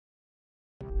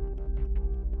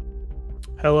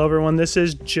Hello, everyone. This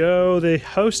is Joe, the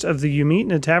host of the You Meet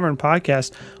in a Tavern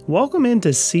podcast. Welcome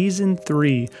into Season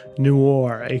 3,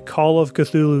 Noir, a Call of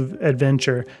Cthulhu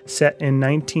adventure set in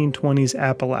 1920s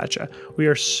Appalachia. We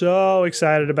are so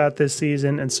excited about this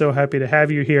season and so happy to have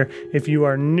you here. If you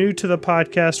are new to the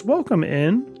podcast, welcome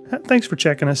in. Thanks for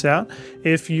checking us out.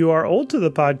 If you are old to the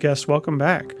podcast, welcome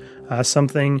back.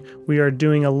 Something we are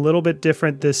doing a little bit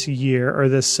different this year, or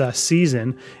this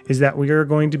season, is that we are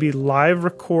going to be live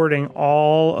recording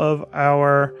all of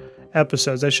our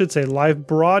episodes. I should say live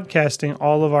broadcasting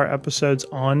all of our episodes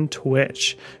on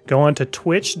Twitch. Go on to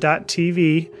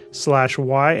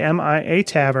twitch.tv/YMIA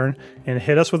Tavern and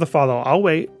hit us with a follow. I'll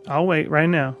wait right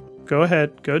now. Go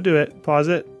ahead. Go do it. Pause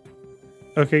it.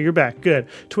 Okay, you're back. Good.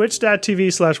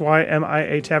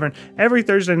 Twitch.tv/YMIA Tavern. Every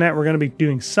Thursday night, we're going to be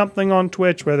doing something on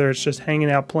Twitch, whether it's just hanging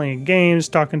out, playing games,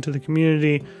 talking to the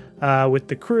community, with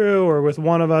the crew, or with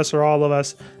one of us or all of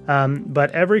us.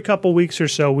 But every couple weeks or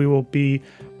so, we will be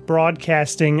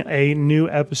broadcasting a new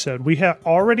episode. We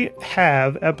already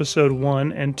have episode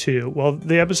 1 and 2. Well,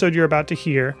 the episode you're about to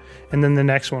hear, and then the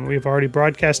next one. We've already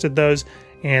broadcasted those,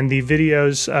 and the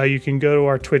videos, you can go to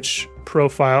our Twitch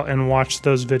profile and watch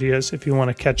those videos if you want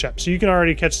to catch up. So you can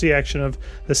already catch the action of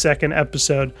the second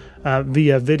episode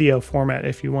via video format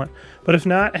if you want. But if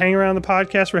not, hang around the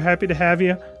podcast. We're happy to have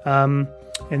you.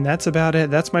 And that's about it.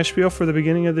 That's my spiel for the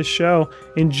beginning of the show.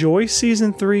 Enjoy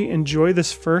Season 3. Enjoy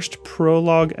this first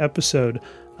prologue episode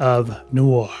of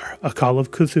Noir, a Call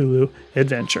of Cthulhu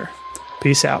adventure.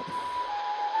 Peace out.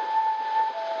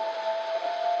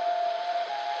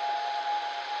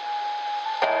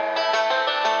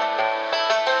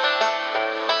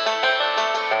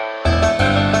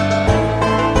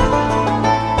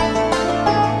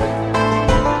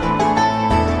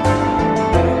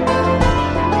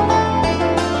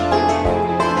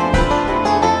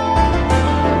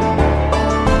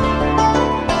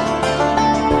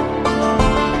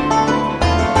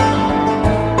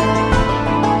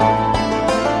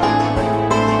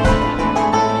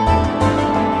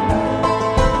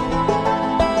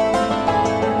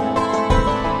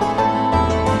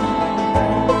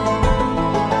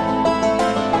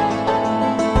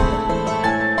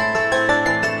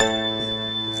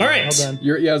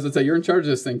 I was going to say, you're in charge of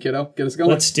this thing, kiddo. Get us going.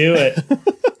 Let's do it.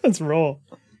 Let's roll.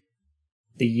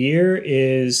 The year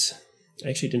is... I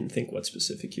actually didn't think what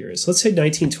specific year is. Let's say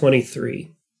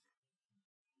 1923.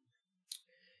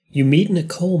 You meet in a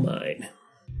coal mine.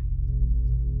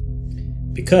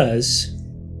 Because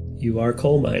you are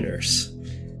coal miners.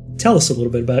 Tell us a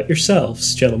little bit about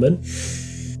yourselves, gentlemen.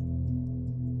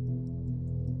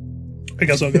 I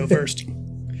guess I'll go first.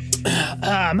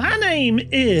 My name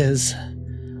is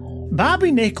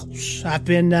Bobby Nichols. I've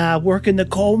been working the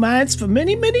coal mines for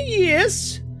many, many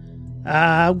years.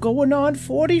 Going on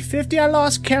 40, 50, I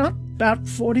lost count. About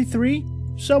 43,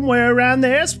 somewhere around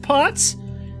there, parts.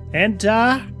 And,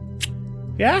 yeah,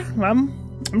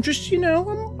 I'm just,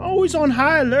 I'm always on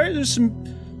high alert. There's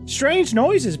some strange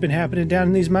noises been happening down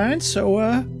in these mines, so,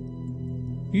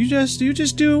 we'll just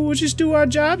do our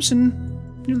jobs,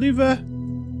 and you leave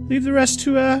the rest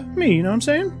to, me, you know what I'm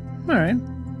saying? All right.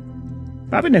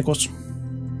 Bobby Nichols.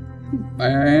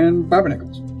 And Bobby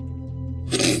Nichols.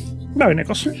 Bobby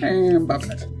Nichols. And Bobby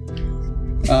Nichols.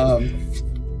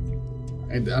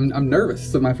 I'm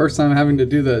nervous. It's my first time having to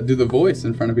do the voice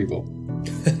in front of people.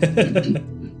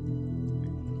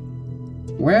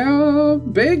 Well,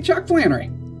 Big Chuck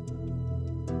Flannery.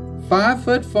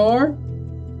 5'4",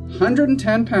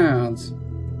 110 pounds.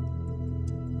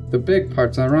 The big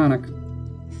part's ironic.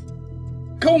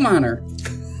 Coal miner.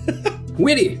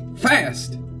 Witty.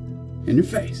 Fast. In your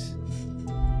face.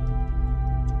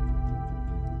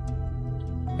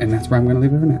 And that's where I'm going to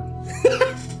leave it for now.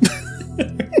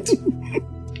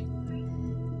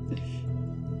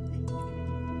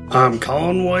 I'm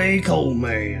Conway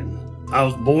Coalman. I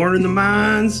was born in the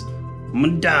mines. I'm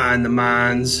going to die in the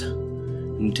mines.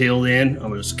 Until then, I'm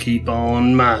going to just keep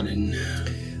on mining.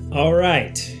 All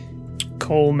right.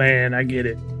 Coalman, I get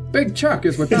it. Big Chuck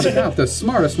is without a doubt the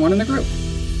smartest one in the group.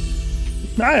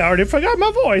 I already forgot my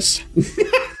voice.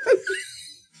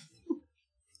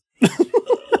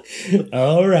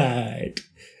 All right.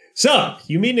 So,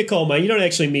 you meet in a coal mine. You don't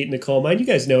actually meet in a coal mine. You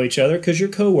guys know each other because you're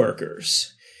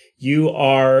co-workers. You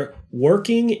are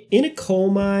working in a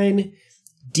coal mine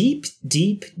deep,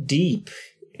 deep, deep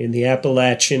in the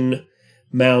Appalachian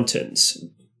Mountains.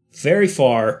 Very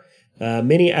far,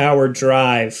 many-hour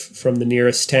drive from the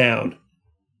nearest town.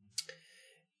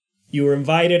 You were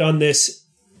invited on this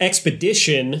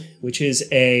expedition, which is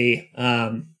a,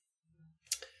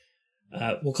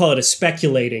 we'll call it a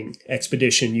speculating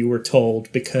expedition, you were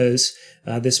told, because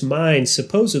this mine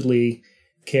supposedly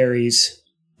carries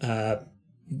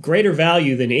greater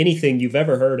value than anything you've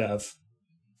ever heard of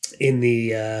in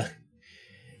the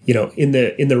in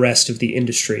the rest of the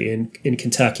industry in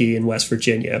Kentucky and West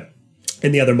Virginia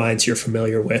and the other mines you're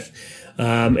familiar with.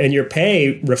 And your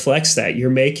pay reflects that. You're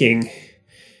making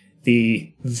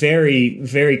the very,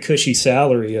 very cushy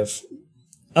salary of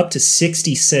up to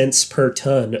 60 cents per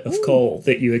ton of coal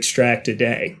that you extract a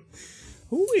day.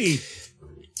 Ooh.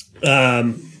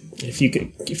 If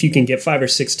you can get 5 or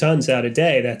 6 tons out a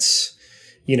day, that's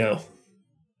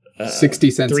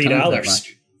 60 cents.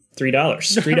 $3.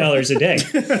 $3 a day.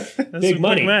 Big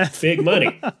money. Big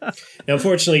money. Now,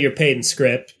 unfortunately, you're paid in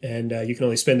script, and you can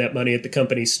only spend that money at the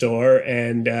company store,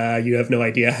 and you have no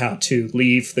idea how to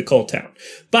leave the coal town.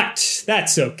 But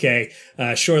that's okay.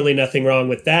 Surely nothing wrong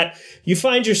with that. You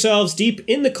find yourselves deep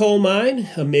in the coal mine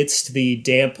amidst the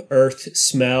damp earth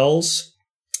smells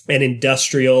and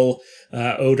industrial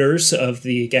odors of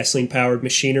the gasoline-powered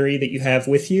machinery that you have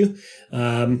with you.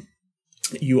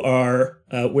 You are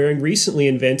wearing recently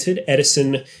invented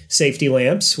Edison safety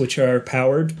lamps, which are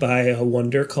powered by a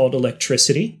wonder called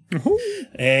electricity.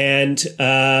 Mm-hmm.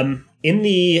 And in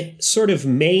the sort of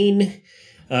main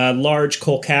large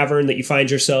coal cavern that you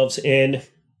find yourselves in,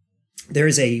 there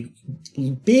is a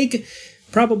big,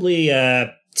 probably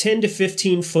 10 to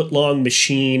 15 foot long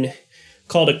machine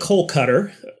called a coal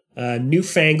cutter. A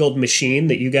newfangled machine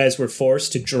that you guys were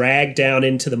forced to drag down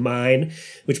into the mine,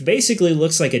 which basically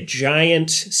looks like a giant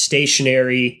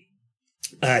stationary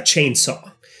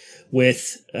chainsaw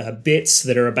with bits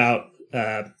that are about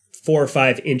 4 or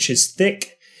 5 inches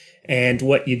thick. And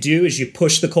what you do is you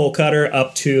push the coal cutter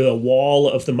up to a wall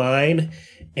of the mine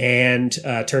and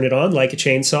turn it on like a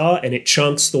chainsaw, and it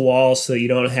chunks the wall so that you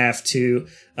don't have to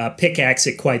pickaxe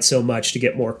it quite so much to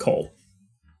get more coal.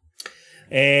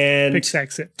 And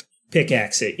Pickaxe it.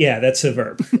 Pickaxe it. Yeah, that's a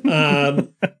verb.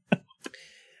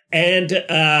 And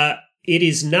it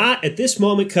is not at this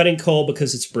moment cutting coal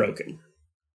because it's broken.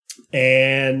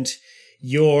 And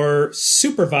your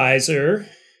supervisor,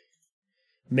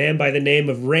 a man by the name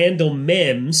of Randall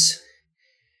Mims,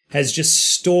 has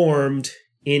just stormed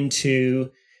into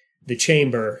the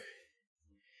chamber.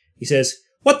 He says,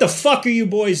 "What the fuck are you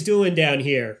boys doing down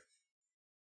here?"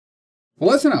 Well,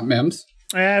 listen up, Mims.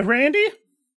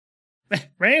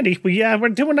 Randy, we're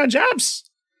doing our jobs.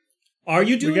 Are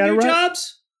you doing your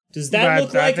jobs? Does that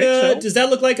look like Does that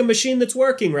look like a machine that's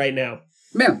working right now?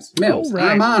 Mims,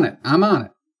 right. I'm on it.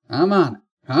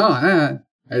 Oh,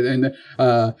 and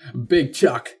Big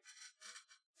Chuck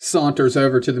saunters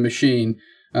over to the machine,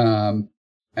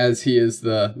 as he is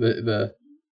the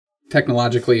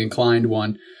technologically inclined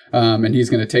one, and he's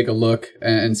going to take a look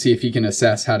and see if he can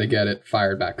assess how to get it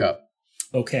fired back up.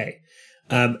 Okay.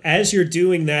 As you're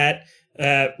doing that,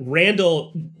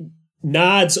 Randall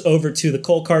nods over to the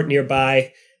coal cart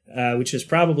nearby, which is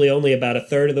probably only about a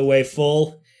third of the way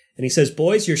full. And he says,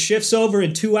 "Boys, your shift's over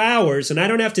in 2 hours, and I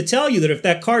don't have to tell you that if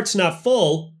that cart's not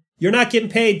full, you're not getting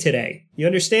paid today. You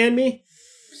understand me?"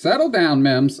 Settle down,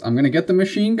 Mims. I'm going to get the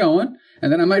machine going,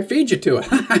 and then I might feed you to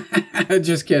it.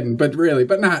 Just kidding, but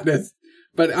not this.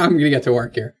 But I'm going to get to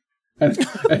work here.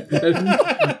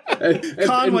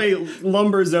 Conway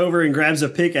lumbers over and grabs a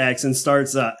pickaxe and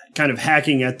starts kind of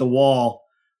hacking at the wall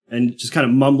and just kind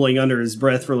of mumbling under his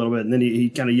breath for a little bit. And then he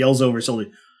kind of yells over his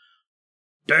shoulder,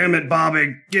 "Damn it,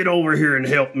 Bobby, get over here and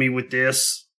help me with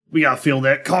this. We got to fill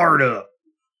that cart up."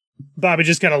 Bobby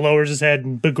just kind of lowers his head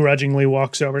and begrudgingly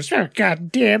walks over.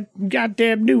 Goddamn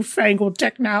newfangled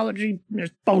technology.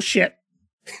 Bullshit.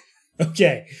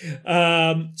 Okay.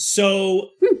 So...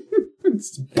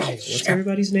 what's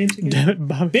everybody's names again? Damn it,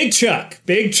 Bobby. Big Chuck.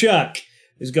 Big Chuck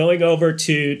is going over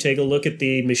to take a look at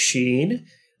the machine.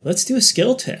 Let's do a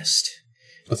skill test.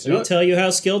 I'll tell you how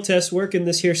skill tests work in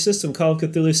this here system called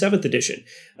Cthulhu 7th Edition.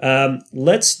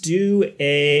 Let's do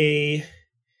a...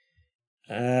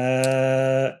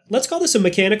 let's call this a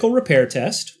mechanical repair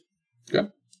test. Okay.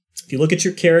 If you look at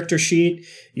your character sheet,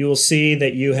 you will see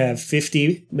that you have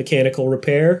 50 mechanical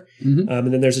repair, and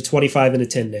then there's a 25 and a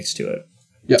 10 next to it.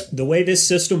 Yep. The way this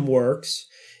system works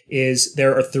is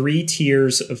there are 3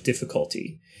 tiers of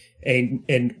difficulty.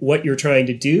 And what you're trying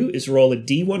to do is roll a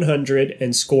D100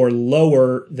 and score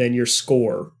lower than your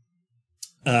score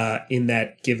in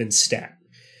that given stat.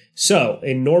 So,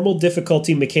 a normal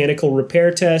difficulty mechanical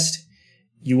repair test,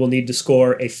 you will need to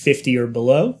score a 50 or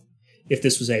below. If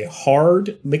this was a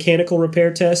hard mechanical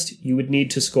repair test, you would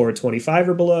need to score a 25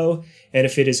 or below. And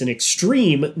if it is an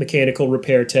extreme mechanical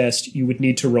repair test, you would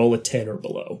need to roll a 10 or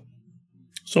below.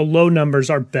 So low numbers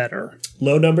are better.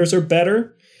 Low numbers are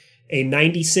better. A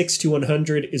 96 to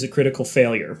 100 is a critical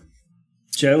failure.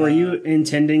 Joe, are you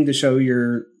intending to show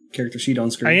your character sheet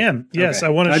on screen? I am. Yes, Okay. I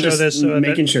want to I'm show just this so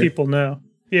making that sure. people know.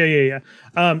 Yeah.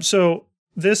 So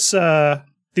this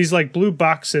these like blue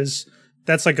boxes,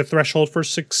 that's like a threshold for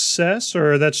success,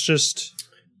 or that's just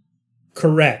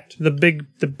Correct. the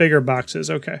bigger boxes.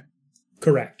 Okay.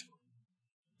 Correct.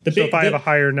 So if I have a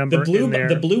higher number in there,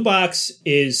 the blue box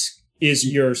is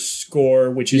your score,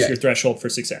 which is Yeah. your threshold for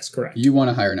success. Correct. You want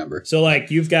a higher number. So like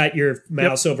you've got your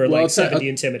mouse over Well, like I'll tell- 70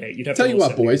 intimidate. You'd have Tell to you roll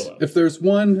what, 70 boys. below. If there's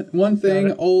one thing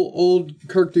it. old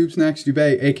Kirk Dupsnacks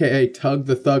Dubay, aka Tug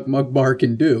the Thug Mugbar,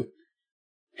 can do,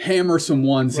 hammer some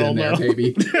ones Roll in there, low.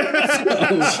 baby.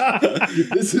 So,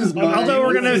 this is my. Although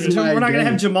we're this is my not gonna game.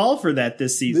 have Jamal for that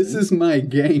this season. This is my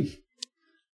game.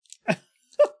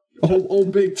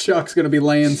 Old Big Chuck's gonna be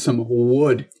laying some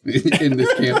wood in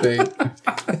this campaign.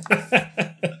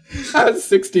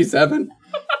 67.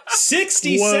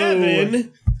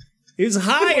 67 is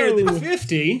higher than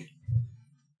 50.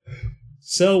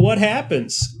 So what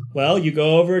happens? Well, you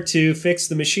go over to fix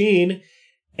the machine,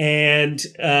 and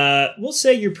we'll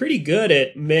say you're pretty good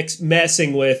at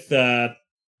messing with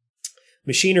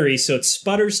machinery, so it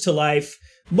sputters to life.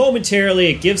 Momentarily,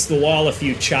 it gives the wall a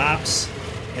few chops,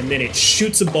 and then it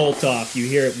shoots a bolt off. You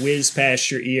hear it whiz past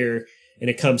your ear, and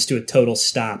it comes to a total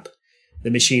stop. The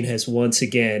machine has once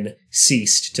again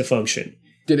ceased to function.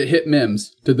 Did it hit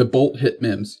Mims? Did the bolt hit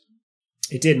Mims?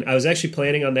 It didn't. I was actually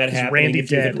planning on that happening Randy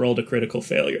if you had dead? rolled a critical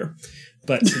failure.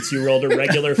 But since you rolled a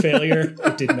regular failure,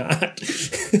 it did not.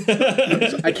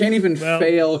 I can't even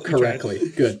fail correctly.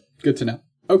 Good to know.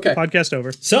 Okay. podcast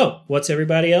over. So, what's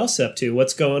everybody else up to?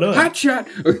 What's going on? Hot shot!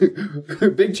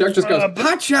 Big Chuck just goes,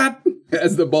 hot shot!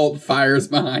 As the bolt fires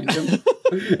behind him.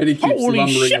 And he keeps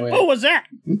lumbering away. What was that?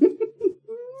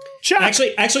 Chuck.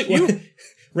 Actually,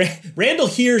 Randall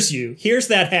hears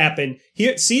that happen,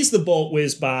 sees the bolt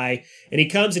whiz by, and he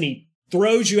comes and he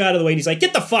throws you out of the way, and he's like,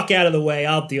 get the fuck out of the way,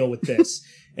 I'll deal with this.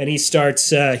 And he starts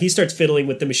fiddling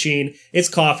with the machine. It's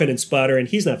coughing and sputtering.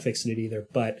 He's not fixing it either,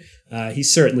 but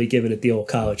he's certainly giving it the old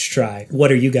college try.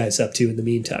 What are you guys up to in the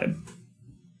meantime?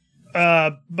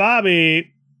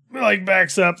 Bobby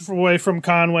backs up away from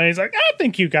Conway. He's like, I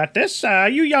think you got this.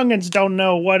 You youngins don't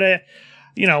know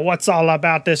what's all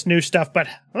about this new stuff, but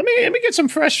let me get some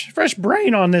fresh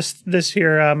brain on this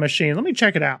here machine. Let me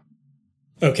check it out.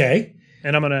 Okay.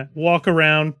 And I'm gonna walk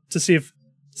around to see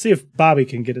if Bobby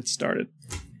can get it started.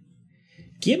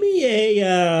 Give me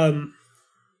a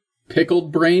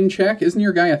Pickled brain check? Isn't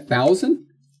your guy 1,000?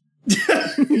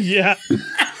 Yeah.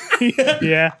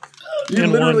 Yeah. You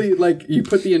And literally, you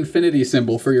put the infinity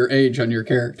symbol for your age on your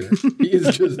character. He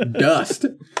is just dust.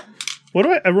 What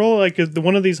do I roll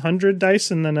one of these 100 dice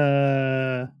and then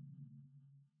a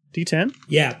D10?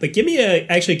 Yeah, but give me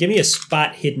a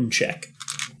spot hidden check.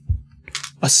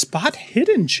 A spot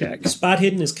hidden check. Spot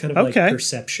hidden is kind of Okay. like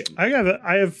perception. I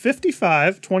have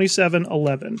 55, 27,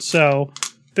 11. So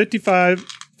 55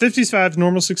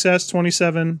 normal success,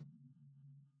 27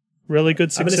 really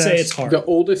good I'm going success. to say it's hard. The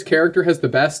oldest character has the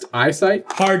best eyesight.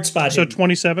 Hard spot So hidden.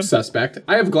 27. Suspect.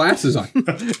 I have glasses on.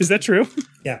 Is that true?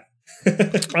 Yeah.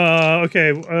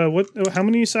 Okay. What? How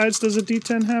many sides does a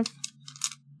D10 have?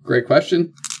 Great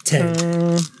question.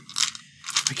 10.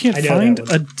 I can't I know find that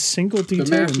one. a single The D10.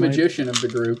 math in my- magician of the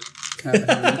group.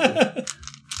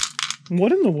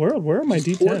 What in the world? Where are my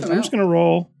pour D10s? them I'm just out. gonna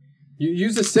roll. You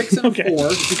use a 6 and a Okay. 4. You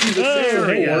use a 6 and there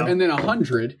a you 4, go. and then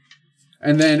 100.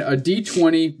 And then a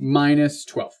D20 minus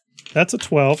 12. That's a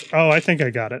 12. Oh, I think I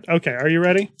got it. Okay, are you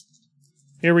ready?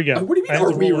 Here we go. What do you I mean, have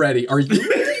are to we roll it. ready? Are you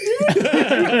ready?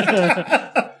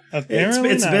 Apparently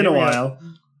It's not. been a Here we go.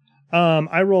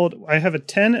 while. I have a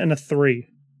 10 and a 3.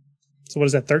 So what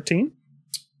is that, 13?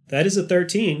 That is a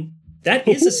 13. That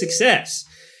is a success.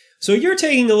 So you're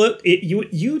taking a look.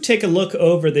 You take a look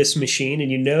over this machine,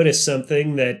 and you notice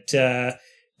something that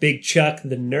Big Chuck,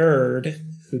 the nerd,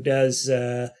 who does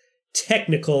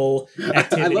technical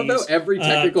activities. I love how every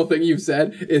technical thing you've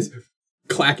said is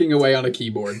clacking away on a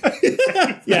keyboard.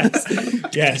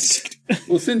 Yes.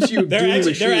 Well, since you There do are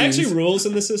machines, actually rules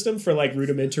in the system for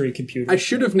rudementary computers. I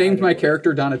should have named my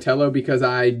character Donatello because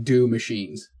I do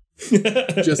machines.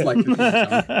 Just like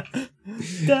the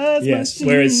theme song. Yes,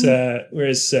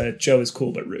 whereas Joe is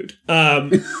cool but rude.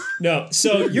 No,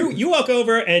 so you walk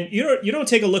over and you don't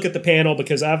take a look at the panel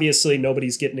because obviously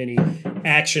nobody's getting any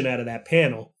action out of that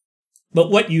panel. But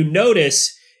what you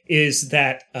notice is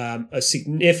that a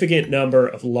significant number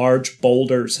of large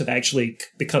boulders have actually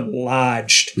become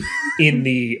lodged in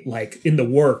the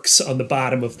works on the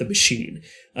bottom of the machine,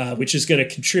 which is going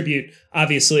to contribute.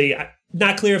 Obviously,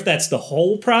 not clear if that's the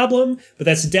whole problem, but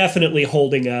that's definitely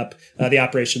holding up the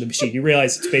operation of the machine. You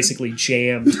realize it's basically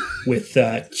jammed with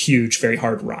huge, very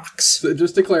hard rocks. So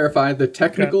just to clarify, the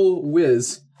technical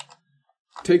whiz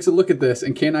takes a look at this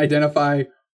and can't identify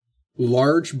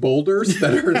large boulders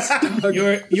that are stuck.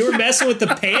 You were messing with the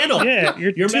panel. Yeah,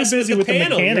 you're too messing busy with the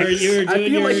panel. mechanics. You're I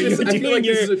feel like this is a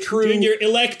doing your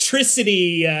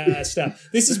electricity stuff.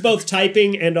 This is both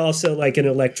typing and also like an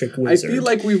electric I wizard. feel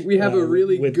like we have a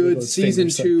really with good those season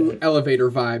fingers like 2 that.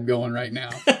 elevator vibe going right now.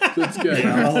 So it's good.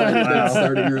 Oh, wow. That's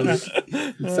starting early.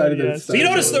 Excited that it's yes. So you starting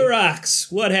notice the early.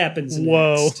 rocks. What happens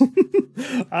Whoa. next?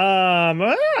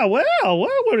 Well,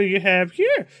 what do you have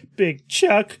here, Big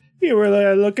Chuck? You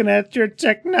were looking at your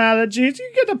technologies.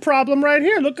 You get a problem right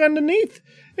here. Look underneath.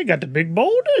 They got the big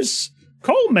boulders.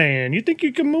 Coleman, you think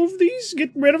you can move these? Get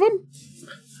rid of them?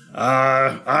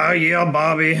 Yeah,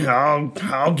 Bobby.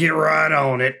 I'll get right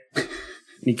on it.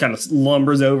 He kind of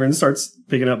lumbers over and starts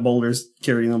picking up boulders,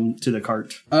 carrying them to the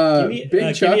cart.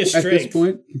 Big Chuck, at this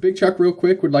point, Big Chuck, real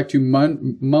quick, would like to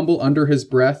mumble under his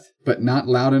breath, but not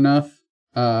loud enough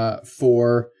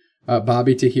for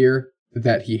Bobby to hear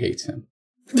that he hates him.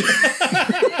 Give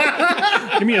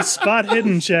me a spot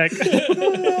hidden check.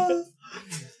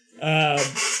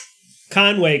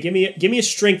 Conway, give me a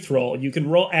strength roll. You can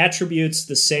roll attributes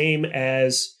the same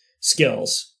as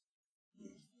skills.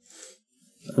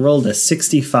 I rolled a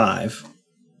 65.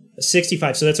 A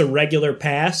 65, so that's a regular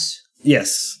pass.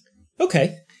 Yes.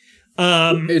 Okay.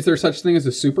 Is there such thing as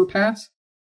a super pass?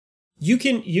 You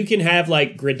can have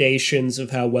like gradations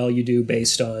of how well you do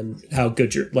based on how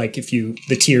good you're like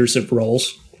the tiers of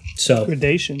rolls. So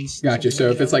Gradations. Gotcha. So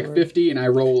if it's like 50 and I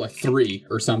roll a 3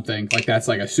 or something, like that's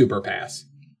like a super pass.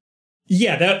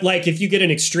 yeah, that like if you get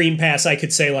an extreme pass, I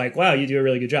could say like, wow, you do a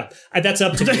really good job. That's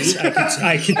up to me.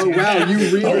 I could. Oh wow, you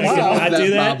really Oh, wow. solved I that do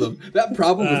that? problem. That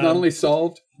problem was not only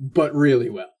solved, but really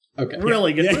well. Okay.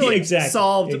 Really good. Yeah, Really exactly.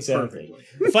 solved Exactly.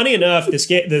 perfectly. Funny enough, the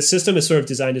system is sort of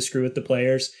designed to screw with the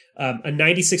players. A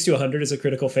 96 to 100 is a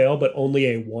critical fail, but only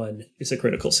a 1 is a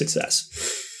critical success.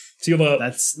 So you have a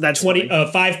That's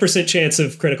 5% chance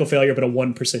of critical failure, but a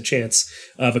 1% chance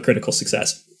of a critical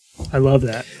success. I love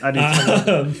that. I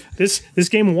do. This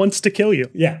game wants to kill you.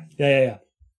 Yeah.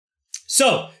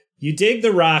 So you dig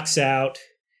the rocks out,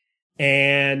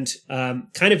 and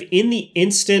kind of in the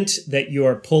instant that you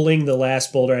are pulling the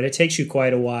last boulder out, it takes you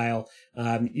quite a while.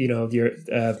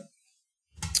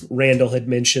 Randall had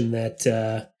mentioned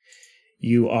that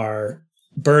you are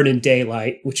burning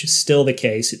daylight, which is still the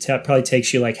case. It probably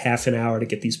takes you like half an hour to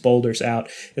get these boulders out.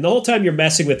 And the whole time you're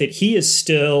messing with it, he is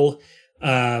still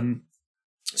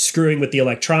screwing with the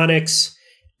electronics.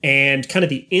 And kind of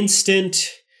the instant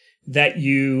that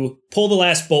you pull the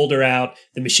last boulder out,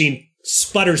 the machine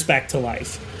sputters back to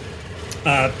life.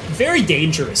 Very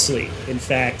dangerously, in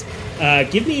fact.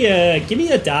 Give me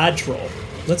a dodge roll.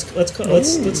 Let's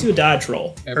do a dodge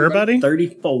roll. Everybody?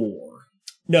 34.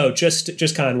 No,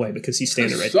 just Conway, because he's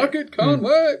standing right there. Suck it,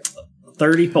 Conway.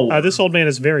 34. This old man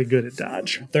is very good at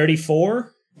dodge.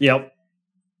 34. Yep.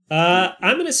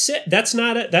 I'm gonna say that's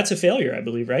a failure, I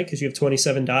believe, right? Because you have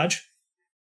 27 dodge.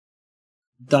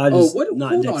 Dodge Oh, is what-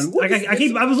 not hold dex- on, what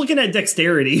is I was looking at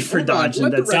dexterity for Hold on, dodge, let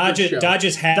and the that's record show. Dodge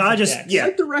is half. Dodge of is- dex. yeah.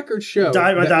 Let the record show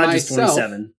my that dodge is myself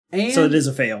 27. and So it is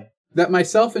a fail. that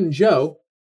myself and Joe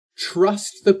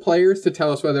trust the players to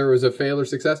tell us whether it was a fail or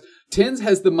success. Tins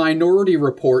has the minority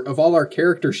report of all our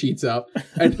character sheets up,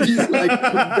 and he's like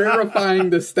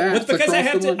verifying the stats. It's because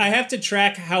across I have to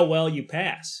track how well you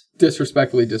pass.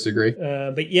 Disrespectfully disagree.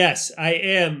 But yes, I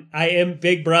am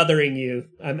big brothering you.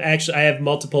 I have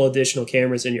multiple additional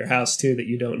cameras in your house too that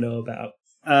you don't know about.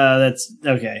 That's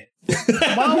okay.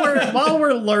 while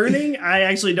we're learning, I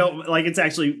actually don't like. It's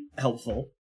actually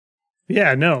helpful.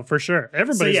 Yeah, no, for sure.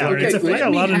 Everybody's So, yeah, learning. it's Okay, a- We let got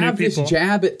a me lot of new have this people.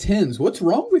 jab at Tins. What's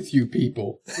wrong with you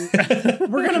people?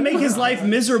 We're gonna make his life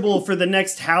miserable for the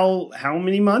next how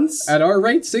many months? At our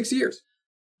rate, 6 years.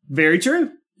 Very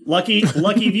true. Lucky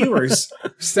viewers.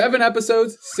 7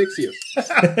 episodes, 6 years.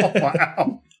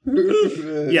 Wow.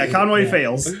 Yeah, Conway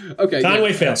fails. Okay.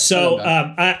 Conway yeah, fails.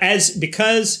 yeah, So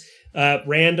because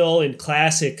Randall in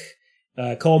classic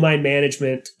coal mine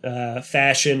management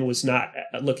fashion was not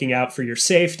looking out for your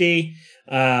safety,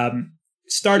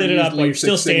 started He it up used while you're Lean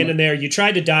still Six Sigma. standing there. You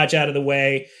tried to dodge out of the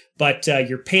way, but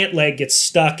your pant leg gets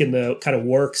stuck in the kind of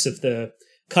works of the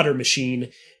cutter machine,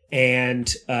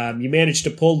 and you manage to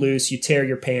pull loose. You tear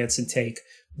your pants and take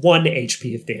 1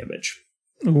 HP of damage.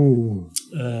 Ooh.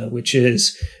 Which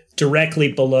is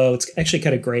directly below. It's actually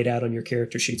kind of grayed out on your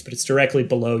character sheets, but it's directly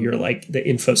below your the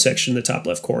info section in the top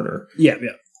left corner. Yeah.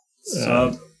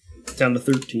 So down to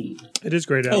 13. It is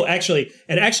great. Oh, actually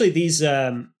these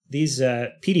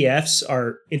PDFs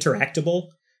are interactable.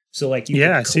 So like you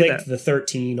Yeah, I can see click that. the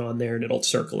 13 on there and it'll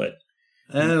circle it.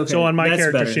 Okay. So on my that's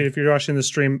character better. sheet, if you're watching the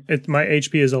stream, my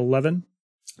HP is 11.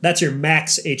 That's your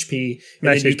max HP, and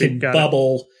Max then you HP, can got it.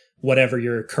 bubble whatever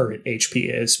your current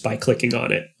HP is by clicking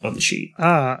on it on the sheet.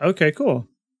 Okay, cool.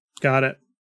 Got it.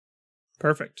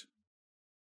 Perfect.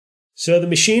 So the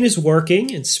machine is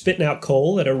working and spitting out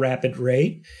coal at a rapid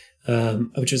rate,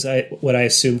 which is what I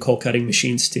assume coal cutting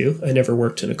machines do. I never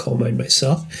worked in a coal mine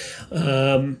myself.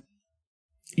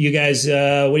 You guys,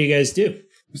 what do you guys do?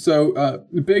 So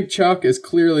Big Chuck is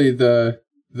clearly the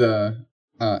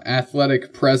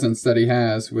athletic presence that he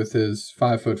has with his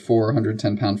 5'4",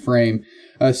 110-pound frame.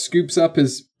 Scoops up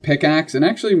his pickaxe and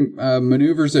actually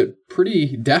maneuvers it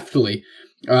pretty deftly,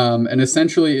 and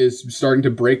essentially is starting to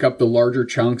break up the larger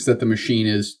chunks that the machine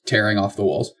is tearing off the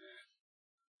walls.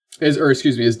 Is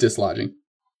dislodging.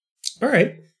 All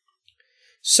right.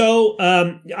 So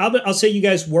I'll say you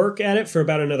guys work at it for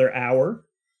about another hour,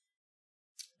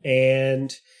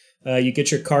 and you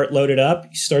get your cart loaded up.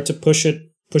 You start to push it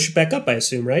back up, I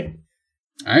assume, right?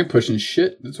 I ain't pushing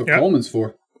shit. That's what Coleman's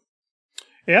for.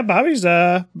 Yeah, Bobby's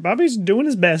doing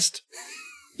his best.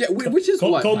 Yeah, which is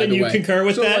what, Coleman, by the you way. concur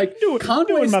with that? Like, doing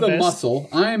Conway's my the best. muscle.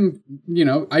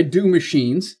 I do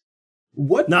machines.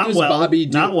 What Not does well. Bobby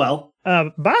do? Not well.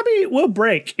 Bobby will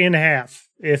break in half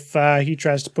if he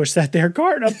tries to push that there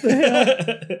cart up the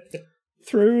hill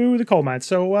through the coal mine.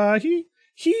 So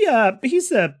he's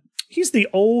the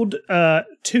old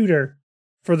tutor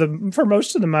for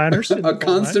most of the miners. in the A coal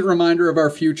mine. constant reminder of our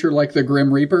future, like the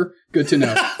Grim Reaper. Good to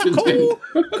know. Continue.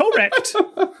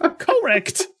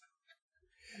 Correct.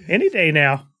 Any day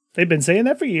now. They've been saying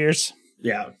that for years.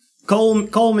 Yeah.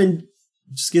 Coleman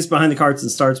just gets behind the carts and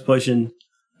starts pushing.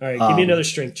 All right, give me another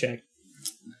strength check.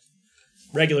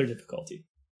 Regular difficulty.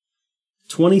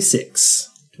 26.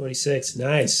 26.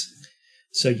 Nice.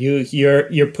 So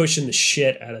you're pushing the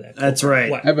shit out of that. That's right.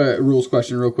 What? I have a rules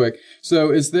question real quick.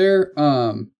 So is there,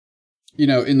 in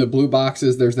the blue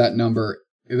boxes, there's that number.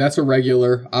 That's a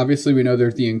regular. Obviously, we know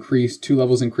there's the 2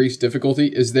 levels increased difficulty.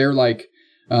 Is there like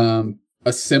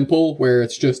a simple where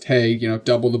it's just, hey,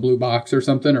 double the blue box or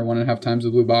something, or 1.5 times the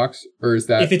blue box? Or is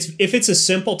that... If it's a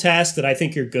simple task that I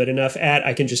think you're good enough at,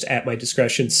 I can just at my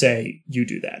discretion say you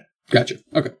do that. Gotcha.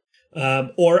 Okay.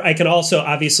 Or I can also,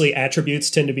 obviously, attributes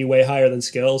tend to be way higher than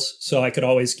skills, so I could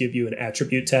always give you an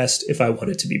attribute test if I want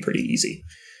it to be pretty easy.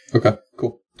 Okay,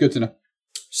 cool. Good to know.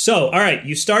 So, all right,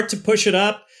 you start to push it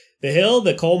up the hill.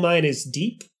 The coal mine is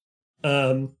deep.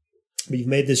 You've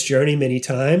made this journey many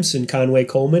times, and Conway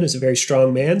Coleman is a very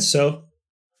strong man, so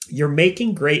you're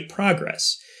making great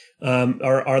progress.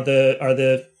 Are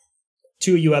the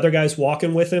two of you other guys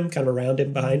walking with him, kind of around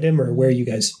him, behind him, or where are you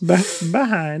guys?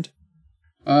 Behind.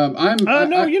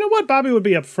 No, you know what? Bobby would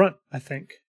be up front, I think.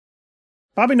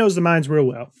 Bobby knows the mines real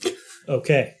well.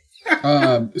 Okay.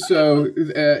 So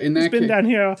in that He's been case, down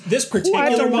here This quite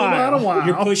particular a moment, while.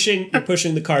 you're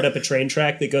pushing the cart up a train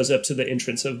track that goes up to the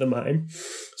entrance of the mine.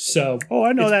 So,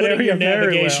 I know it's that putting area your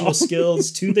very navigational well.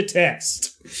 skills to the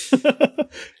test.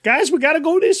 Guys, we gotta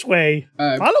go this way.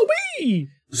 Follow me.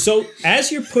 So,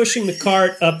 as you're pushing the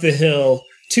cart up the hill,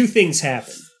 2 things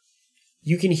happen.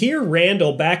 You can hear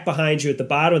Randall back behind you at the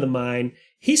bottom of the mine.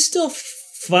 He's still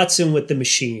futzing with the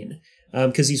machine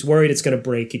because he's worried it's going to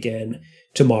break again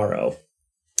tomorrow.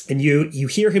 And you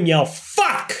hear him yell,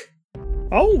 "Fuck!"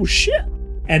 Oh shit!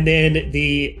 And then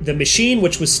the machine,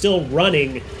 which was still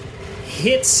running,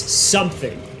 hits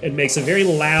something and makes a very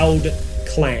loud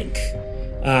clank.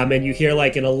 And you hear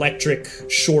like an electric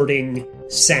shorting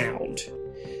sound.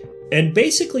 And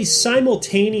basically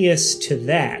simultaneous to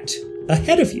that,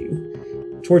 ahead of you,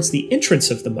 towards the entrance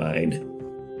of the mine,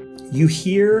 you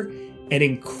hear an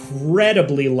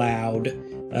incredibly loud,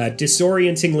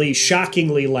 disorientingly,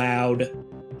 shockingly loud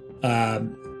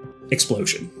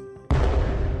explosion.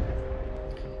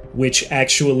 Which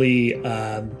actually,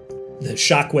 the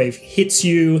shockwave hits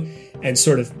you and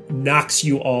sort of knocks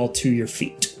you all to your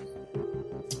feet.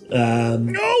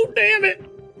 No, damn it!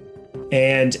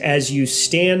 And as you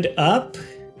stand up,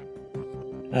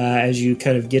 as you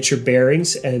kind of get your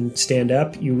bearings and stand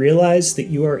up, you realize that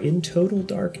you are in total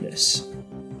darkness.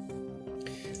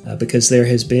 Because there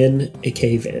has been a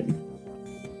cave-in.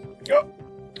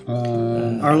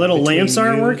 Our little between lamps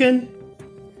aren't you- working?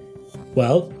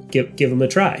 Well, give them a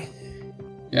try.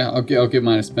 yeah, I'll give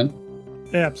mine a spin.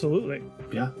 Yeah, absolutely.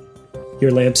 Yeah.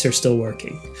 Your lamps are still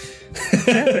working.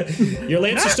 Your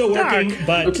lamps are still working,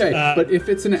 but Okay, but if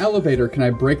it's an elevator, can I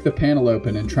break the panel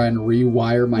open and try and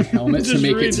rewire my helmet to Just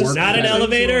make re- it just work? not an better?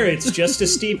 elevator, it's just a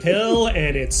steep hill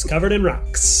and it's covered in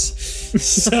rocks.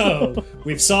 So,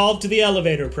 we've solved the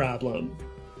elevator problem.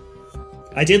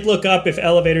 I did look up if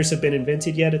elevators have been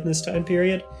invented yet in this time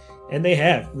period, And they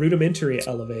have rudimentary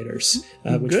elevators,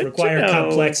 which Good to require know.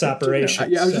 complex Good to know.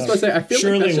 operations. Yeah, I was just about to say, I feel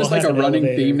surely like that's just we'll like a have an running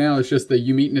elevator. theme now. It's just the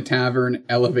you meet in a tavern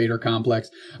elevator complex.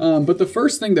 But the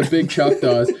first thing that Big Chuck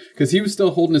does, because he was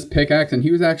still holding his pickaxe and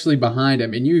he was actually behind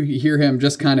him, and you hear him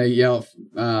just kind of yell,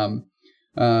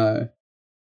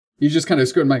 he's just kind of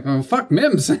screaming like, "Oh fuck,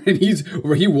 Mims!" And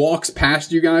he walks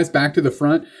past you guys back to the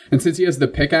front, and since he has the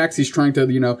pickaxe, he's trying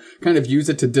to kind of use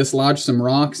it to dislodge some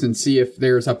rocks and see if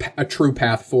there's a true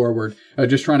path forward.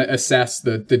 Just trying to assess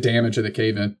the damage of the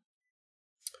cave-in.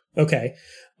 Okay.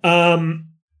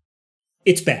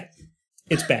 It's bad.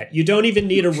 It's bad. You don't even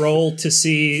need a roll to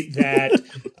see that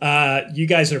you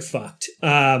guys are fucked.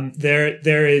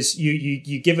 There is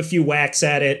you give a few whacks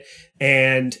at it,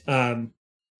 and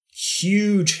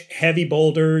huge heavy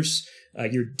boulders.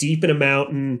 You're deep in a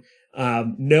mountain.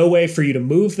 No way for you to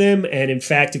move them, and in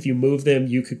fact, if you move them,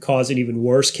 you could cause an even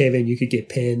worse cave-in. You could get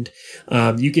pinned.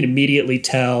 You can immediately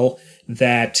tell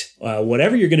that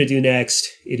whatever you're going to do next,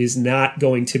 it is not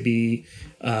going to be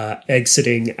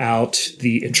exiting out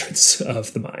the entrance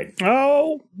of the mine.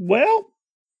 Oh, well,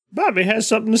 Bobby has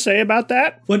something to say about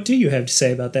that. What do you have to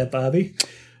say about that, Bobby?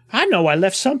 I know I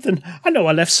left something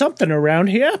around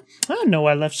here. I know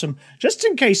I left some, just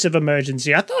in case of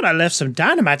emergency. I thought I left some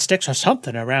dynamite sticks or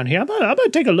something around here. I'm gonna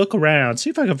take a look around, see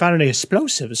if I can find any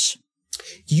explosives.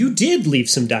 You did leave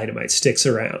some dynamite sticks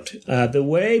around. The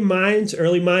way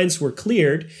early mines were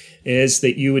cleared is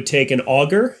that you would take an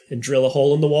auger and drill a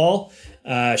hole in the wall,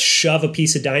 shove a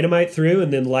piece of dynamite through,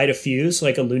 and then light a fuse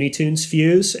like a Looney Tunes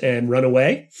fuse and run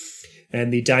away.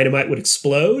 And the dynamite would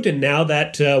explode, and now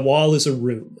that wall is a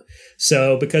room.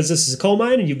 So because this is a coal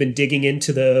mine and you've been digging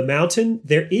into the mountain,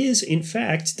 there is, in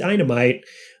fact, dynamite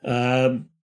in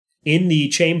the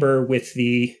chamber with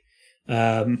the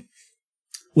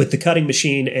cutting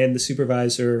machine and the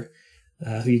supervisor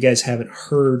who you guys haven't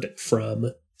heard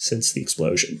from since the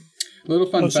explosion. A little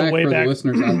fun So fact way for the back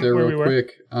listeners out there where real we were.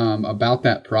 quick about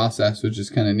that process, which is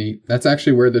kind of neat. That's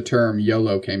actually where the term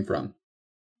YOLO came from.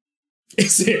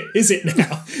 Is it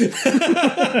now?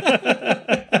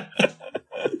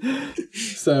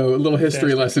 So a little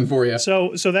history lesson for you.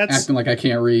 So that's Acting like I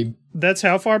can't read. that's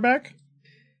how far back?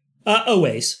 A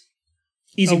ways.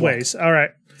 Easy A ways. All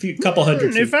right. Couple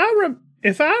hundred feet.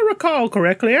 If I recall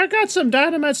correctly, I got some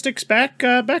dynamite sticks back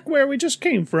where we just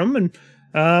came from, and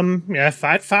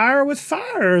fight fire with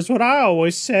fire is what I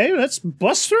always say. Let's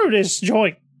bust through this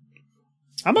joint.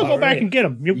 I'm gonna All go back right. and get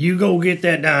them. You go get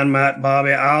that dynamite,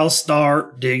 Bobby. I'll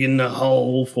start digging the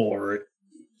hole for it.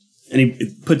 And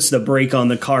he puts the brake on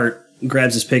the cart,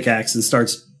 grabs his pickaxe, and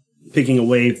starts picking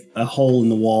away a hole in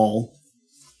the wall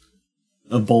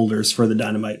of boulders for the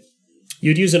dynamite.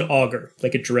 You'd use an auger,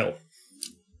 like a drill.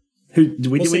 Do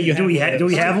we say you do we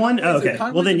have one? Oh, okay.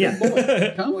 Conway's Well then, a yeah. big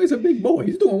boy. Conway's a big boy.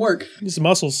 He's doing work. These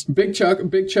muscles. Big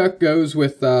Chuck goes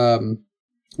with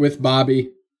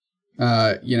Bobby.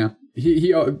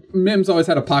 He Mims always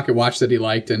had a pocket watch that he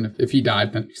liked, and if he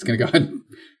died, then he's gonna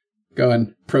go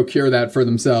and procure that for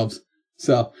themselves.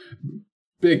 So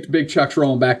Big Chuck's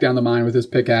rolling back down the mine with his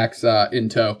pickaxe in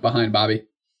tow behind Bobby.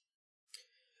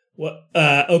 Well,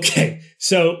 okay.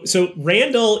 So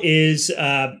Randall is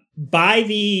by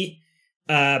the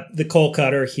coal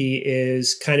cutter. He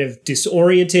is kind of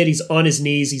disoriented. He's on his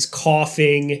knees. He's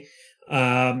coughing.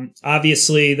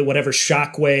 Obviously, the whatever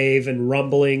shockwave and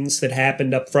rumblings that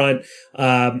happened up front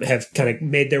have kind of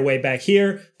made their way back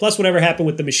here. Plus, whatever happened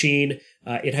with the machine,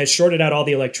 it has shorted out all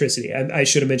the electricity. I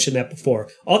should have mentioned that before.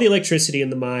 All the electricity in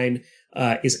the mine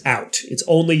is out. It's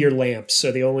only your lamps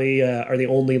are the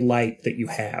only light that you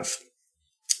have.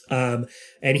 And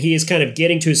he is kind of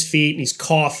getting to his feet, and he's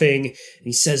coughing. And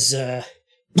he says, "The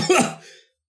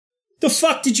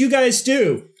fuck did you guys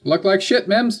do?" Look like shit,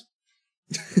 Mims.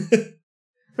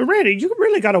 Randy, you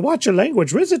really got to watch your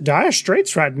language. We're at dire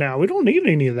straits right now. We don't need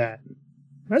any of that.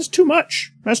 That's too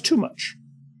much.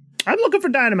 I'm looking for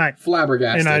dynamite.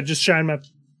 Flabbergasted. And I just shine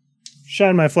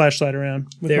my flashlight around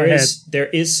with my head. There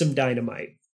is some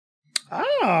dynamite.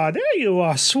 Ah, there you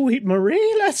are, sweet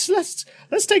Marie. Let's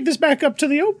take this back up to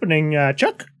the opening,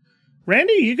 Chuck.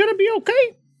 Randy, you gonna be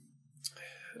okay?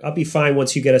 I'll be fine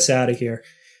once you get us out of here.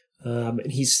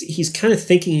 And he's kind of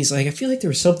thinking, he's like, I feel like there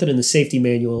was something in the safety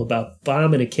manual about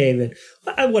bombing a cave-in.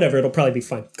 Whatever, it'll probably be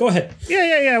fine. Go ahead.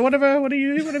 Yeah. Whatever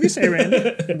you say,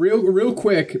 Randy. Real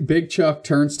quick, Big Chuck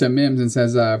turns to Mims and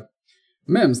says,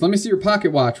 Mims, let me see your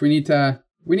pocket watch. We need to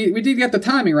get the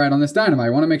timing right on this dynamite.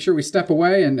 I want to make sure we step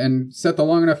away and set the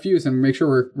long enough fuse and make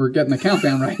sure we're getting the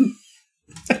countdown right.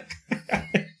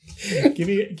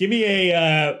 Give me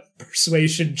a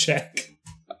persuasion check.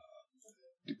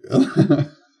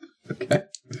 Okay.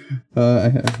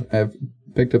 I have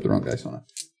picked up the wrong dice on it.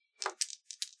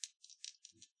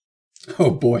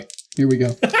 Oh boy, here we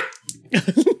go.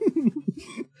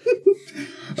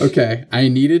 Okay, I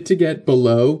needed to get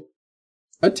below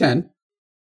a 10.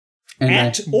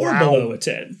 At or below a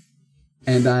 10.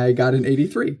 And I got an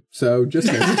 83. So just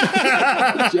just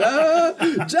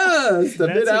a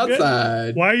bit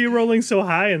outside. Why are you rolling so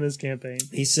high in this campaign?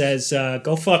 He says,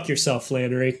 go fuck yourself,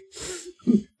 Flannery.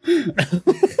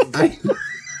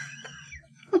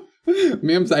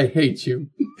 Mims, I hate you.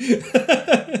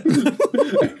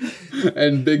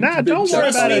 And big. Nah, big don't worry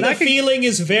Trust about me, it. the feeling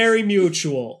is very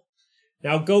mutual.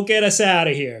 Now go get us out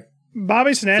of here.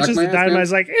 Bobby snatches Suck my the ass, dynamite. man.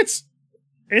 He's like,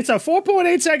 it's a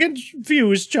 4.8 second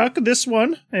fuse, Chuck, this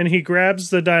one. And he grabs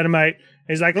the dynamite.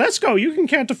 He's like, let's go. You can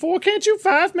count to 4, can't you?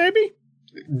 5, maybe?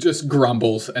 Just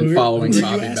grumbles and following Who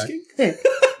are you Bobby back. asking?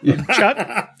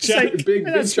 Chuck. Chuck. Big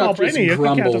That's small Chuck just brainy. You can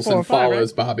count to grumbles 4 or and 5, right?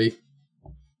 follows Bobby.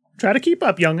 Try to keep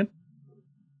up, youngin'.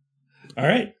 All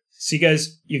right. So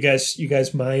you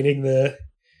guys mining the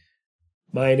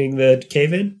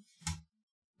cave in?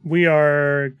 We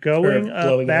are going Or up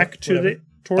blowing back up, to whatever.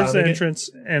 towards the Bombing it. entrance,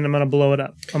 and I'm going to blow it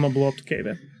up. I'm going to blow up the cave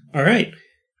in. All right.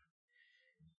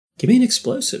 Give me an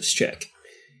explosives check.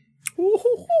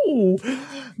 Ooh,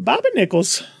 Bobby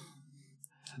Nichols.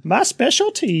 My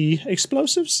specialty,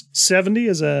 explosives. 70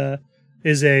 is a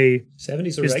 70's a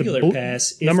Is the regular bo-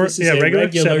 pass. If number- this is yeah, a regular,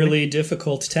 regularly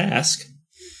difficult task.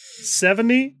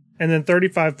 70 and then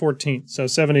 35 14. So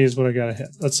 70 is what I got to hit.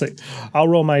 Let's see. I'll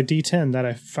roll my D10 that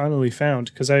I finally found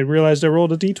because I realized I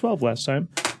rolled a D12 last time.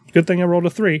 Good thing I rolled a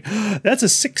 3. That's a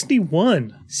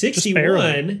 61. Just barely.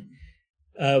 61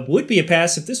 would be a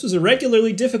pass if this was a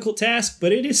regularly difficult task,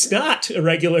 but it is not a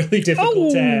regularly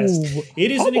difficult task.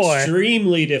 It is an boy.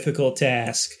 extremely difficult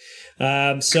task.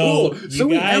 So Cool. So you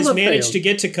we guys hella managed failed. to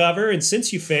get to cover, and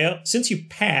since you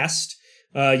passed,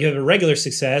 you have a regular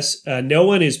success. No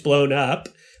one is blown up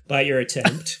by your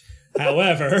attempt.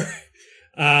 However,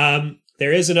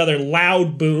 there is another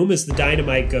loud boom as the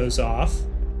dynamite goes off.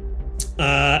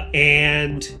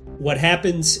 And what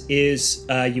happens is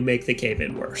you make the cave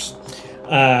in worse.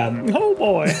 Oh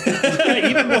boy.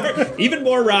 even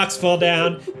more rocks fall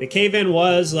down. The cave in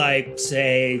was like,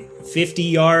 say, 50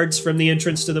 yards from the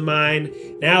entrance to the mine.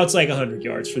 Now it's like 100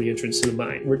 yards from the entrance to the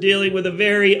mine. We're dealing with a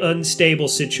very unstable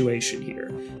situation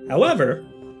here. However,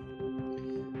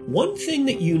 one thing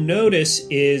that you notice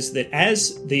is that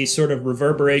as the sort of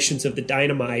reverberations of the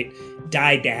dynamite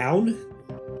die down,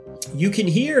 you can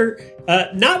hear,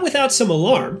 not without some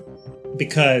alarm,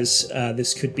 because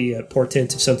this could be a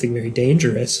portent of something very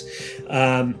dangerous,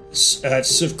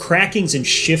 sort of crackings and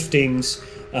shiftings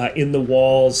in the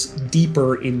walls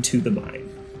deeper into the mine.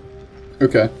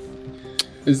 Okay.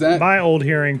 Is that My old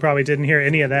hearing probably didn't hear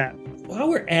any of that. While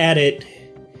we're at it,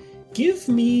 give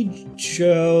me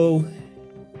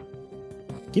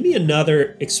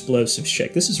another explosives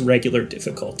check. This is regular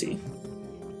difficulty.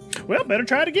 Well, better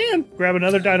try it again. Grab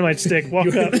another dynamite stick. Walk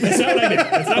up. That's not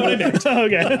what I meant.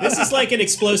 Okay. This is like an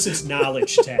explosives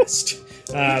knowledge test.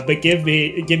 But give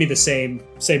me the same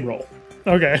roll.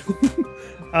 Okay.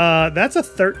 That's a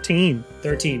 13.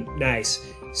 13. Nice.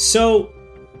 So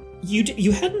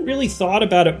you hadn't really thought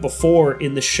about it before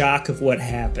in the shock of what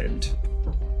happened.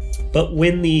 But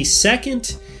when the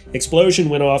second explosion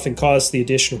went off and caused the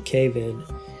additional cave-in,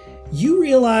 you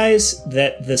realize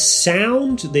that the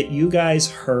sound that you guys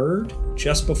heard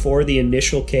just before the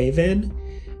initial cave-in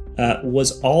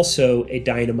was also a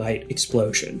dynamite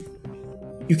explosion.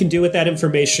 You can do with that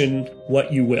information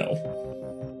what you will.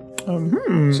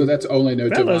 so? That's only known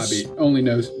to Fellas. Bobby. Only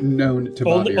known to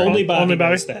Bobby. right? Only Bobby Only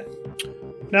Bobby? knows that.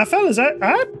 Now, fellas,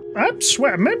 I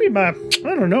swear, maybe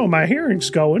my hearing's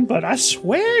going, but I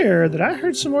swear that I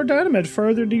heard some more dynamite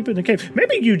further deep in the cave.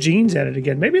 Maybe Eugene's at it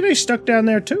again. Maybe they stuck down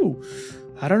there too.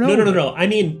 I don't know. No. I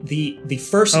mean, the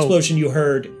first explosion you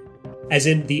heard, as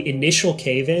in the initial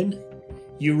cave-in,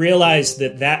 you realize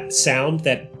that sound,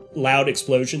 that loud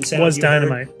explosion sound Was you heard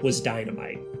dynamite. was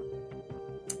dynamite.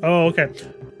 Oh, okay.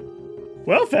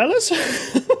 Well, fellas,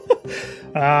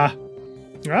 I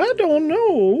don't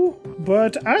know,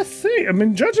 but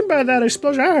judging by that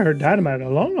explosion, I heard dynamite a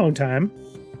long, long time.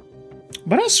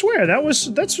 But I swear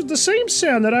that's the same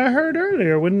sound that I heard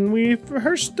earlier when we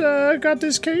first got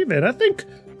this cave in. I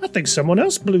think someone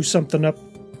else blew something up,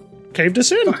 caved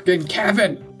us in. Fucking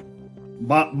Kevin.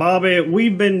 Bobby,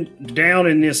 we've been down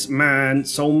in this mine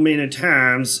so many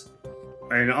times,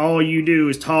 and all you do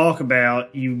is talk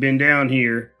about you've been down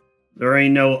here. There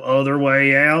ain't no other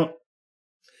way out.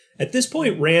 At this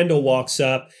point, Randall walks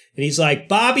up and he's like,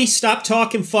 Bobby, stop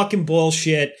talking fucking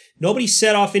bullshit. Nobody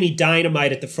set off any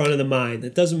dynamite at the front of the mine.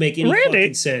 That doesn't make any Randy?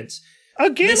 fucking sense.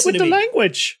 Again Listen with to the me.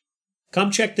 language.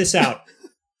 Come check this out.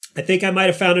 I think I might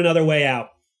have found another way out.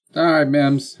 All right,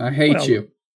 Mims, I hate Well- you.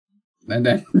 And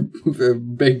then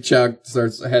Big Chuck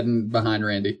starts heading behind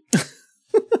Randy.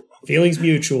 Feelings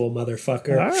mutual,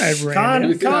 motherfucker. All right, Randy.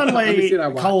 me see that- let me Conway see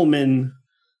that watch. Coleman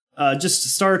just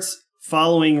starts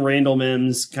following Randall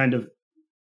Mims kind of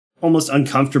almost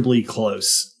uncomfortably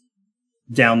close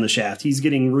down the shaft. He's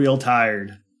getting real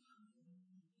tired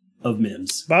of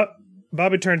Mims.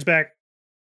 Bobby turns back,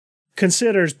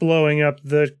 considers blowing up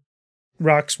the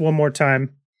rocks one more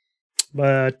time,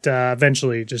 but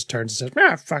eventually just turns and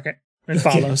says, fuck it, and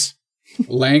follows.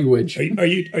 Language. Are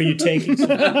you taking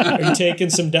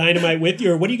some dynamite with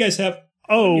you, or what do you guys have?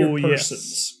 Oh, Your yes.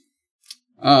 persons.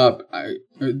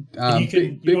 You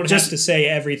don't have to say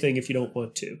everything if you don't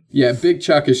want to. Yeah, Big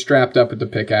Chuck is strapped up with the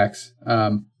pickaxe.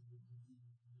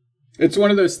 It's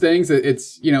one of those things that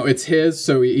it's his,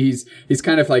 so he's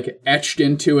kind of like etched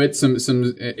into it some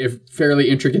fairly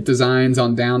intricate designs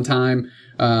on downtime.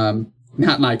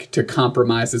 Not like to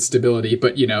compromise its stability,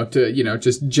 but to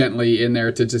just gently in there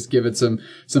to just give it some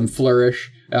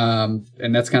flourish.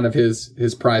 And that's kind of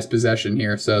his prized possession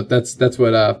here. So that's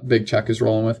what Big Chuck is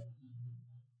rolling with.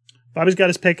 Bobby's got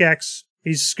his pickaxe.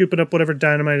 He's scooping up whatever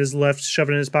dynamite is left,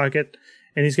 shoving it in his pocket,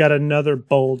 and he's got another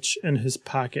bulge in his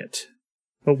pocket,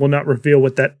 but will not reveal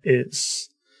what that is.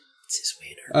 It's his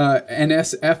wiener.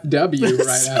 NSFW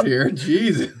right out here.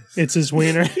 Jesus. It's his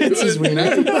wiener. It's his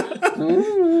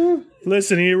wiener.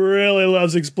 Listen, he really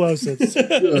loves explosives.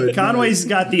 Good. Conway's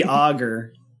got the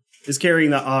auger, is carrying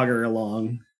the auger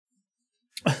along.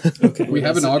 Okay. We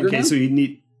have an auger Okay, now? so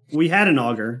we had an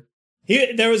auger.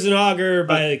 There was an auger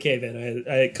by the cave-in.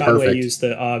 Conway Perfect. used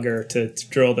the auger to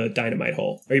drill the dynamite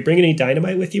hole. Are you bringing any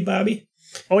dynamite with you, Bobby?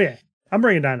 Oh, yeah. I'm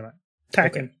bringing dynamite.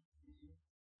 Tacking.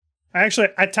 Okay.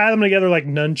 I tie them together like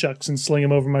nunchucks and sling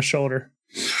them over my shoulder.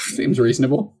 Seems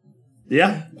reasonable.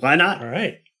 Yeah, why not? All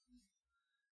right.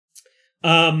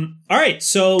 All right.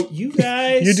 So you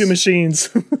guys, You do machines.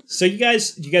 So you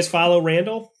guys follow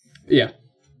Randall. Yeah.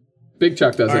 Big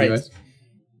Chuck does All right. anyways.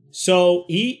 So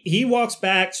he walks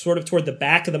back sort of toward the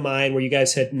back of the mine where you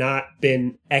guys had not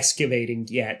been excavating,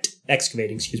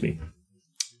 excuse me.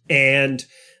 And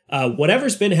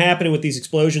whatever's been happening with these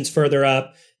explosions further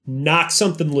up knocks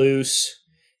something loose.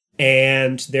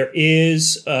 And there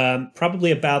is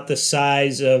probably about the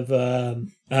size of a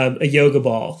yoga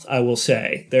ball, I will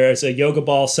say. There is a yoga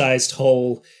ball-sized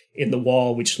hole in the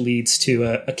wall, which leads to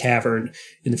a cavern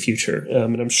in the future.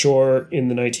 And I'm sure in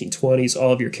the 1920s,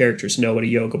 all of your characters know what a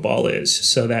yoga ball is.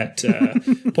 So that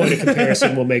point of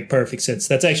comparison will make perfect sense.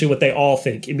 That's actually what they all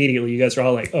think immediately. You guys are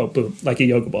all like, oh, boom, like a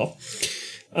yoga ball.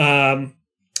 And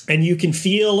you can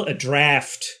feel a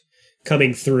draft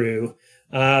coming through.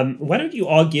 Why don't you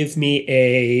all give me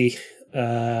a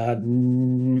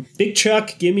Big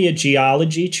Chuck, give me a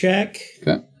geology check.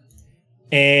 Okay.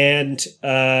 And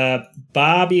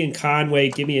Bobby and Conway,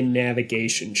 give me a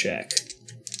navigation check.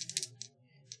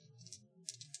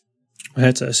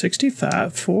 That's a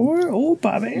 65 for old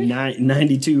Bobby.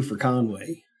 92 for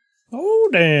Conway. Oh,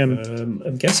 damn.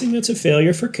 I'm guessing that's a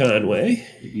failure for Conway.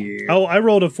 Yeah. Oh, I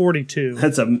rolled a 42.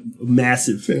 That's a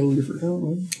massive failure for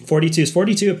Conway. 42 is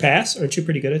 42 a pass? Aren't you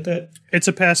pretty good at that? It's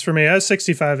a pass for me. I was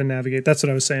 65 in navigate. That's what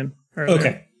I was saying earlier.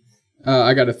 Okay.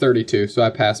 I got a 32, so I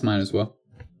passed mine as well.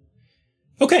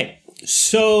 Okay,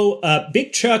 so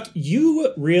Big Chuck,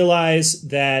 you realize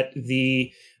that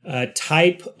the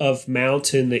type of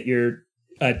mountain that you're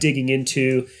digging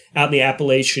into out in the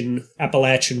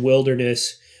Appalachian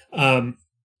wilderness,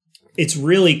 it's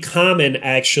really common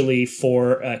actually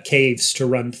for caves to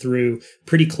run through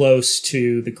pretty close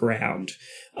to the ground.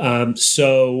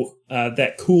 So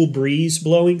that cool breeze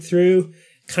blowing through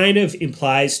kind of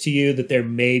implies to you that there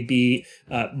may be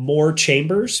more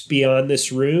chambers beyond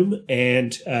this room,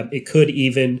 and it could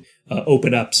even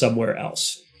open up somewhere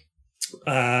else.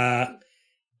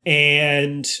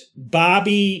 And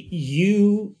Bobby,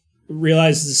 you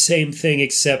realize the same thing,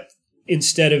 except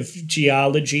instead of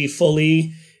geology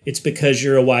fully, it's because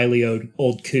you're a wily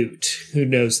old coot who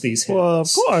knows these hills. Well,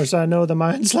 of course, I know the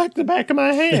mines like the back of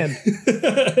my hand.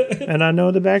 And I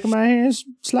know the back of my hands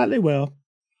slightly well.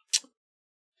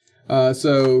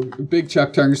 So Big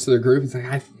Chuck turns to the group and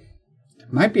says, there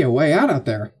might be a way out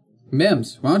there.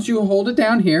 Mims, why don't you hold it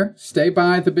down here, stay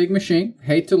by the big machine.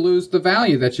 Hate to lose the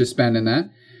value that you spend in that.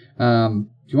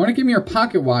 You want to give me your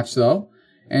pocket watch, though,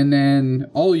 and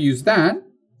then I'll use that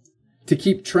to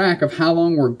keep track of how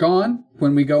long we're gone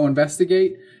when we go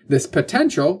investigate this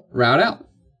potential route out.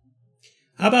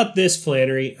 How about this,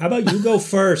 Flannery? How about you go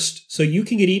first so you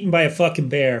can get eaten by a fucking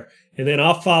bear, and then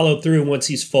I'll follow through once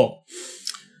he's full.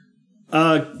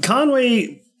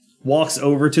 Conway walks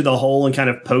over to the hole and kind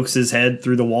of pokes his head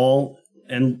through the wall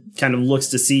and kind of looks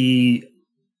to see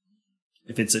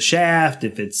If it's a shaft,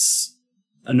 if it's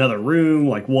another room,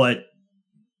 like what?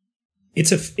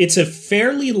 It's a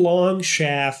fairly long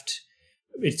shaft.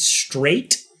 It's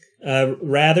straight,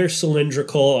 rather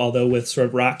cylindrical, although with sort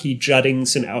of rocky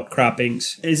juttings and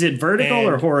outcroppings. Is it vertical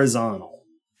or horizontal?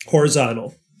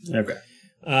 Horizontal. Okay.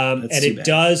 And it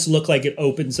does look like it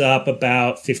opens up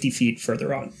about 50 feet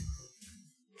further on.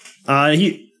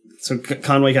 So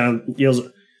Conway kind of yells,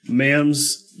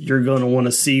 "Mims, you're going to want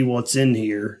to see what's in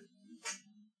here."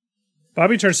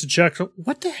 Bobby turns to Chuck.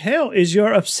 What the hell is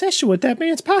your obsession with that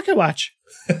man's pocket watch?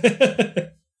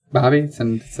 Bobby, it's a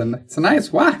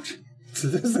nice watch. It's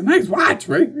a nice watch,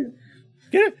 right?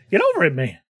 Get over it,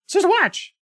 man. It's just a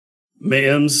watch.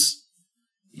 Mims,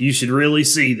 you should really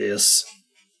see this.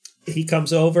 He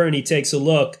comes over and he takes a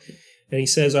look and he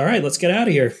says, "All right, let's get out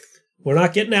of here. We're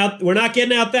not getting out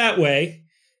that way.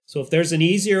 So if there's an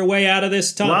easier way out of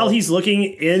this tunnel." While he's looking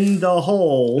in the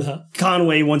hole,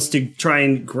 Conway wants to try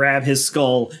and grab his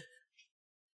skull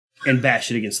and bash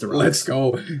it against the rocks. Let's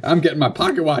go. I'm getting my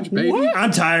pocket watch, baby. What?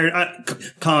 I'm tired.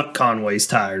 Conway's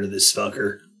tired of this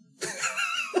fucker.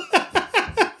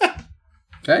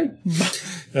 Hey.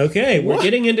 Okay, we're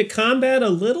getting into combat a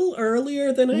little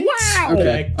earlier than I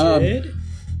expected.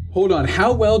 Hold on.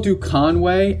 How well do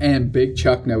Conway and Big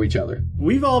Chuck know each other?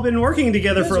 We've all been working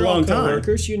together for a long time.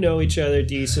 Coworkers, you know each other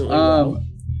decently well.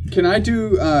 Can I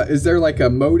do, is there like a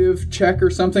motive check or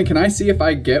something? Can I see if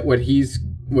I get what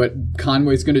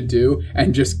Conway's going to do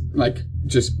and just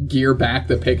gear back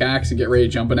the pickaxe and get ready to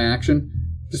jump into action?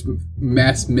 Just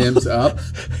mess Mims up?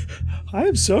 I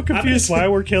am so confused why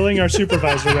we're killing our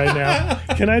supervisor right now.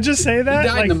 Can I just say that? He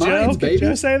died in the Joe, mines, baby. Can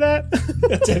Joe say that?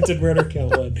 Attempted murder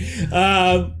count 1.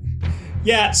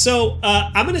 Yeah, so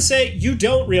I'm going to say you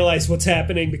don't realize what's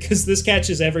happening because this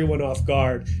catches everyone off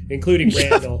guard, including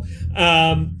Randall.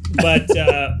 But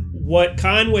what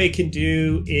Conway can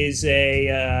do is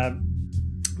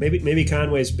maybe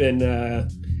Conway's been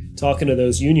talking to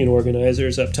those union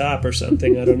organizers up top or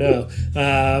something. I don't know.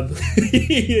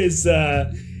 He is.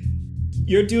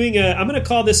 You're doing I'm going to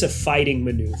call this a fighting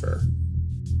maneuver.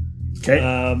 Okay.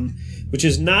 Which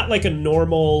is not like a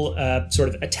normal sort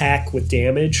of attack with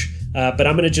damage. But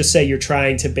I'm going to just say you're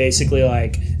trying to basically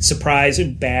like surprise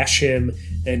and bash him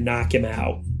and knock him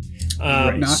out.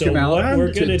 Knock him out. What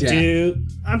we're going to do...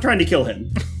 I'm trying to kill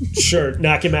him. Sure,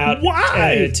 knock him out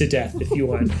to death if you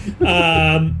want.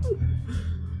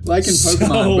 Like in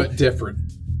Pokemon, but different.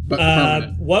 But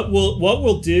permanent. What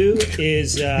we'll do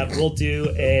is we'll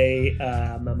do a...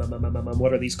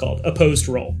 what are these called? A post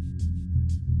roll.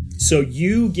 So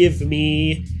you give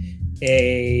me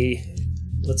a...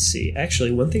 Let's see. Actually,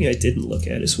 one thing I didn't look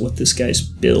at is what this guy's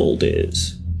build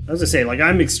is. I was going to say, like,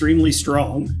 I'm extremely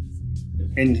strong,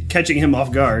 and catching him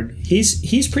off guard.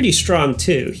 He's pretty strong,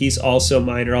 too. He's also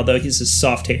minor, although he's a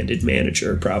soft-handed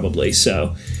manager, probably.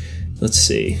 So, let's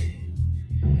see.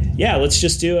 Yeah, let's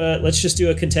just do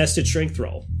a contested strength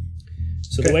roll.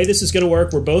 So the way this is going to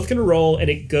work, we're both going to roll,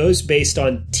 and it goes based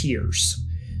on tiers.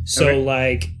 So,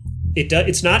 like...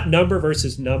 It's not number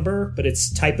versus number, but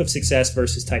it's type of success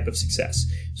versus type of success.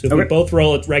 So if we both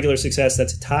roll a regular success,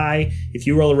 that's a tie. If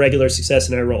you roll a regular success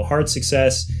and I roll a hard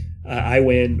success, I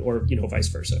win, or vice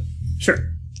versa. Sure.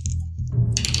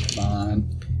 Come on.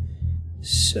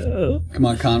 So come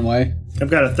on, Conway. I've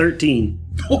got a 13.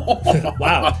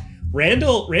 Wow.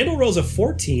 Randall rolls a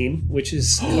 14, which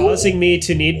is causing me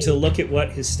to need to look at what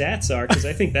his stats are, because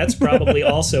I think that's probably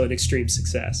also an extreme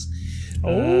success.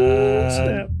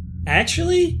 Snap.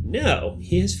 Actually, no.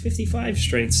 He has 55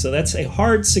 strength, so that's a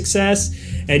hard success,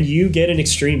 and you get an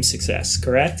extreme success,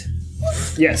 correct?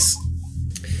 Yes.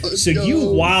 So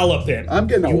you wallop him. I'm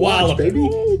getting a watch, baby.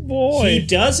 Oh, boy.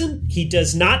 He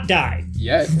does not die.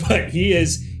 Yet. But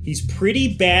he's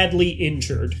pretty badly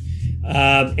injured.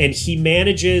 And he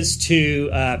manages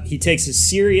to, he takes a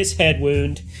serious head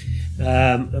wound.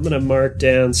 I'm going to mark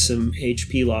down some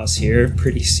HP loss here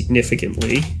pretty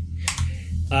significantly.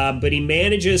 But he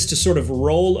manages to sort of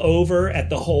roll over at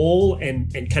the hole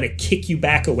and kind of kick you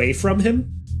back away from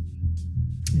him,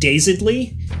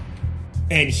 dazedly.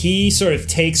 And he sort of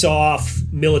takes off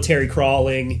military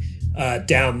crawling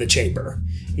down the chamber.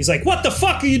 He's like, "What the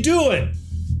fuck are you doing?"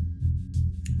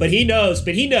 But he knows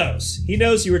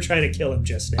you were trying to kill him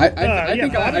just now. I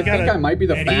think I might be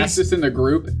the fastest in the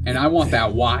group, and I want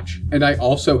that watch. And I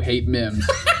also hate Mims.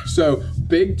 So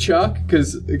Big Chuck,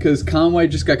 because Conway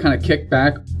just got kind of kicked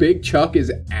back, Big Chuck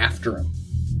is after him.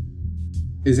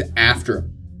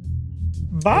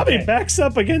 Bobby backs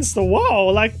up against the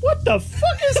wall like, what the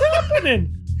fuck is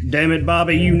happening? Damn it,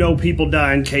 Bobby, you know people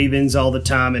die in cave-ins all the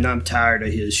time, and I'm tired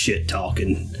of his shit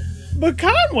talking. But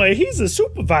Conway, he's a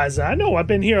supervisor. I know I've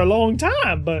been here a long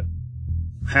time, but...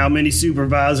 How many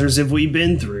supervisors have we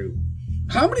been through?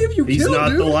 How many of you He's killed, not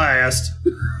dude? the last.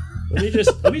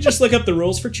 Let me just look up the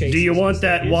rules for chases. Do you want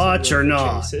that There's watch a rule or for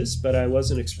not? Chases, but I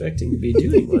wasn't expecting to be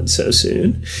doing one so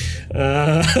soon.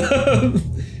 All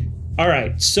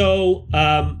right, so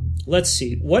let's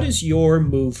see. What is your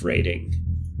move rating?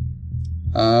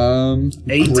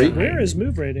 8. Great. Where is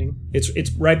move rating?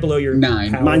 It's right below your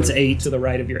 9. power Mine's 8. to the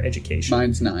right of your education.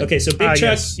 Mine's 9. Okay, so Big Chuck,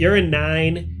 yes. you're a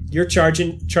 9. You're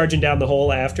charging down the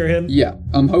hole after him. Yeah,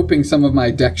 I'm hoping some of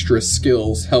my dexterous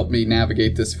skills help me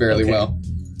navigate this fairly Okay. well.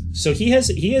 So he has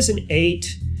an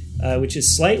 8, which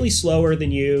is slightly slower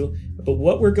than you. But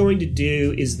what we're going to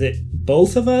do is that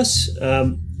both of us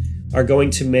are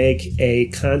going to make a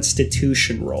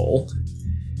Constitution roll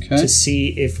Okay. to see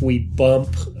if we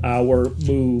bump our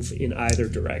move in either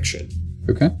direction.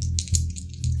 Okay.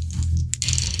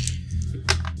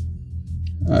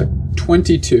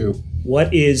 22.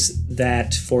 What is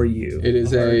that for you? It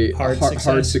is a hard hard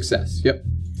success. success. Yep.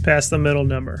 Past the middle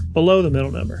number. Below the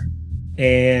middle number.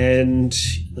 And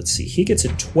let's see, he gets a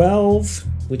 12,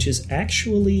 which is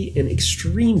actually an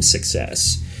extreme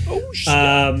success. Oh,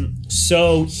 shit.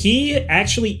 So he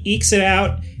actually ekes it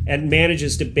out and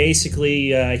manages to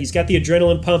basically, he's got the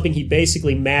adrenaline pumping, he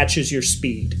basically matches your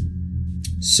speed.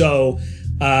 So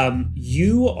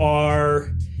you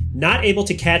are not able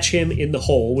to catch him in the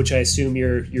hole, which I assume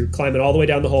you're climbing all the way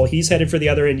down the hole. He's headed for the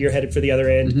other end, you're headed for the other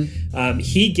end.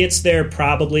 He gets there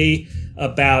probably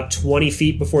about 20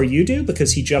 feet before you do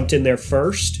because he jumped in there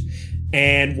first.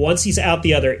 And once he's out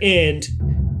the other end,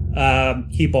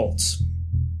 he bolts.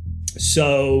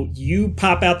 So you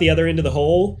pop out the other end of the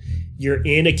hole. You're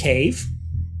in a cave,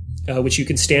 which you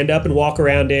can stand up and walk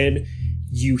around in.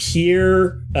 You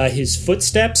hear his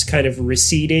footsteps kind of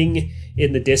receding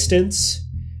in the distance,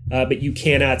 but you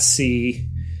cannot see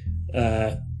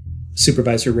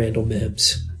Supervisor Randall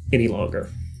Mims any longer.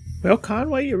 Well,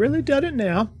 Conway, you really done it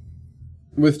now.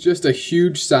 With just a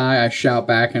huge sigh, I shout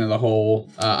back into the hole.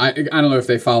 I don't know if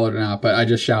they followed or not, but I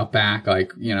just shout back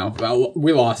like, well,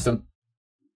 we lost him.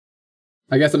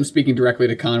 I guess I'm speaking directly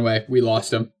to Conway. We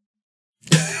lost him.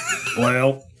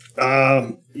 Well,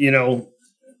 it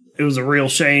was a real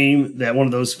shame that one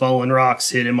of those fallen rocks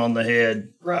hit him on the head,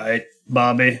 right,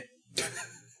 Bobby?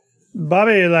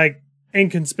 Bobby,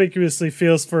 inconspicuously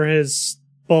feels for his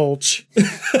bulge.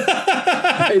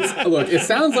 Look, it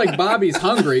sounds like Bobby's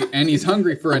hungry, and he's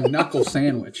hungry for a knuckle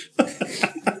sandwich.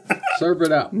 Serve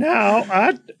it up. Now,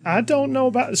 I don't know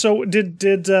about... So, did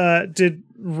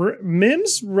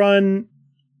Mims run...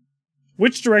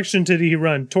 Which direction did he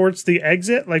run? Towards the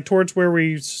exit? Like, towards where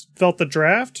we felt the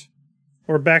draft?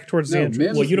 Or back towards the entrance?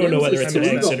 Mims- Well, you don't know Mims whether is it's an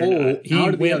through the exit or hole, not. He out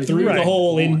of the went other through Right. the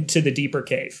hole into the deeper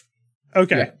cave.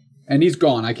 Okay. Yeah. And he's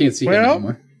gone. I can't see him Well,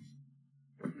 anymore.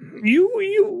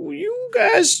 You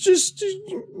guys just...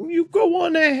 You go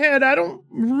on ahead. I don't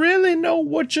really know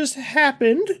what just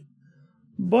happened.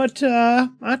 But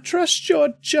I trust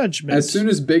your judgment. As soon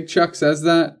as Big Chuck says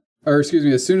that,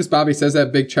 as soon as Bobby says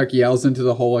that, Big Chuck yells into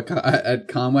the hole at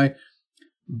Conway,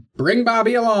 "Bring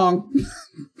Bobby along."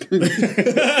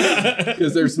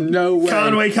 Because there's no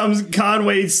way.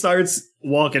 Conway starts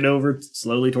walking over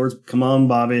slowly towards, come on,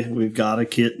 Bobby, we've got to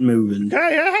get moving.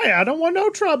 Hey, I don't want no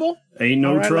trouble. Ain't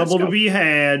no All right, trouble let's to go. be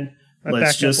had. Let's Let's back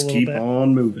up a just little keep bit.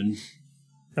 on moving.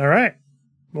 All right.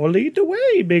 Well, lead the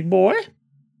way, big boy.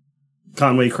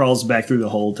 Conway crawls back through the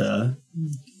hole to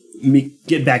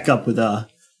get back up with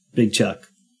Big Chuck.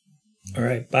 All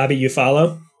right, Bobby, you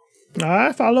follow?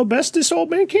 I follow best this old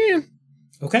man can.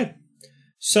 Okay.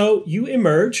 So you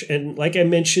emerge, and like I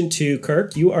mentioned to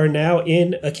Kirk, you are now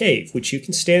in a cave, which you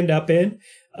can stand up in.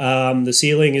 The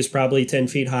ceiling is probably 10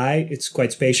 feet high. It's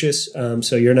quite spacious,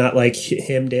 so you're not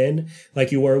hemmed in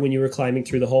like you were when you were climbing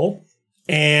through the hole.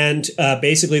 And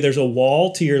basically there's a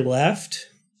wall to your left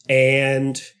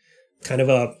and kind of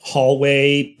a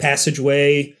hallway,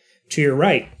 passageway to your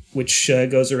right, which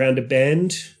goes around a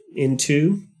bend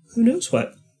into who knows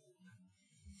what.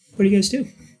 What do you guys do?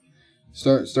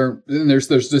 Start. And there's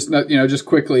just just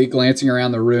quickly glancing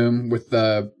around the room with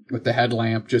the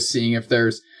headlamp, just seeing if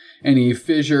there's any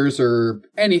fissures or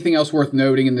anything else worth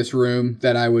noting in this room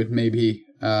that I would maybe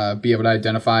be able to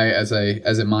identify as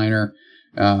a minor.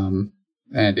 And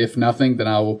if nothing, then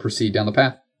I will proceed down the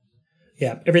path.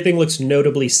 Yeah, everything looks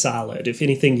notably solid. If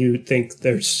anything, you think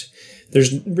there's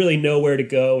really nowhere to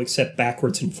go except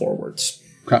backwards and forwards.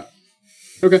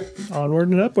 Okay. Onward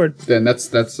and upward. Then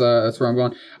that's where I'm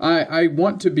going. I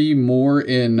want to be more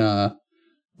in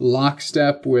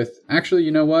lockstep with. Actually,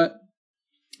 you know what?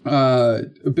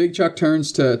 Big Chuck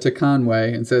turns to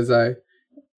Conway and says,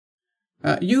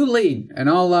 "You lead, and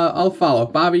I'll follow.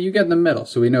 Bobby, you get in the middle,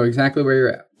 so we know exactly where you're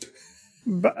at."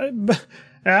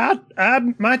 I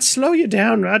might slow you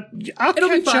down. I'll It'll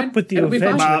be catch fine. up with you It'll be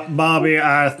fine. eventually. Bobby,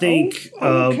 I think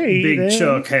okay, Big then.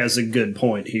 Chuck has a good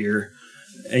point here.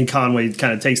 And Conway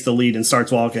kind of takes the lead and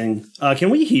starts walking. Can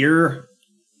we hear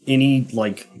any,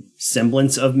 like,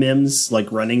 semblance of Mims,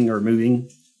 like, running or moving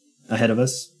ahead of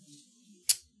us?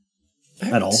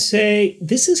 At all? Say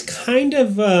this is kind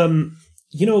of,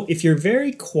 if you're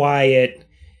very quiet,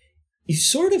 you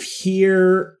sort of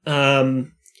hear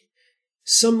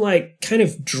some like kind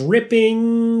of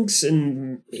drippings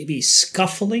and maybe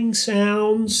scuffling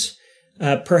sounds.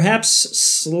 Perhaps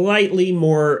slightly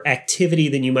more activity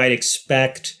than you might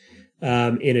expect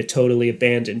in a totally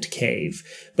abandoned cave.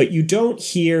 But you don't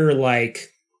hear like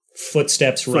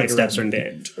footsteps right around the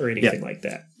bend or anything like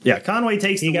that. Yeah, Conway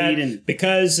takes the lead and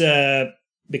because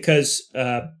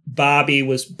Bobby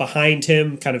was behind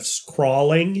him, kind of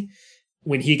crawling.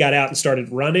 When he got out and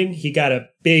started running, he got a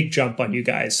big jump on you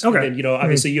guys. Okay. And then,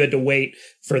 obviously you had to wait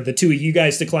for the two of you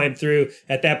guys to climb through.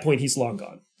 At that point, he's long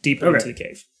gone, deeper into the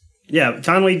cave. Yeah,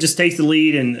 Conway just takes the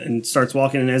lead and starts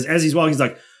walking. And as he's walking, he's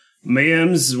like,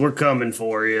 Mims, we're coming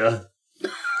for you.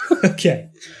 Okay.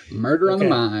 Murder on the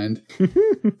mind.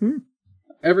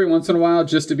 Every once in a while,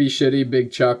 just to be shitty,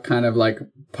 Big Chuck kind of like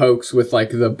pokes with like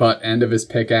the butt end of his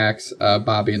pickaxe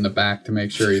Bobby in the back to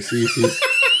make sure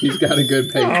he's got a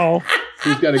good pace. Oh,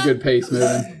 He's got a good pace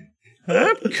moving.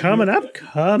 I'm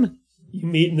coming. You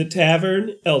meet in the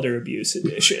tavern, Elder Abuse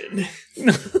Edition.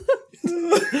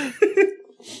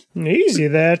 Easy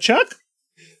there, Chuck.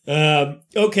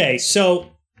 Okay,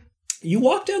 so you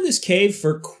walk down this cave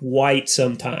for quite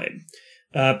some time.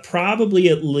 Probably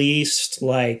at least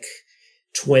like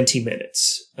 20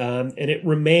 minutes. And it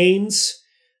remains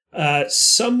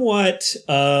somewhat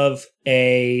of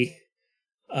a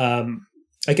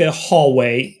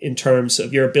hallway in terms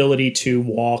of your ability to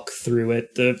walk through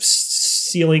it. The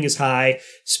ceiling is high,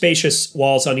 spacious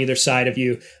walls on either side of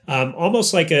you,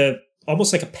 almost like a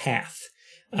path.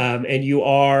 And you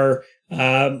are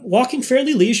walking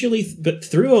fairly leisurely, but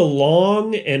through a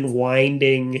long and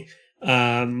winding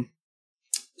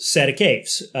set of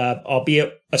caves,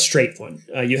 albeit a straight one.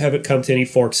 You haven't come to any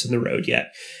forks in the road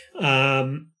yet.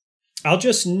 I'll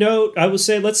just note,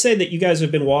 let's say that you guys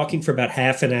have been walking for about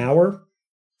half an hour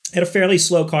at a fairly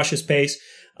slow, cautious pace.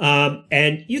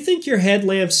 And you think your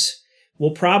headlamps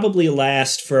will probably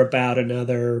last for about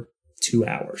another 2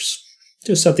 hours.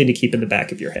 Just something to keep in the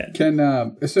back of your head.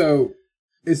 So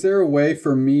is there a way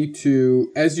for me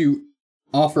to, as you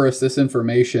offer us this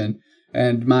information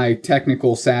and my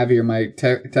technical savvy or my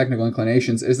technical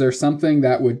inclinations, is there something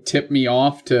that would tip me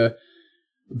off to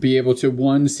be able to,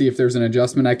 one, see if there's an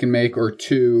adjustment I can make, or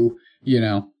two,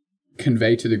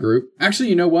 convey to the group? Actually,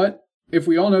 you know what? If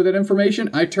we all know that information,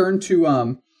 I turn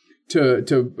to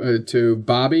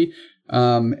Bobby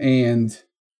and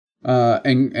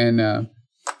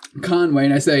Conway,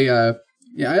 and I say,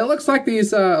 it looks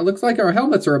like our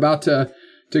helmets are about to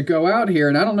go out here,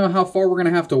 and I don't know how far we're gonna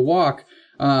have to walk.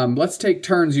 Let's take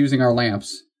turns using our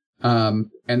lamps. And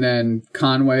then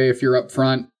Conway, if you're up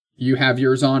front, you have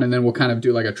yours on, and then we'll kind of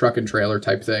do like a truck and trailer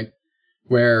type thing,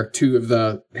 where two of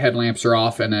the headlamps are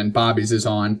off, and then Conway's is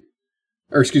on,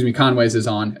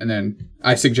 and then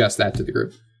I suggest that to the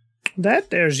group. That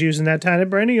there's using that tiny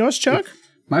brain of yours, Chuck.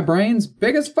 My brain's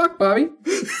big as fuck, Bobby.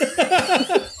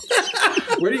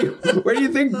 Where do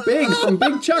you think big from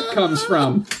Big Chuck comes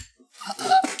from?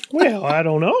 Well, I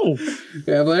don't know.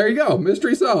 Yeah, well, there you go.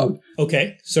 Mystery solved.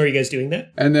 Okay, so are you guys doing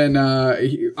that? And then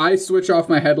I switch off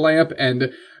my headlamp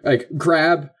and like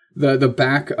grab the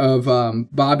back of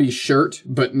Bobby's shirt,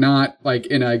 but not like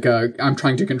in like a I'm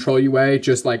trying to control you way.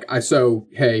 Just like I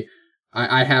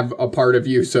have a part of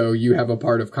you, so you have a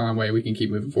part of Conway. We can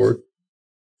keep moving forward.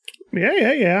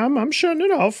 Yeah. I'm shutting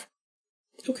it off.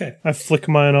 Okay. I flick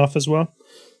mine off as well.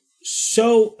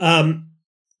 So,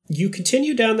 you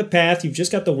continue down the path. You've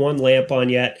just got the one lamp on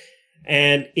yet,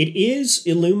 and it is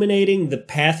illuminating the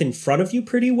path in front of you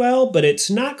pretty well, but it's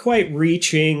not quite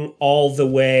reaching all the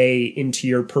way into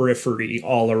your periphery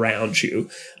all around you.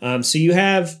 So you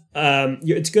have,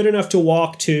 it's good enough to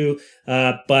walk to,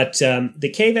 but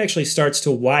the cave actually starts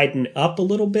to widen up a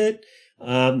little bit.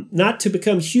 Not to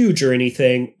become huge or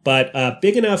anything, but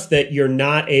big enough that you're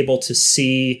not able to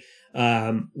see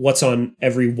what's on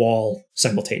every wall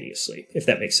simultaneously, if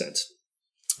that makes sense,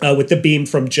 with the beam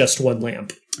from just one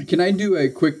lamp. Can I do a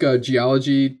quick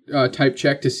geology type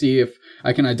check to see if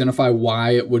I can identify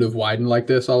why it would have widened like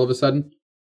this all of a sudden?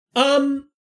 Or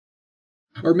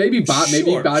maybe Bobby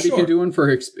can do one for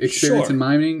experience in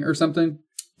mining or something.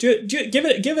 Give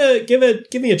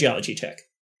me a geology check.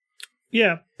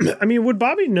 Yeah. I mean, would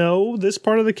Bobby know this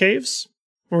part of the caves?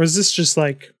 Or is this just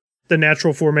like the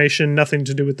natural formation, nothing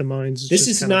to do with the mines. It's This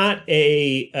just is not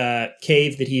a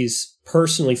cave that he's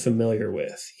personally familiar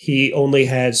with. He only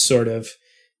has sort of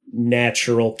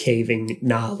natural caving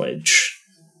knowledge.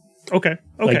 Okay.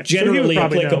 Like So he generally would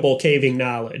probably know. applicable caving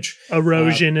knowledge.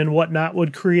 Erosion and whatnot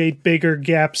would create bigger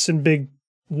gaps and big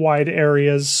wide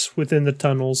areas within the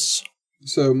tunnels.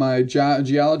 So my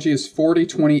geology is 40,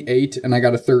 28, and I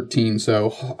got a 13. So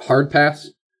hard pass.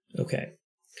 Okay.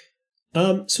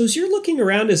 So as you're looking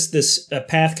around as this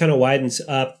path kind of widens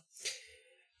up,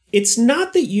 it's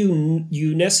not that you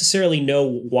necessarily know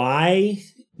why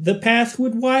the path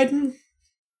would widen,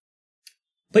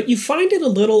 but you find it a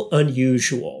little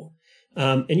unusual.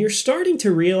 And you're starting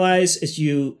to realize as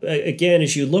you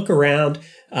look around,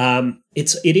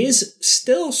 it is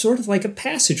still sort of like a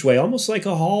passageway, almost like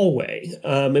a hallway.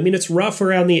 I mean, it's rough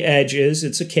around the edges.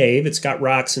 It's a cave. It's got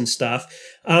rocks and stuff.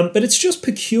 But it's just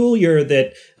peculiar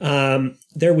that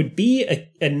there would be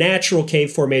a natural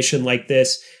cave formation like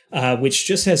this, which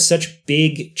just has such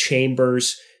big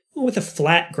chambers with a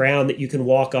flat ground that you can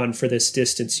walk on for this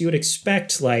distance. You would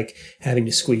expect like having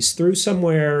to squeeze through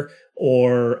somewhere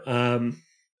or,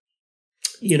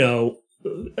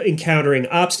 encountering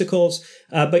obstacles.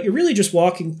 But you're really just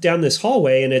walking down this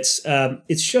hallway, and it's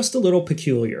just a little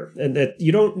peculiar, and that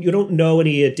you don't know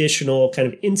any additional kind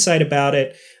of insight about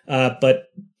it. But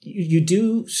you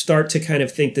do start to kind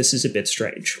of think this is a bit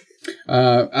strange.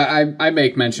 I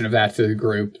make mention of that to the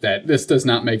group, that this does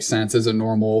not make sense as a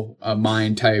normal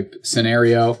mine type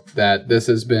scenario, that this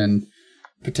has been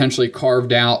potentially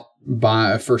carved out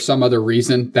for some other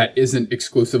reason that isn't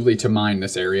exclusively to mine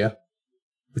this area.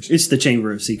 It's the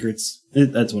Chamber of Secrets.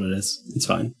 That's what it is. It's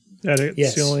fine.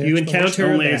 Yes, you encounter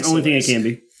It's the only thing it can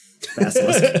be.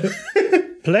 Basilisk.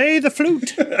 Play the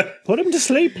flute. Put him to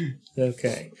sleep.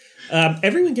 Okay.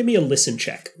 Everyone give me a listen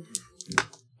check.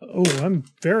 Oh, I'm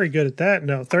very good at that.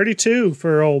 No, 32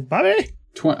 for old Bobby.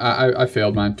 I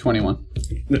failed mine. 21.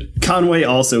 Conway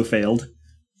also failed.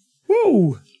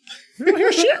 Whoa. You don't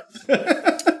hear shit.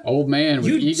 Old man with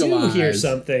You eagle do eyes. hear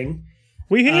something.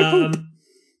 We hear poop.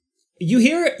 You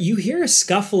hear a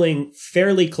scuffling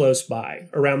fairly close by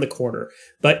around the corner,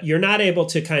 but you're not able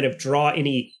to kind of draw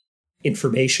any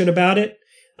information about it.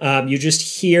 You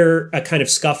just hear a kind of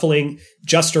scuffling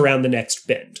just around the next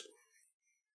bend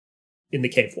in the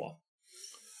cave wall.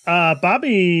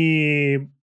 Bobby,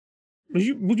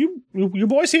 would you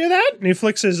boys hear that? And he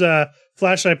flicks his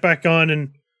flashlight back on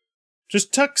and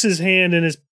just tucks his hand in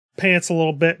his pants a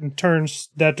little bit and turns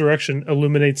that direction,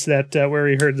 illuminates that where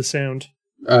he heard the sound.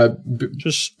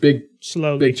 Just big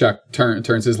slowly. Big Chuck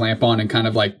turns his lamp on and kind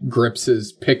of like grips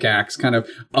his pickaxe kind of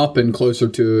up and closer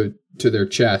to their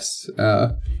chests, in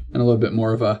a little bit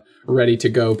more of a ready to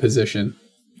go position.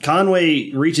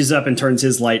 Conway reaches up and turns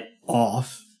his light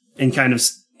off and kind of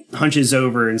hunches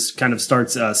over and kind of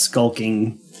starts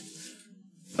skulking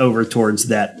over towards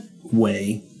that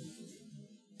way.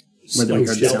 Where we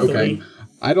heard the sound. Okay.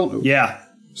 I don't. Yeah.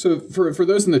 So for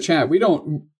those in the chat, we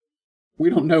don't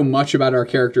know much about our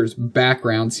characters'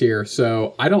 backgrounds here,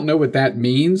 so I don't know what that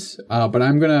means. But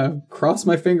I'm gonna cross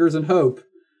my fingers and hope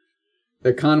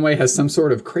that Conway has some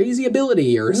sort of crazy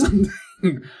ability or something,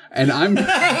 and I'm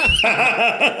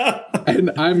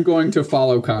going to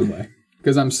follow Conway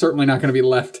because I'm certainly not going to be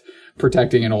left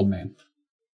protecting an old man.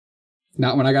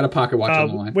 Not when I got a pocket watch on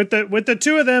the line. With the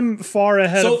two of them far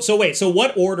ahead. So wait. So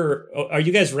what order are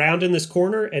you guys round in this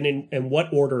corner, and in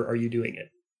what order are you doing it?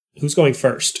 Who's going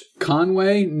first?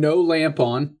 Conway, no lamp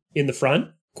on. In the front?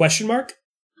 Question mark?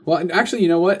 Well, actually, you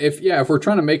know what? If we're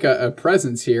trying to make a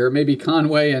presence here, maybe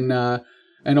Conway and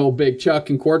old Big Chuck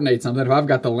can coordinate something. If I've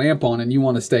got the lamp on and you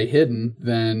want to stay hidden,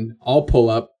 then I'll pull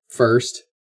up first.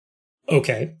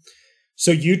 Okay.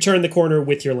 So you turn the corner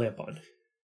with your lamp on.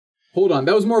 Hold on.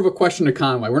 That was more of a question to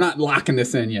Conway. We're not locking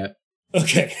this in yet.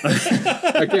 Okay.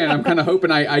 Again, I'm kind of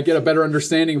hoping I get a better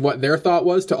understanding of what their thought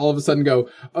was to all of a sudden go,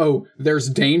 oh, there's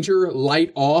danger,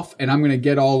 light off, and I'm going to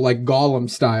get all like Gollum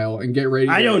style and get ready.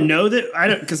 I don't know that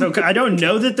I don't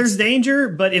know that there's danger,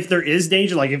 but if there is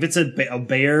danger, like if it's a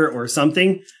bear or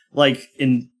something, like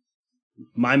in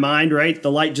my mind, right,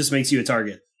 the light just makes you a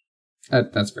target.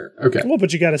 That's fair. Okay. Well,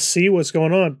 but you got to see what's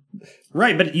going on.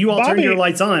 Right, but you all turn Bobby. your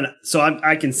lights on, so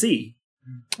I can see.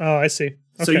 Oh, I see.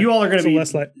 So Okay. you all are going to So be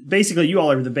less light. basically you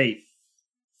all are the bait.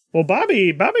 Well,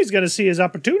 Bobby's going to see his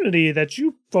opportunity that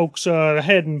you folks are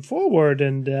heading forward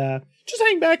and just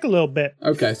hang back a little bit.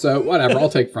 Okay, so whatever. I'll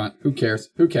take front. Who cares?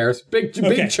 Big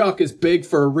Chuck is big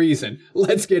for a reason.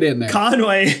 Let's get in there.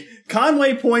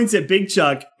 Conway points at Big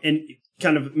Chuck and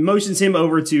kind of motions him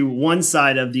over to one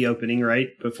side of the opening, right?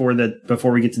 Before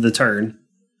we get to the turn.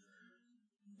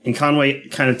 And Conway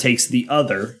kind of takes the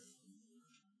other.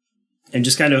 and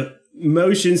just kind of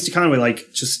motions to Conway,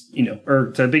 like just,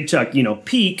 or to Big Chuck,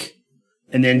 peek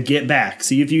and then get back.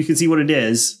 See if you can see what it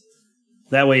is.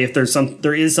 That way, if there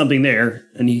is something there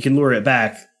and he can lure it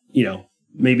back,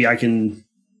 maybe I can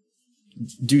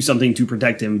do something to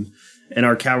protect him, and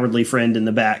our cowardly friend in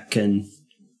the back can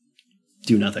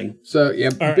do nothing. So yeah,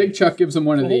 Big Chuck gives him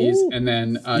one of these, and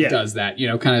then does that.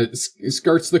 Kind of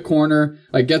skirts the corner,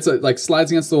 like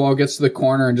slides against the wall, gets to the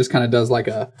corner, and just kind of does like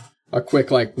a quick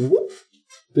whoop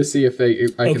to see if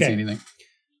I can see anything.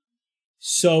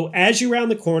 So as you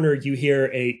round the corner, you hear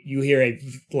a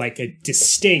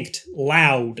distinct,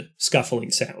 loud scuffling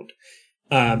sound,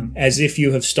 as if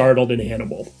you have startled an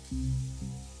animal.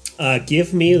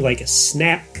 Give me a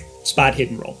snap spot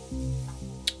hidden roll.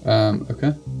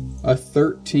 Okay. A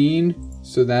 13,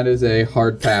 so that is a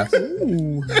hard pass.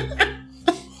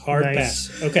 Hard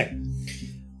pass. Okay.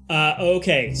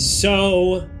 Okay,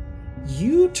 so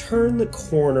you turn the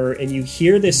corner and you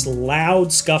hear this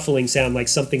loud scuffling sound like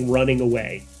something running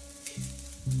away.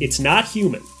 It's not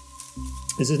human.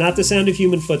 This is not the sound of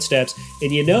human footsteps,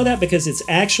 and you know that because it's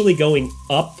actually going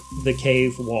up the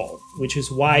cave wall, which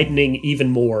is widening even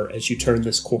more as you turn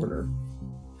this corner.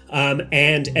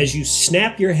 And as you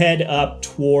snap your head up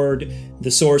toward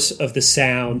the source of the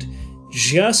sound,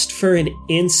 just for an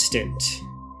instant,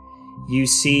 you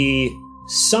see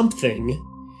something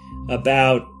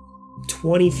about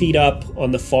 20 feet up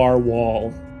on the far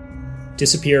wall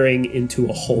disappearing into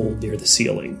a hole near the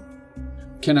ceiling.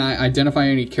 Can I identify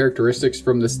any characteristics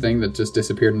from this thing that just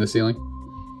disappeared in the ceiling?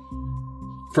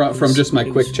 From just my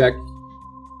quick check?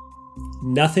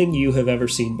 Nothing you have ever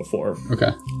seen before.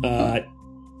 Okay.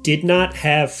 Did not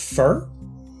have fur.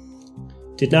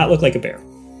 Did not look like a bear.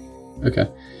 Okay.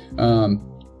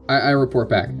 I report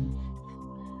back.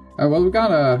 Well, we've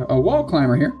got a wall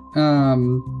climber here.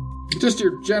 Just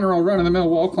your general run-of-the-mill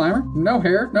wall climber. No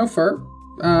hair, no fur.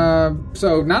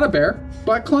 So not a bear,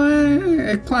 but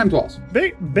climbed walls.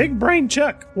 Big brain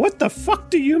Chuck, what the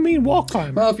fuck do you mean wall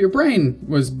climber? Well, if your brain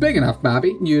was big enough,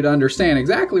 Bobby, you'd understand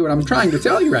exactly what I'm trying to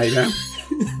tell you right now.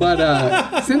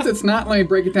 But since it's not, let me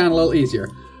break it down a little easier.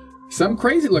 Some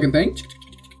crazy-looking thing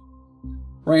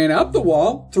ran up the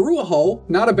wall, through a hole,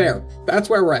 not a bear. That's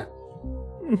where we're at.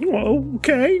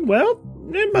 Okay, well,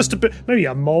 it must have been maybe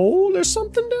a mole or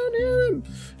something down here.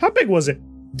 How big was it?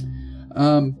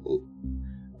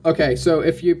 Okay, so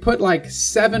if you put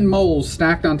 7 moles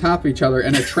stacked on top of each other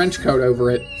and a trench coat over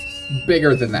it,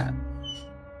 bigger than that.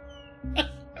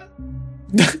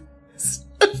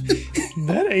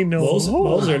 That ain't no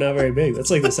moles are not very big. That's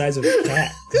like the size of a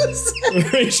cat. I'm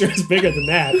pretty sure it's bigger than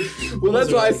that. Well,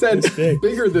 that's why I said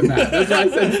bigger than that. That's why I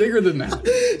said bigger than that.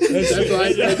 That's why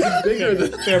I said bigger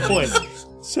than that. Fair point.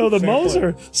 So the moles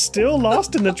are still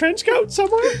lost in the trench coat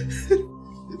somewhere?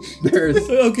 There's...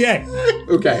 Okay.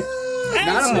 Okay.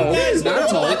 Not a mole. Not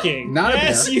a mole. Not a bear.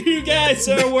 As you guys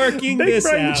are working this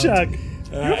Big Brain out. Chuck.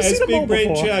 As Big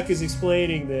Brain Chuck is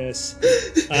explaining this,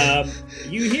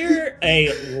 you hear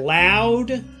a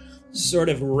loud, sort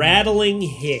of rattling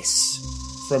hiss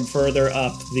from further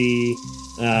up the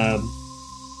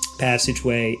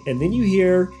passageway, and then you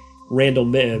hear Randall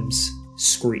Mims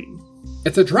scream.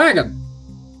 It's a dragon.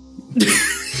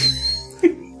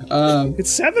 It's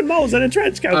 7 moles in a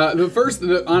trench coat.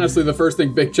 Honestly, the first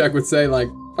thing Big Chuck would say,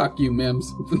 fuck you,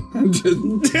 Mims.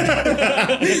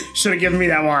 Should have given me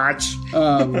that watch.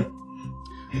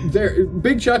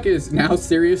 Big Chuck is now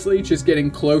seriously just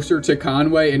getting closer to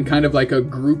Conway in kind of like a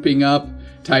grouping up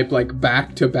type,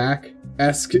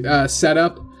 back-to-back-esque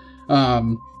setup.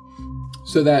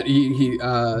 So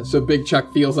that so Big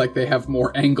Chuck feels like they have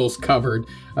more angles covered.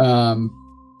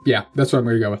 Yeah, that's what I'm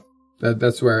going to go with.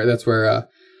 That's where.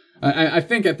 I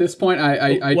think at this point,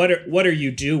 What are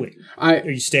you doing? Are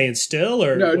you staying still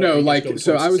or no?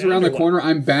 So I was around the corner.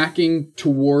 I'm backing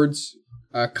towards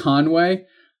Conway.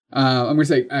 I'm gonna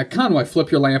say, Conway,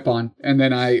 flip your lamp on, and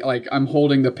then I'm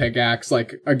holding the pickaxe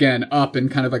again up in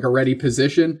kind of a ready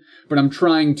position, but I'm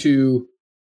trying to,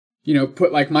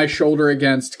 put my shoulder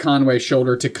against Conway's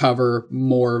shoulder to cover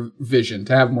more vision,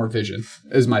 to have more vision,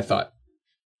 is my thought.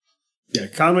 Yeah,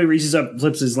 Conway reaches up,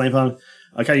 flips his lamp on,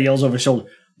 kind of yells over his shoulder,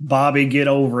 "Bobby, get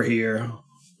over here."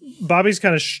 Bobby's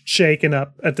kind of shaken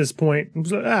up at this point.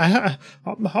 All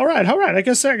right. I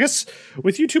guess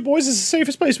with you two boys is the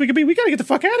safest place we could be. We gotta get the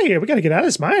fuck out of here. We gotta get out of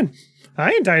this mine.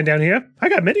 I ain't dying down here. I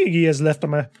got many years left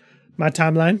on my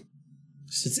timeline.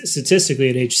 Statistically,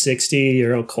 at age 60,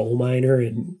 you're a coal miner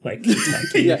in like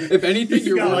Kentucky. Yeah, if anything,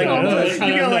 you're got, like, working on almost- that.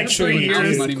 you got, like, 3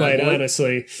 years, quite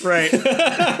honestly. Right.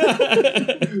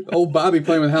 Old Bobby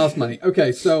playing with house money.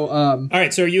 Okay, so All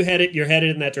right, so you're headed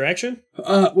in that direction?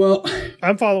 well,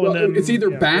 I'm following them. it's either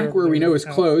yeah, back where we know is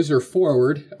out. closed or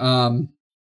forward.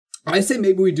 I say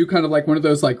maybe we do kind of like one of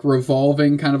those like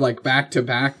revolving kind of like back to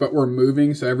back, but we're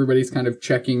moving, so everybody's kind of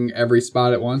checking every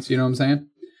spot at once. You know what I'm saying?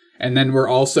 And then we're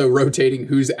also rotating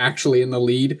who's actually in the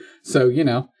lead. So, you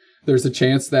know, there's a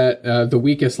chance that the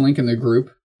weakest link in the group,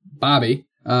 Bobby,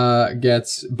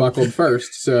 gets buckled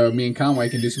first. So me and Conway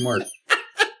can do some work.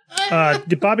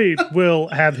 Bobby will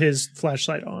have his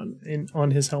flashlight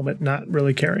on his helmet, not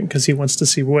really caring because he wants to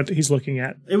see what he's looking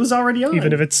at, It was already on.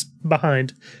 even if it's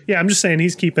behind. Yeah, I'm just saying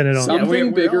he's keeping it on. Something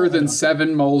we're bigger all than on.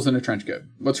 7 moles in a trench coat.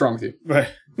 What's wrong with you? Right.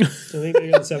 I think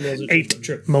they're gonna 7 moles. 8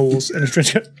 True. moles in a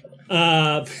trench coat.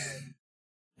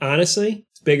 Honestly,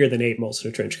 it's bigger than 8 moles in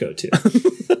a trench coat, too.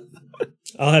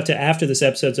 I'll have to, after this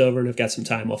episode's over and I've got some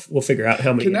time, we'll figure out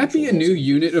how many. Can that be a new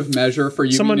unit of measure for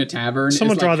you in a tavern?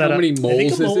 someone It's draw like that how up. many I think moles a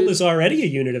is mold it? is already a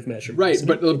unit of measurement. Right, isn't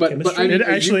but it? I Chemistry? mean, It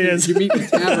actually is. You mean the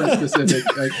tavern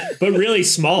specific? Like, But really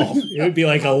small. It would be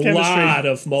like a Chemistry. lot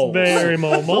of molds. Very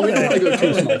mold. well, we don't want to go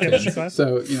too small. Chemistry Tim. class.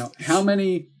 So you know how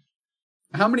many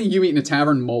you eat in a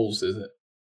tavern moles is it?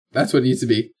 That's what it needs to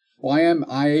be.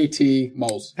 YMIAT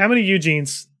moles. How many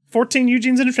Eugenes? 14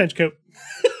 Eugenes in a trench coat.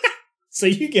 So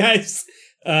you guys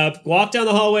walk down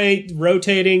the hallway,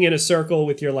 rotating in a circle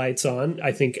with your lights on,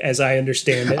 I think, as I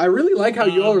understand it. I really like how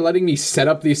you all are letting me set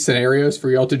up these scenarios for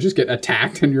y'all to just get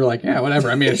attacked, and you're like, yeah,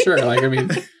 whatever. I mean, sure. Like, I mean,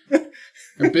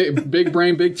 big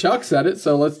brain, big Chuck said it,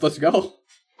 so let's go.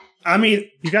 I mean,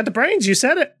 You got the brains. You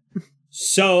said it.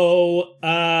 So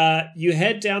you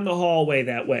head down the hallway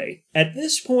that way. At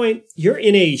this point, you're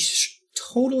in a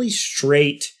totally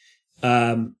straight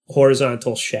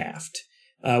horizontal shaft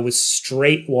with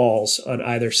straight walls on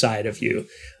either side of you.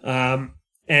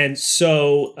 And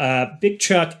so, Big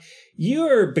Chuck,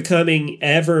 you're becoming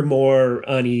ever more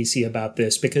uneasy about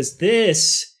this because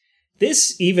this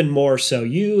even more so.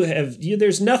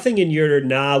 There's nothing in your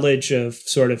knowledge of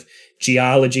sort of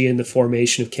geology and the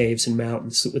formation of caves and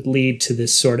mountains that would lead to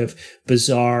this sort of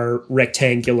bizarre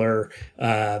rectangular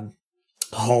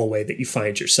hallway that you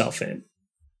find yourself in.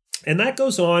 And that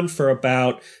goes on for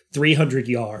about 300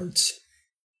 yards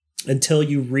until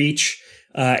you reach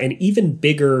an even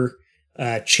bigger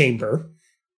chamber,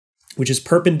 which is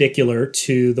perpendicular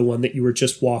to the one that you were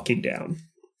just walking down.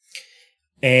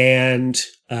 And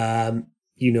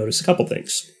you notice a couple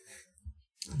things.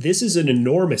 This is an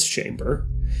enormous chamber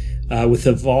with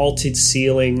a vaulted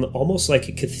ceiling, almost like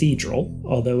a cathedral,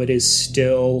 although it is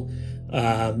still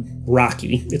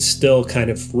rocky. It's still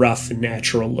kind of rough and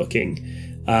natural looking.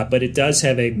 But it does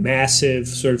have a massive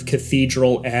sort of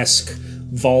cathedral-esque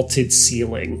vaulted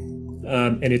ceiling.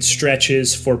 And it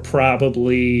stretches for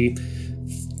probably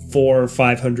 400 or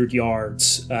 500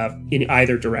 yards in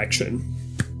either direction.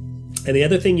 And the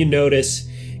other thing you notice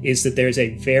is that there's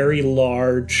a very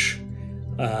large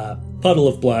puddle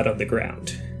of blood on the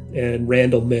ground. And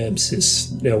Randall Mims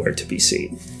is nowhere to be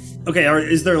seen. okay,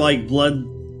 is there like blood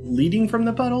leading from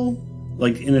the puddle?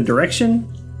 Like in a direction?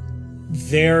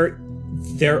 There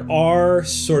are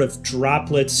sort of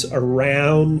droplets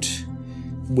around,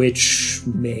 which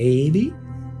maybe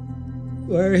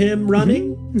were him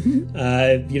running.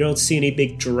 You don't see any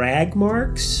big drag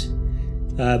marks,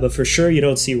 but for sure you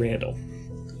don't see Randall.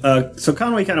 So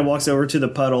Conway kind of walks over to the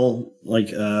puddle,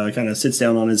 like kind of sits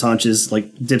down on his haunches,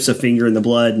 like dips a finger in the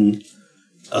blood, and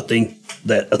I think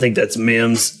that's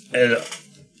Mims.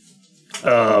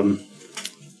 Couldn't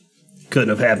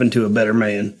have happened to a better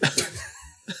man.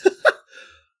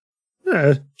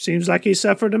 Seems like he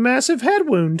suffered a massive head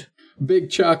wound. Big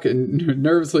Chuck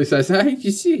nervously says, "Hey,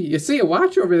 you see a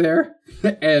watch over there?"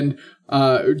 And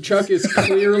Chuck is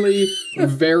clearly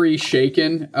very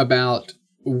shaken about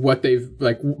what they've,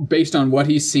 like, based on what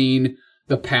he's seen,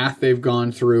 the path they've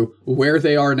gone through, where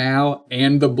they are now,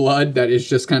 and the blood that is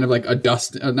just kind of like a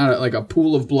dust, like a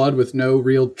pool of blood with no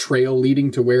real trail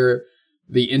leading to where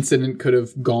the incident could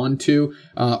have gone to,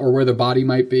 or where the body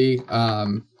might be.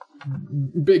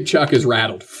 Big Chuck is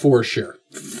rattled for sure.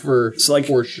 For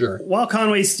sure. While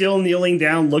Conway's still kneeling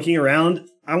down, looking around,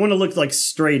 I want to look like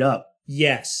straight up.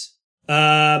 Yes.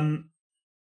 Both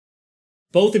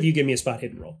of you give me a spot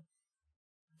hidden roll.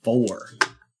 4,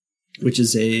 which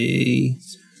is a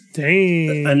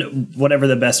Dang. and whatever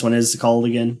the best one is called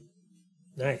again.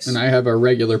 Nice. And I have a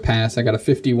regular pass. I got a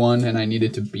 51, and I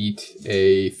needed to beat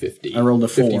a 50. I rolled a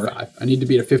 4. 55. I need to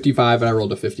beat a 55, and I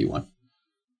rolled a 51.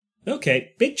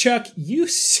 Okay, Big Chuck, you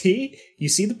see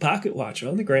the pocket watch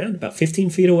on the ground, about 15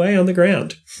 feet away on the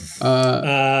ground.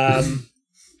 That's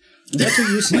what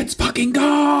you see. Let's fucking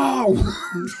go!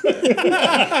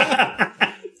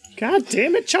 God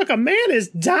damn it, Chuck, a man is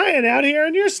dying out here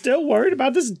and you're still worried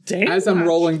about this damn As I'm watch.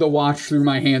 rolling the watch through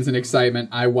my hands in excitement,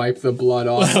 I wipe the blood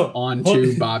off Well,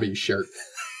 onto Bobby's shirt.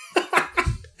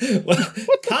 Well,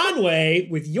 Conway,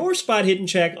 with your spot hidden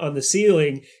check on the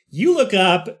ceiling, you look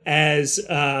up as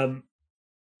not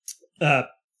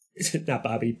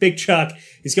Bobby, Big Chuck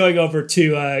is going over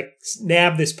to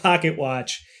nab this pocket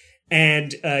watch,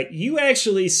 and you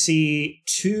actually see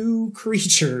two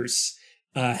creatures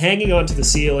hanging onto the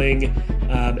ceiling,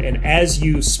 and as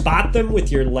you spot them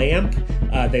with your lamp,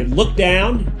 they look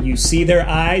down, you see their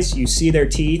eyes, you see their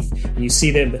teeth, and you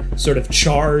see them sort of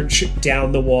charge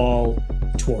down the wall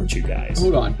towards you guys.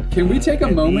 Hold on. Can we take a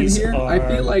and moment these here? I are-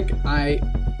 feel like I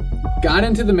got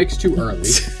into the mix too early.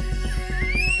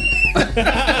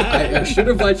 I should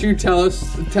have let you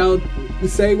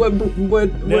say what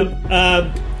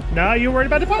No, you're worried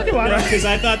about the pocket watch. Because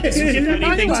I thought this would give you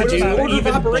anything to What's the do order of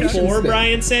even operations before then?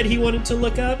 Brian said he wanted to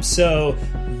look up. So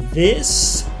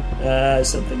this is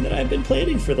something that I've been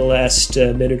planning for the last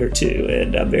minute or two,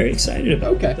 and I'm very excited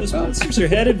about. Okay, Those well. monsters are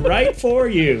headed right for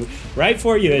you,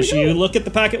 as you look at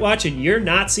the pocket watch, and you're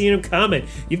not seeing them coming.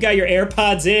 You've got your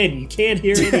AirPods in, you can't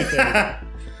hear anything.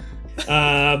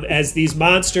 As these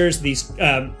monsters, these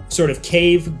sort of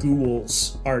cave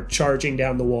ghouls, are charging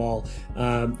down the wall.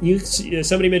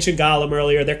 Somebody mentioned Gollum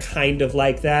earlier. They're kind of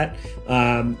like that.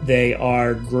 They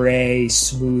are gray,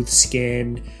 smooth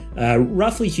skinned,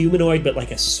 roughly humanoid, but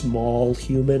like a small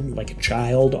human, like a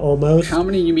child almost. How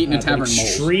many you meet in a But tavern moles?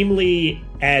 extremely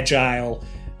agile.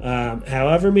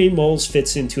 However many moles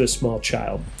fits into a small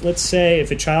child. Let's say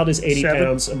if a child is 80 7.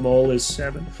 pounds, a mole is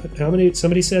 7. How many?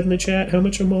 Somebody said in the chat how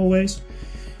much a mole weighs.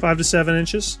 5 to 7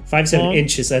 inches. 5 to 7 long.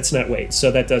 inches. That's not weight,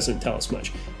 so that doesn't tell us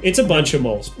much. It's a bunch of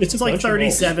moles. It's It's like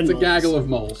 37. It's a gaggle of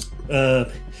moles.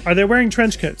 Are they wearing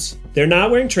trench coats? They're not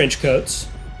wearing trench coats.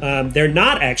 They're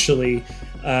not actually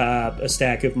a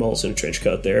stack of moles in a trench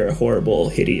coat. They're horrible,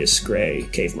 hideous gray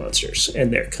cave monsters,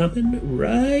 and they're coming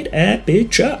right at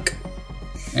Big Chuck.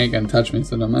 Ain't gonna touch me,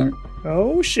 so no matter.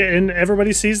 Oh shit! And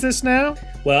everybody sees this now.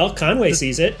 Well, Conway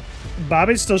sees it.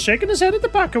 Bobby's still shaking his head at the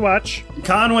pocket watch.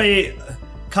 Conway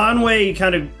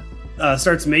kind of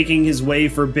starts making his way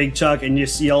for Big Chuck and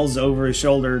just yells over his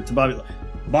shoulder to Bobby,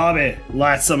 "Bobby,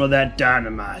 light some of that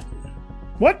dynamite."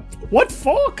 What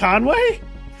for, Conway?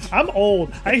 I'm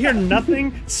old. I hear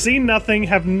nothing, see nothing,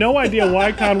 have no idea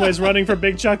why Conway's running for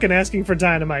Big Chuck and asking for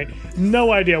dynamite.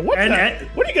 No idea. What And- are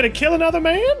you gonna kill another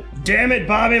man? Damn it,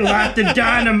 Bobby, light the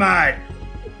dynamite!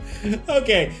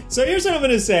 Okay, so here's what I'm going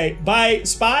to say. By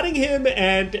spotting him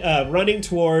and running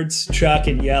towards Chuck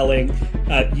and yelling,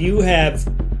 you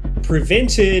have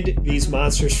prevented these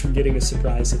monsters from getting a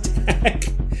surprise attack.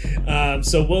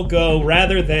 So we'll go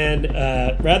rather than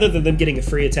them getting a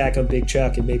free attack on Big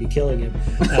Chuck and maybe killing him.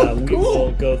 We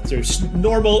will go through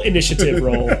normal initiative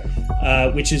roll,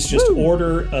 which is just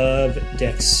order of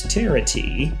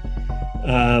dexterity.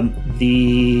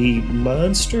 The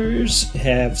monsters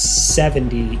have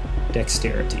 70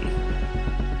 dexterity.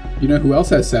 You know who else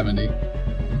has 70?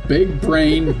 Big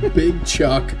Brain, Big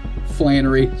Chuck,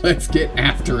 Flannery. Let's get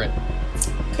after it.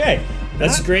 Okay,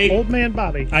 that's Not great. Old man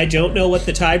Bobby. I don't know what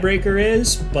the tiebreaker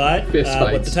is, but Fist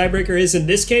what the fights. tiebreaker is in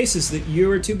this case is that you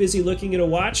were too busy looking at a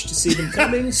watch to see them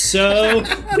coming, so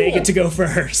they get to go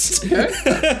first.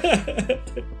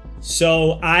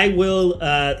 So I will,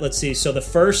 let's see, so the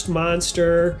first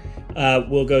monster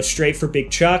will go straight for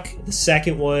Big Chuck. The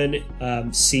second one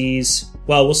sees...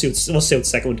 Well, we'll see what the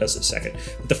second one does in a second.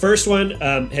 But the first one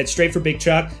heads straight for Big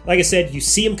Chuck. Like I said, you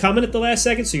see him coming at the last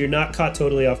second, so you're not caught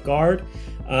totally off guard.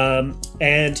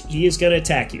 And he is going to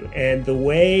attack you. And the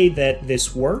way that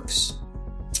this works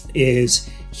is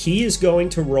he is going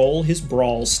to roll his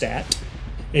brawl stat,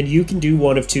 and you can do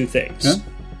one of two things. Yeah.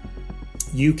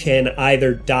 You can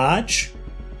either dodge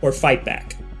or fight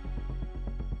back.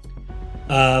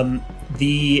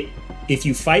 If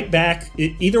you fight back,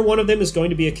 either one of them is going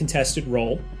to be a contested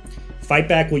roll. Fight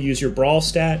back will use your brawl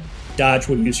stat. Dodge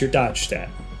will use your dodge stat.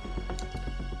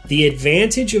 The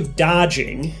advantage of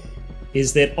dodging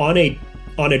is that on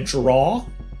a draw,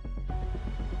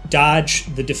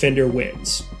 dodge, the defender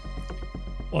wins.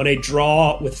 On a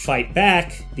draw with fight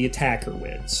back, the attacker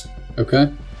wins.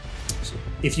 Okay.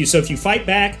 If you fight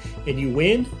back and you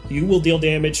win, you will deal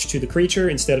damage to the creature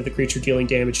instead of the creature dealing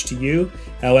damage to you.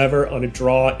 However, on a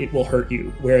draw, it will hurt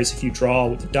you. Whereas if you draw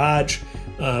with a dodge,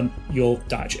 you'll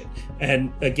dodge it.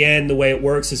 And again, the way it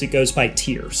works is it goes by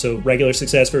tier. So regular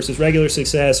success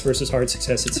versus hard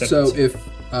success, etc. So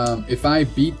if I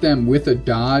beat them with a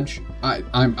dodge,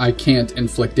 I can't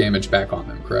inflict damage back on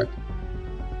them, correct?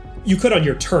 You could on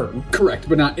your turn. Correct,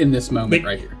 but not in this moment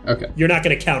right here. Okay. You're not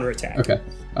going to counterattack. Okay.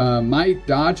 My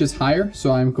dodge is higher,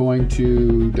 so I'm going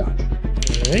to dodge.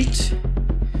 All right.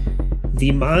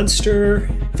 The monster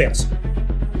fails.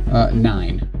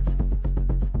 9.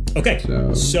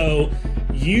 Okay. So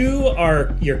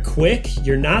you're quick.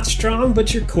 You're not strong,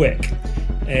 but you're quick.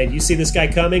 And you see this guy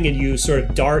coming, and you sort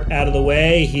of dart out of the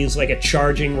way. He's like a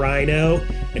charging rhino,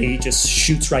 and he just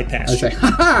shoots right past you. I say,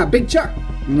 "Ha ha, Big Chuck!"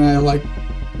 And I like,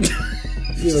 kind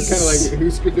of like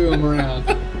who's do him around.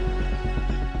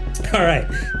 All right.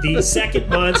 The second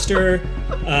monster.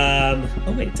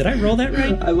 Oh wait, did I roll that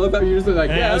right? I love how you're usually like,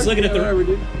 I was looking at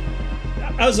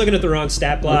the wrong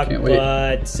stat block,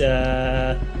 but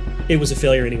it was a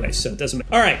failure anyway, so it doesn't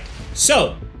matter. All right.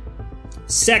 So,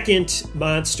 second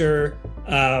monster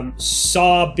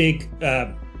saw Conway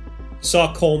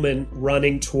Coleman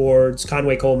running towards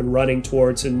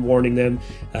and warning them,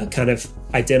 kind of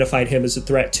identified him as a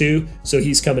threat too, so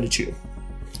he's coming at you.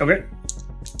 Okay.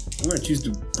 I'm going to choose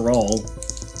to brawl.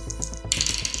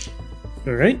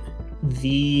 All right.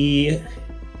 The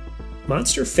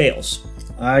monster fails.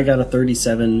 I got a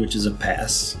 37, which is a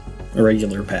pass. A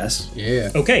regular pass.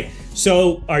 Yeah. Okay.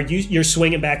 So you're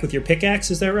swinging back with your pickaxe,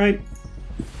 is that right?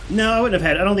 No, I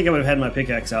don't think I would have had my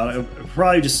pickaxe out. I would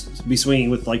probably just be swinging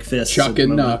with like fists.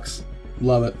 Chucking knucks.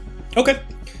 Love it. Okay.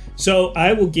 So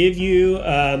I will give you,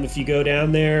 if you go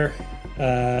down there,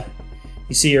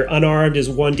 you see your unarmed is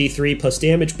 1d3 plus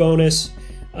damage bonus.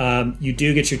 You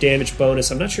do get your damage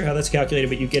bonus. I'm not sure how that's calculated,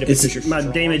 but you get it because you're my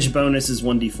strong. damage bonus is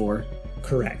 1d4.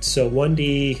 Correct. So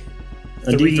 1d3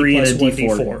 A D3 plus and a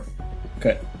D4. 1d4.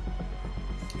 Okay.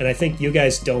 And I think you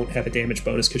guys don't have a damage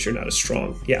bonus because you're not as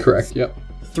strong. Yeah. Correct. Yep.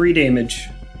 3 damage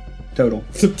total.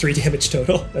 3 damage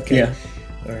total. Okay. Yeah.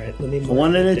 All right. Let me. A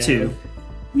 1 and a down. 2.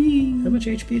 Whee! How much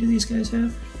HP do these guys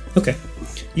have? Okay.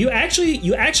 You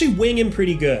actually wing him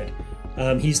pretty good.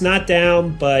 He's not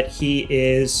down, but he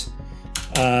is.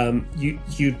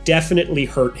 You definitely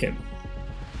hurt him.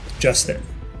 Just then.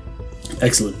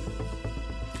 Excellent.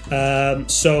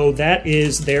 So that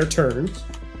is their turn,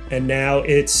 and now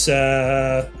it's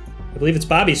I believe it's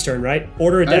Bobby's turn, right?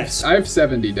 Order a dex. I have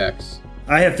 70 dex.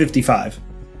 I have 55.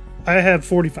 I have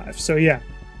 45. So yeah,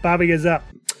 Bobby is up.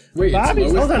 Wait,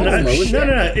 Bobby's- it's Hold on, no. lowest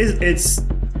dex?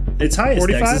 It's highest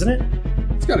 45? dex, isn't it?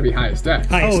 It's got to be highest dex.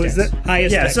 Highest Oh, is dex. it?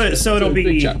 Highest Yeah, dex. so it'll be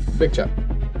Big Chuck. Big Chuck.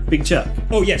 Big Chuck.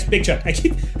 Oh yes, Big Chuck. I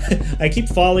keep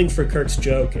falling for Kirk's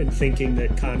joke and thinking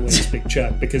that Conway is Big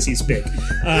Chuck because he's big.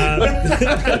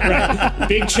 Right.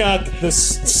 Big Chuck, the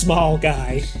small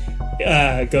guy,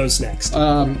 goes next.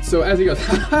 So as he goes,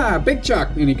 ha ha, Big Chuck,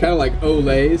 and he kind of like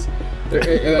olays,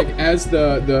 like as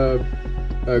the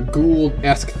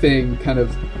ghoul-esque thing kind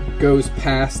of goes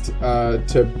past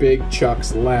to Big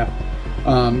Chuck's left.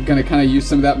 Gonna kind of use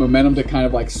some of that momentum to kind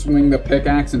of like swing the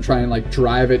pickaxe and try and like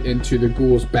drive it into the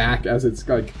ghoul's back as it's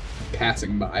like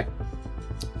passing by.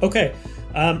 Okay.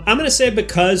 I'm going to say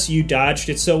because you dodged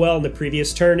it so well in the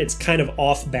previous turn, it's kind of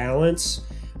off balance.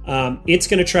 It's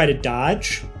going to try to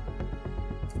dodge,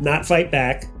 not fight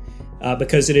back,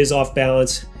 because it is off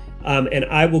balance. And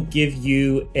I will give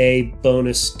you a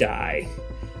bonus die.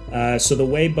 So the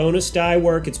way bonus die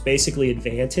work, it's basically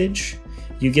advantage.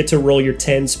 You get to roll your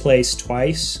tens place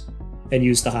twice and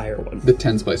use the higher one. The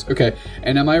tens place. Okay.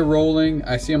 And am I rolling?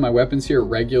 I see on my weapons here,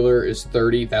 regular is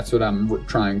 30. That's what I'm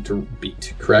trying to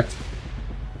beat, correct?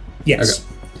 Yes.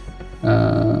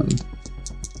 Okay.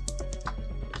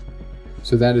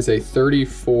 So that is a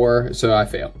 34. So I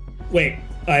fail. Wait,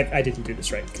 I didn't do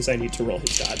this right because I need to roll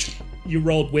his dodge. You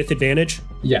rolled with advantage?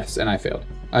 Yes, and I failed.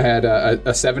 I had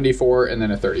a 74 and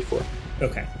then a 34.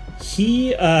 Okay.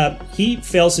 He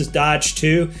fails his dodge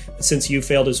too. Since you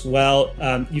failed as well,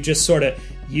 you just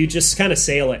kind of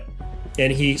sail it,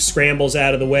 and he scrambles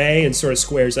out of the way and sort of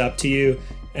squares up to you,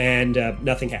 and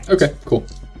nothing happens. Okay, cool.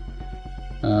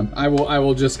 I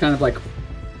will just kind of like,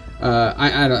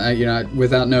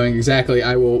 without knowing exactly,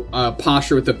 I will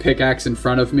posture with the pickaxe in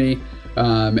front of me,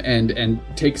 and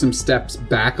take some steps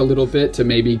back a little bit to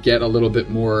maybe get a little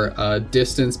bit more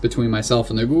distance between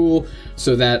myself and the ghoul,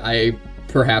 so that I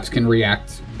perhaps can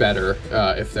react better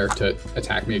if they're to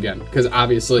attack me again. Because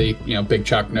obviously, Big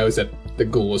Chuck knows that the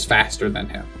ghoul is faster than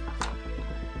him.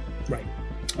 Right.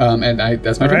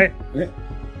 That's my All turn. right. Okay.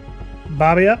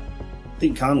 Bobby up. I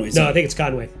think Conway's No, up. I think it's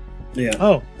Conway. Yeah.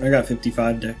 Oh. I got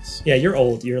 55 dex. Yeah, you're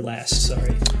old. You're last.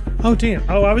 Sorry. Oh damn.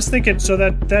 Oh, I was thinking. So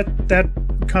that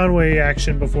Conway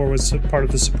action before was part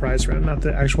of the surprise round, not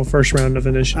the actual first round of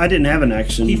initiative. I didn't have an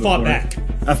action. He fought before. back.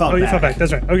 I fought back. You fought back.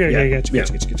 That's right. Okay, Yeah.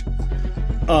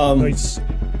 gotcha. Nice.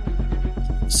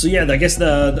 So yeah, I guess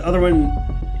the other one,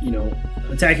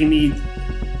 attacking me,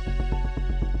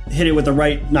 hit it with the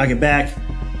right, knock it back.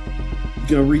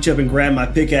 Gonna reach up and grab my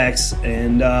pickaxe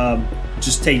and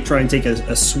just try and take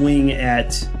a swing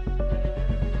at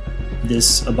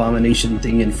this abomination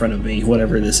thing in front of me,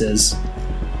 whatever this is.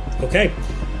 Okay.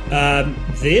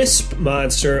 This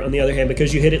monster, on the other hand,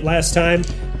 because you hit it last time,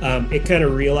 it kind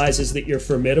of realizes that you're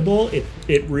formidable.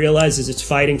 It realizes it's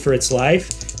fighting for its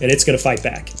life, and it's going to fight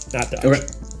back, not dodge. Okay.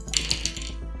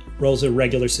 Rolls a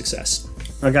regular success.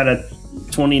 I got a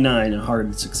 29, a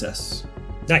hard success.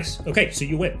 Nice. Okay, so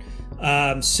you win.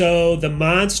 So the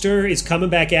monster is coming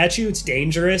back at you. It's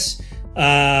dangerous.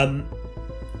 And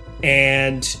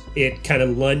it kind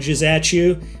of lunges at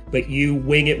you, but you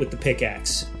wing it with the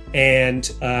pickaxe. And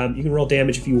you can roll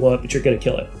damage if you want, but you're going to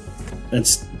kill it.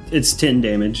 It's 10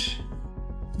 damage.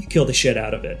 You kill the shit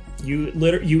out of it. You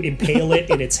impale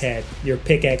it in its head. Your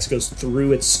pickaxe goes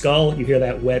through its skull. You hear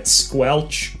that wet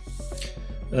squelch.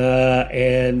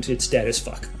 And it's dead as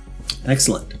fuck.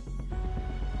 Excellent.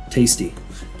 Tasty.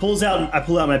 I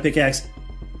pull out my pickaxe.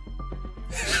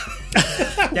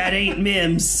 That ain't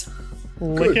Mims.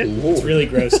 Lick it. It's really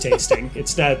gross tasting.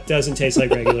 Doesn't taste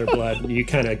like regular blood. You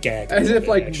kind of gag. As if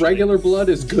like actually. regular blood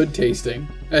is good tasting.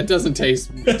 It doesn't taste.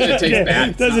 It tastes Yeah, bad.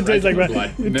 it doesn't taste like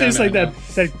blood. It tastes like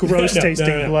that gross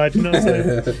tasting blood. No,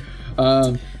 it's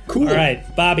not. Cool. All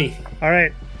right, Bobby. All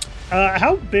right.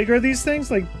 How big are these things?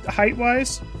 Like height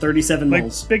wise? 37 Like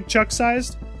moles. Big Chuck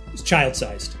sized? It's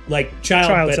child-sized. Like child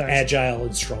but Child-sized. agile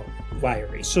and strong.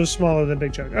 Wiry. So smaller than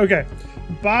Big Chuck. Okay.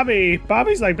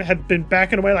 Bobby's like had been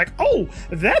backing away like, oh,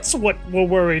 that's what we're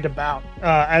worried about.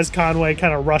 As Conway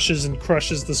kind of rushes and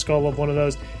crushes the skull of one of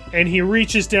those. And he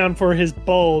reaches down for his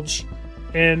bulge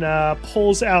and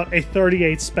pulls out a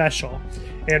 38 special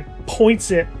and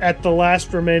points it at the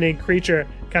last remaining creature.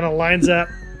 Kind of lines up.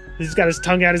 He's got his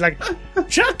tongue out. He's like,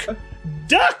 Chuck!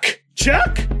 Duck!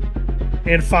 Chuck!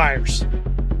 And fires.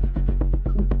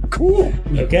 Cool.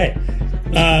 Okay.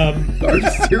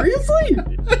 Seriously?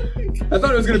 I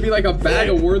thought it was going to be like a bag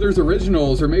of Werther's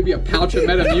Originals or maybe a pouch of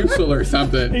Metamucil or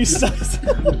something. He sucks.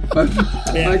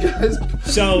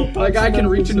 My guy can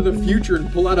reach into the future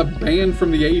and pull out a band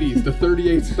from the 80s, the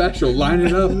 38 special. Line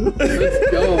it up.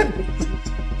 Let's go.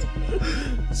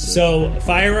 So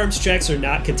firearms checks are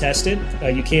not contested.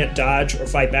 You can't dodge or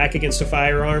fight back against a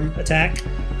firearm attack.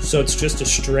 So it's just a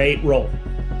straight roll.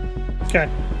 Okay.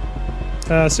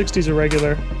 60's a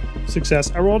regular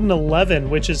success. I rolled an 11,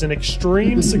 which is an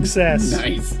extreme success.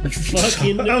 Nice.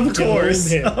 Fucking Of course.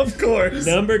 dome him. Of course.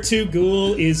 Number 2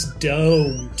 ghoul is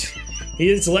domed.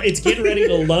 It's getting ready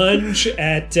to lunge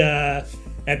at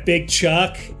Big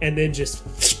Chuck, and then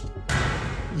just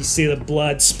you see the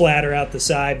blood splatter out the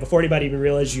side before anybody even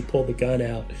realizes you pulled the gun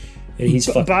out, and he's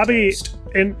fucking Bobby, toast.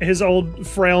 in his old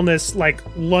frailness, like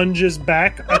lunges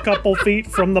back a couple feet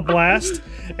from the blast,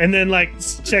 and then like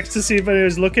checks to see if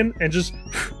anyone's looking, and just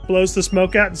blows the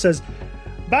smoke out and says,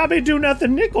 "Bobby, do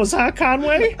nothing, nickels, huh,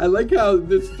 Conway?" I like how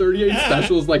this 38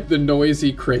 special is like the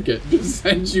noisy cricket. Just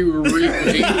sends you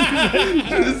reeling.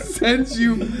 Just sends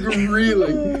you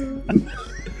reeling.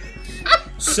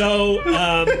 So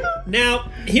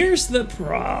now here's the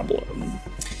problem.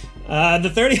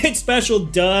 The 38 special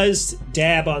does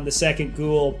dab on the second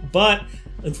ghoul, but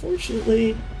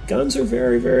unfortunately, guns are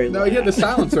very, very loud. No, he had the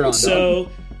silencer on. So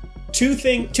two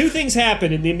things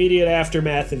happen in the immediate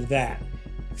aftermath of that.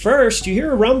 First, you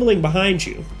hear a rumbling behind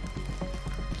you.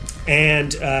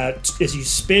 And as you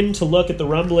spin to look at the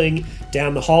rumbling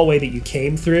down the hallway that you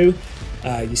came through,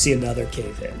 you see another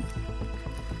cave in.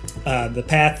 The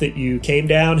path that you came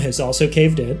down has also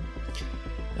caved in.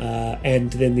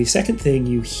 And then the second thing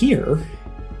you hear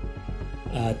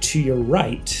to your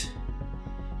right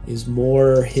is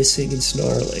more hissing and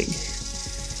snarling.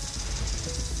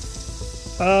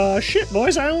 Shit,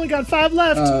 boys, I only got 5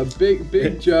 left.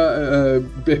 Big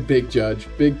Judge,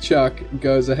 Big Chuck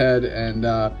goes ahead and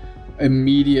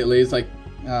immediately is like,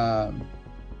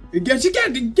 get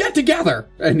together,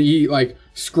 and he like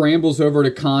scrambles over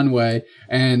to Conway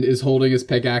and is holding his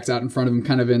pickaxe out in front of him,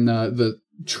 kind of in the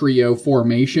trio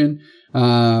formation.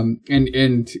 And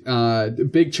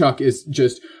Big Chuck is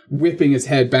just whipping his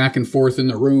head back and forth in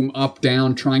the room, up,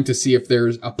 down, trying to see if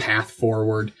there's a path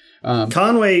forward.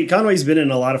 Conway's been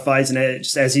in a lot of fights, and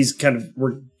just as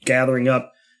we're gathering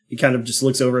up, he kind of just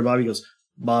looks over at Bobby and goes,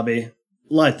 "Bobby,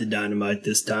 light the dynamite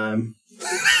this time."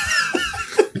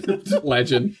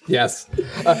 Legend. Yes.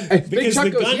 Big Because Chuck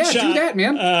the goes, yeah, do that,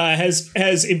 man.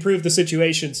 has improved the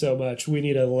situation so much. We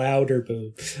need a louder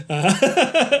boom.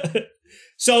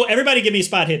 So everybody give me a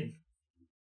spot hidden.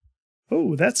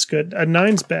 Oh, that's good. A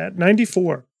 9's bad.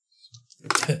 94.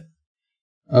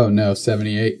 Oh, no,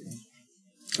 78.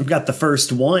 I've got the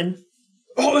first one.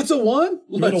 Oh, that's a 1?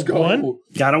 Let's go. 1?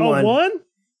 Got a A 1. 1?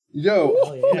 Yo,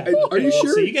 Oh, yeah. are you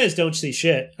sure? So you guys don't see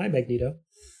shit. Hi, Magneto.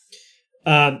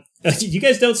 You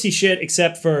guys don't see shit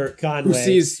except for Conway. Who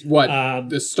sees what? Um,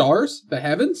 The stars? The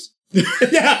heavens?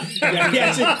 yeah.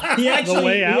 He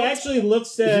way out? actually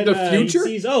looks at the future?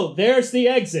 He sees, oh, there's the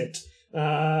exit.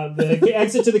 The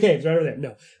exit to the caves right over there.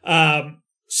 No.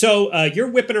 So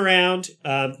you're whipping around.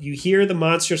 You hear the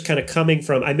monsters kind of coming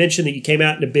from. I mentioned that you came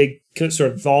out in a big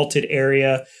sort of vaulted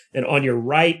area, and on your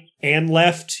right and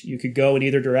left, you could go in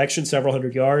either direction, several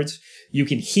hundred yards. You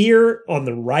can hear on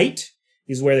the right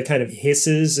is where the kind of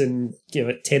hisses and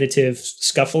tentative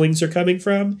scufflings are coming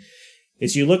from.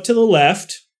 As you look to the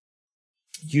left,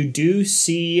 you do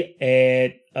see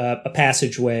a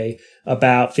passageway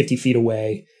about 50 feet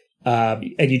away,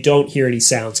 and you don't hear any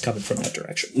sounds coming from that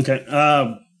direction. Okay.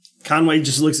 Conway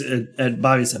just looks at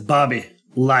Bobby and says, Bobby,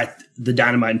 light the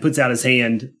dynamite, and puts out his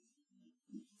hand,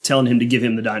 telling him to give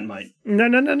him the dynamite. No.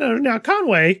 Now,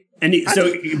 Conway. And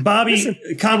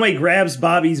Conway grabs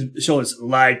Bobby's shoulders,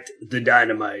 light the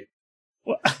dynamite.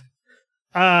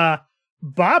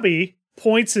 Bobby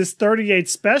points his 38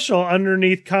 special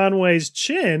underneath Conway's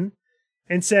chin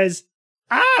and says,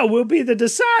 I will be the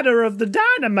decider of the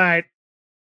dynamite,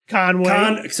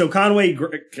 Conway. So Conway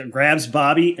grabs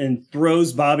Bobby and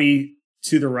throws Bobby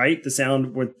to the right, the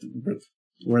sound where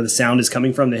the sound is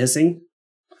coming from, the hissing.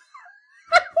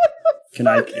 Can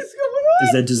I?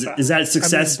 Is that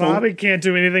successful? I mean, Bobby can't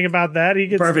do anything about that. He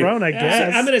gets Perfect. thrown, I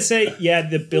guess. I'm going to say, yeah,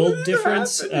 the build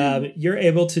difference, you're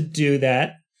able to do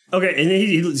that. Okay, and then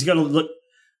he's going to look,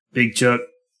 Big Chuck,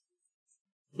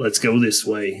 let's go this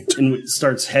way. And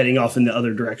starts heading off in the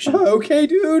other direction. Okay,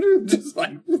 dude. Just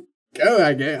like, go.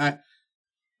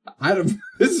 I don't.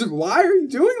 Why are you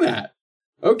doing that?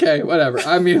 Okay, whatever.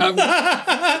 I mean, I'm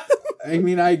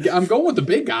going with the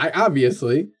big guy,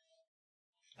 obviously.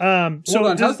 So Hold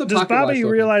on, how's the does pocket Bobby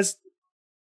watch realize?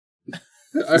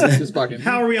 Just fucking.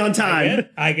 How are we on time?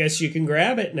 I guess you can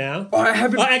grab it now. Oh, I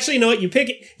haven't. Oh, actually, you know what? You pick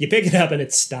it up and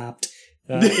it stopped.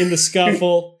 In the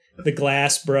scuffle, the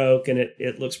glass broke and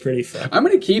it looks pretty fun. I'm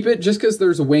going to keep it just because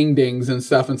there's wingdings and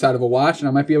stuff inside of a watch, and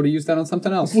I might be able to use that on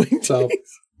something else. So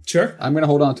Sure. I'm going to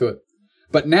hold on to it.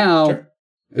 But now Sure.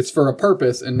 it's for a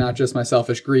purpose and not just my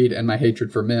selfish greed and my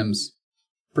hatred for Mims.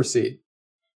 Proceed.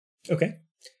 Okay.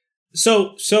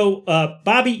 So,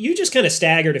 Bobby, you just kind of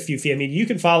staggered a few feet. I mean, you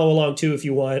can follow along too if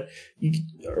you want,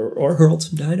 or hurl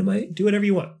some dynamite. Do whatever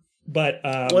you want. But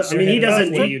he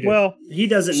doesn't. He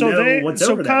doesn't know what's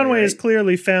over So Conway that way, has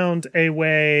clearly found a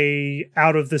way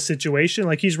out of the situation.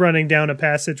 Like he's running down a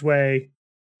passageway.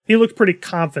 He looked pretty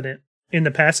confident in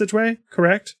the passageway.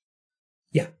 Correct?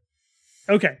 Yeah.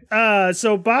 Okay.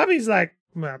 So Bobby's like,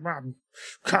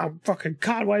 fucking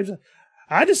Conway.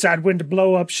 I decide when to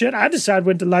blow up shit. I decide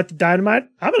when to light the dynamite.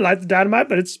 I'm gonna light the dynamite,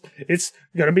 but it's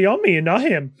gonna be on me and not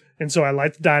him. And so I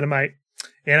light the dynamite.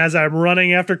 And as I'm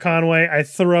running after Conway, I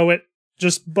throw it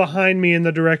just behind me in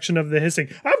the direction of the hissing.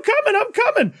 I'm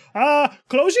coming.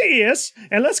 Close your ears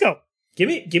and let's go. Give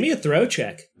me a throw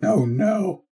check. Oh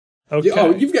no.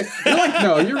 Okay.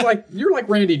 You're like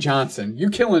Randy Johnson. You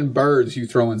killing birds, you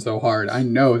throwing so hard. I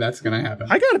know that's gonna happen.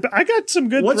 I got some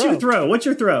good. What's your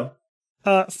throw?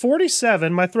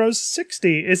 47. My throw's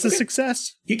 60. It's a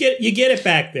success. You get it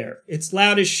back there. It's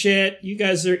loud as shit. You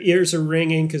guys' ears are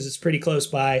ringing because it's pretty close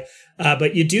by.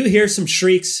 But you do hear some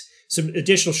shrieks, some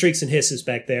additional shrieks and hisses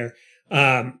back there.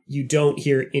 You don't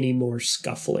hear any more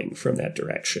scuffling from that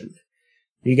direction.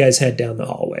 You guys head down the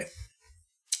hallway.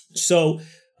 So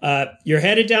you're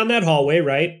headed down that hallway,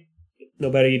 right?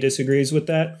 Nobody disagrees with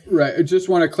that? Right. I just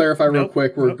want to clarify real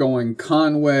quick. We're going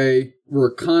Conway.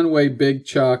 We're Conway, Big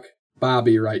Chuck,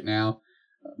 Bobby right now.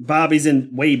 Bobby's in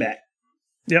way back.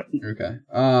 Yep. Okay.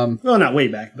 Well, not way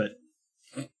back, but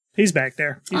he's back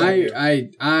there.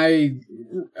 As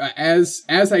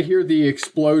I hear the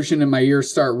explosion and my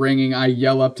ears start ringing, I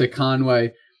yell up to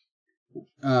Conway.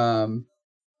 I'll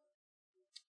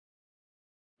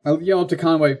yell up to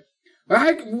Conway.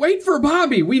 Wait for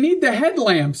Bobby. We need the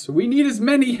headlamps. We need as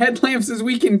many headlamps as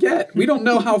we can get. We don't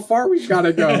know how far we've got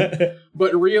to go.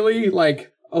 But really,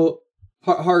 like,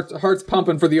 heart's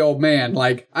pumping for the old man.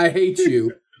 Like, I hate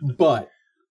you, but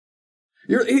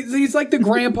he's like the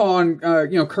grandpa on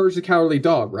Courage the Cowardly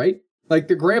Dog, right? Like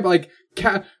the grandpa, like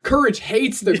Courage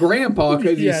hates the grandpa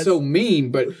because he's so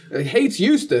mean, but hates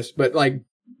Eustace. But like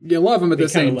you love him at the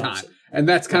same kinda loves time. him. And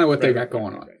that's kind of what they got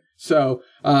going on. So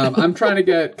I'm trying to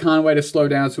get Conway to slow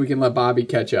down so we can let Bobby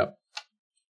catch up.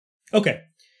 Okay.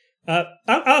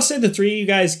 I'll say the three of you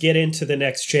guys get into the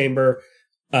next chamber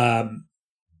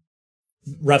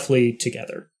roughly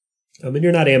together. And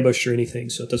you're not ambushed or anything,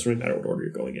 so it doesn't really matter what order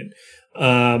you're going in.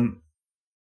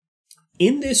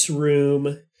 In this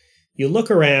room, you look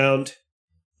around,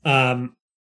 and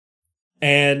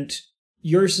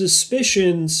your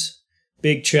suspicions,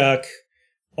 Big Chuck,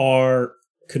 are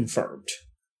confirmed.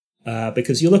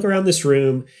 Because you look around this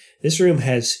room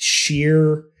has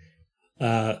sheer,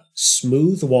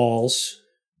 smooth walls,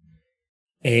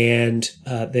 and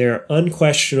they're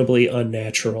unquestionably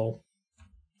unnatural.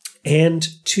 And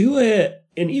to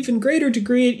an even greater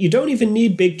degree, you don't even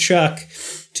need Big Chuck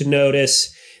to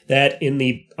notice that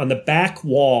on the back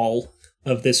wall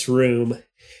of this room,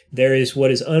 there is what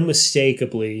is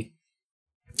unmistakably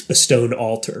a stone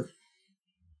altar.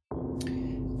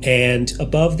 And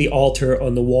above the altar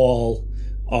on the wall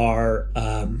are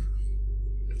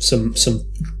some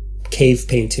cave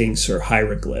paintings or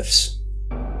hieroglyphs.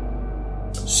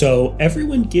 So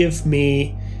everyone give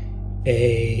me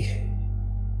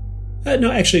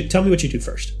no, actually, tell me what you do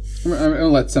first. I'm going to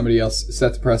let somebody else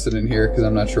set the precedent here because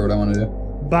I'm not sure what I want to do.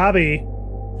 Bobby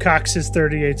cocks his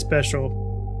 38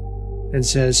 special and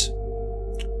says,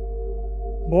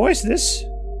 "Boys, this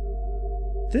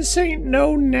ain't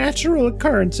no natural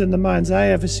occurrence in the mines I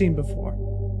ever seen before.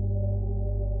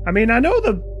 I mean, I know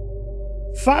the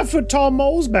 5-foot-tall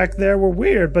moles back there were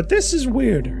weird, but this is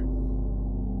weirder."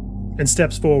 And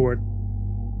steps forward,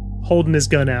 holding his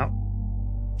gun out,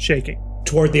 shaking.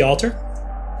 Toward the altar?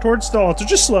 Towards the altar,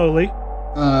 just slowly.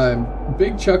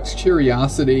 Big Chuck's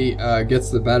curiosity gets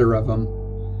the better of him,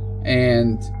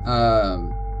 and I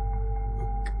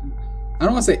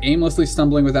don't want to say aimlessly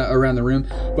stumbling around the room,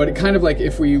 but it kind of like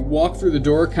if we walk through the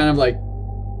door, kind of like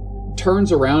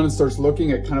turns around and starts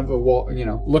looking at kind of a wall,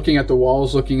 looking at the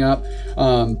walls, looking up,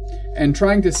 and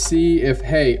trying to see if,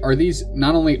 hey, are these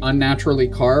not only unnaturally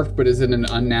carved, but is it an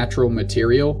unnatural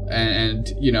material?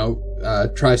 And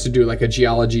tries to do like a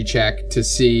geology check to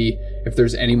see if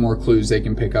there's any more clues they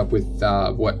can pick up with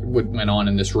what went on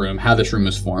in this room, how this room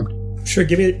was formed. Sure,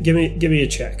 give me a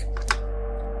check.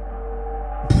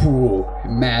 Ooh,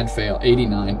 mad fail.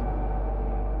 89,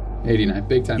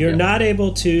 big time. You're fail. not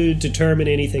able to determine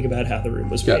anything about how the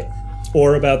room was made,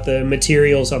 or about the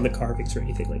materials on the carvings or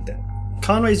anything like that.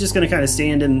 Conway's just going to kind of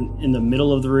stand in the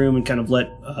middle of the room and kind of let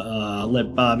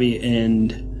Bobby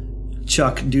and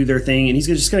Chuck do their thing, and he's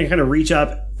just going to kind of reach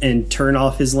up and turn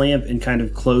off his lamp and kind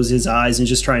of close his eyes and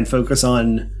just try and focus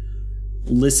on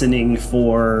listening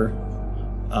for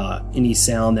any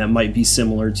sound that might be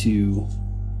similar to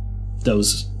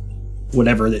those,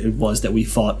 whatever it was that we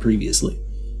fought previously,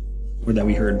 or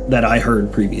that I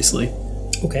heard previously.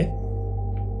 Okay.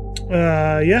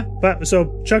 Yeah. But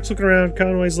so Chuck's looking around,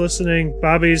 Conway's listening,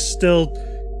 Bobby's still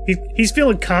he's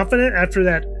feeling confident after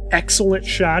that excellent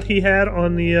shot he had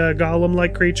on the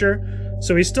golem-like creature.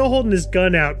 So he's still holding his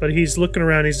gun out, but he's looking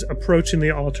around. He's approaching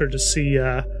the altar to see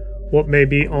what may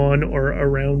be on or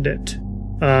around it,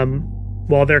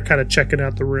 while they're kind of checking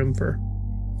out the room for.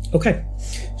 Okay,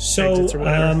 so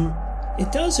it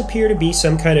does appear to be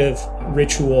some kind of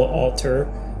ritual altar.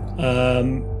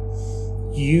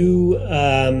 You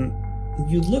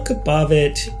look above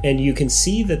it, and you can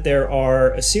see that there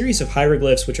are a series of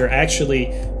hieroglyphs which are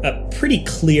actually pretty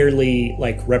clearly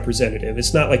representative.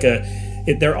 It's not like there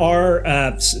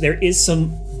is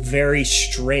some very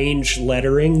strange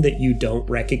lettering that you don't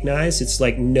recognize. It's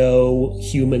like no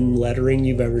human lettering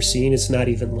you've ever seen. It's not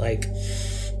even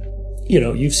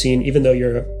you've seen, even though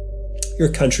you're a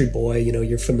country boy,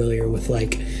 you're familiar with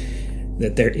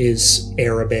that there is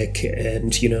Arabic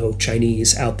and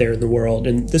Chinese out there in the world,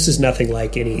 and this is nothing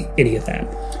like any of that.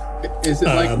 Is it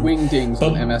like wingdings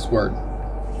on MS Word?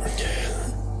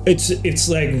 It's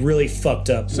like really fucked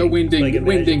up. So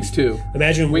wingdings too.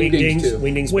 Imagine wingdings.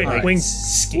 Wingdings.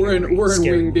 We're in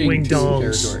wingding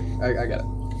dongs territory. I got it.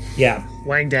 Yeah.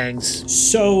 Wangdangs.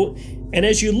 So, and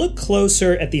as you look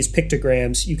closer at these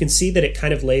pictograms, you can see that it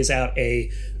kind of lays out a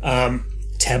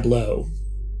tableau,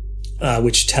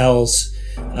 which tells,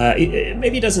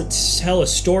 maybe it doesn't tell a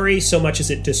story so much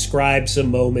as it describes a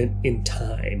moment in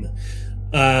time.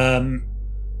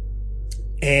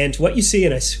 And what you see,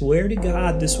 and I swear to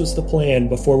God, this was the plan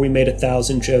before we made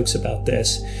 1,000 jokes about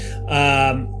this.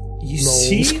 You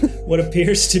see what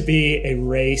appears to be a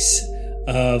race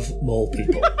of mole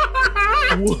people.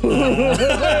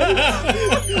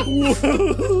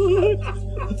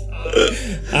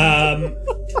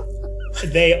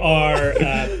 They are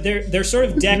they're sort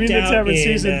of decked out in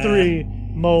season 3.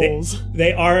 Moles.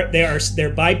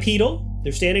 They're bipedal.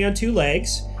 They're standing on two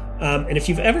legs. And if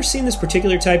you've ever seen this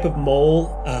particular type of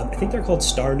mole, I think they're called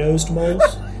star-nosed moles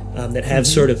that have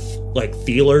sort of like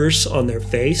feelers on their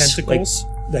face. Tentacles?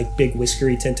 Like big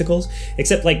whiskery tentacles,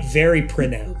 except like very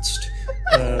pronounced.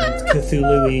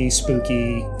 Cthulhu-y,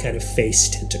 spooky kind of face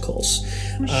tentacles.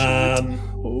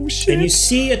 Oh, shit. And you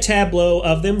see a tableau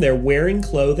of them. They're wearing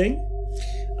clothing.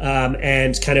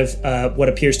 And kind of what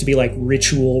appears to be like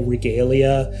ritual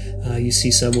regalia. You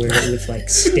see somewhere with like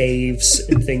staves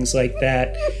and things like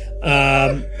that.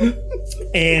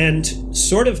 And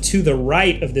sort of to the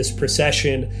right of this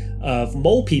procession of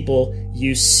mole people,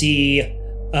 you see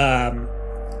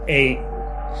a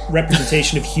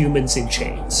representation of humans in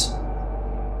chains.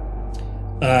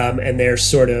 And they're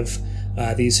sort of,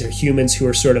 these are humans who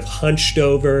are sort of hunched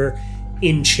over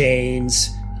in chains,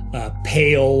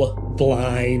 pale,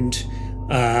 blind,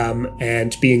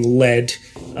 and being led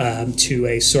to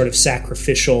a sort of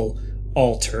sacrificial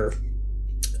altar.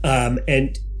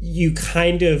 And you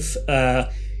kind of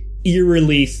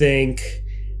eerily think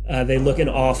they look an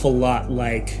awful lot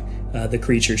like the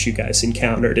creatures you guys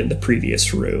encountered in the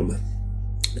previous room.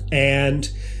 And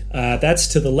that's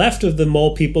to the left of the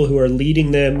mole people who are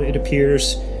leading them, it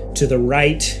appears, to the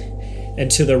right.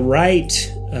 And to the right,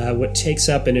 what takes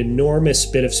up an enormous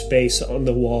bit of space on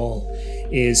the wall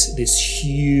is this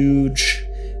huge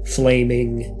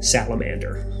flaming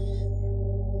salamander.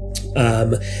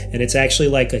 And it's actually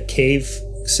like a cave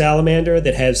salamander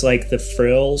that has like the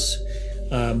frills,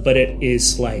 but it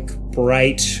is like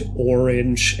bright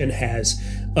orange and has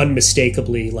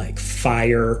unmistakably like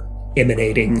fire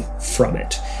emanating from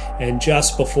it. And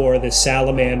just before the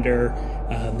salamander,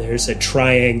 there's a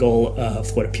triangle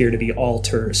of what appear to be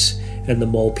altars, and the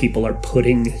mole people are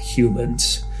putting the human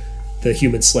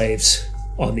slaves,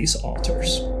 on these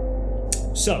altars.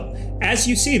 So, as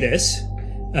you see this,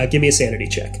 give me a sanity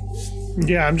check.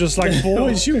 Yeah, I'm just like,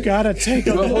 boys, you gotta take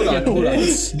a Well, look at hold on.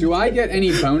 this. Do I get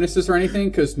any bonuses or anything?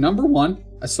 Because number one,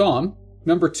 I saw him.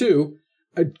 Number two,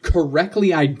 I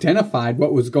correctly identified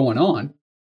what was going on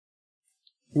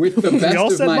with the best all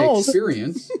of said my moles.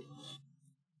 experience.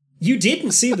 You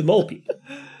didn't see the mole people.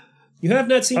 You have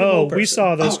not seen the mole person. We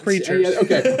saw those creatures. Yeah,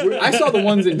 okay. I saw the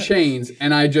ones in chains,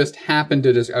 and I just happened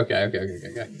to just...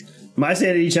 Okay. My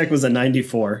sanity check was a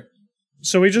 94.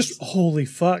 So we just, holy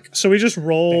fuck. So we just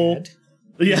roll. Bad.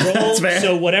 Yeah, Roll, that's bad.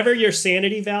 so whatever your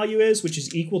sanity value is, which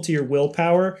is equal to your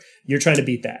willpower, you're trying to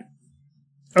beat that.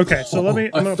 Okay, so I'm a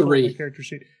going to pull up 3. my character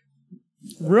sheet.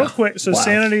 Real quick, so Wow.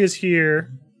 sanity is here.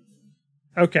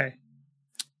 Okay.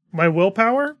 My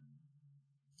willpower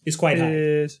It's quite high.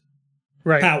 is...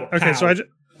 Right. Power, Okay, so power.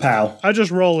 Pow. I just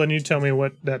roll and you tell me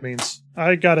what that means.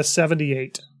 I got a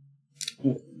 78.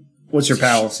 What's your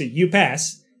power? So you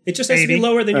pass. It just has to 80. be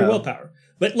lower than your Oh. willpower.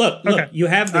 But look, Okay. you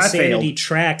have the I sanity failed.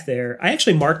 track there. I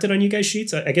actually marked it on you guys'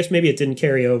 sheets. I guess maybe it didn't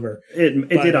carry over. It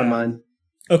did on mine.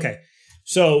 Okay.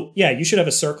 So, yeah, you should have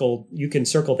a circle. You can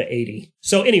circle the 80.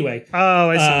 So, anyway, Oh,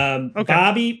 I see.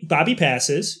 Okay. Bobby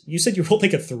passes. You said you rolled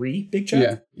like a 3, Big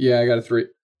Chuck? Yeah, I got a 3.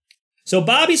 So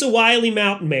Bobby's a wily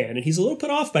mountain man, and he's a little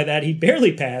put off by that. He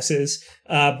barely passes,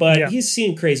 but Yeah. he's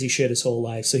seen crazy shit his whole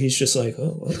life. So he's just like,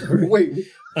 oh, well, all right. Wait,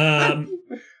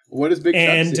 what does Big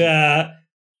Chuck see?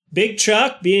 Big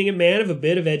Chuck, being a man of a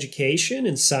bit of education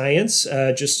and science,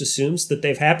 just assumes that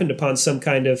they've happened upon some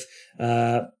kind of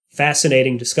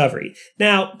fascinating discovery.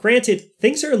 Now, granted,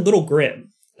 things are a little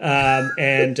grim,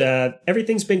 and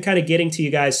everything's been kind of getting to you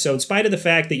guys. So in spite of the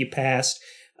fact that you passed,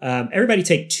 everybody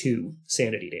take 2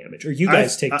 sanity damage, or you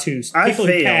guys take 2. People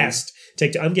who failed. passed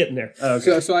take 2. I'm getting there.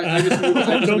 Okay. So I just moved,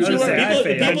 I just Don't moved you to worry. say- I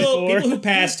failed. People who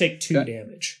pass take 2 Okay.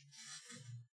 damage.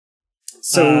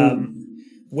 So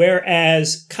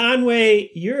Whereas Conway,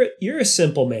 you're a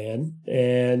simple man,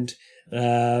 and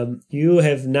you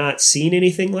have not seen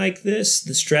anything like this.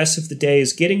 The stress of the day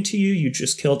is getting to you. You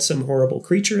just killed some horrible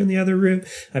creature in the other room.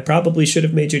 I probably should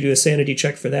have made you do a sanity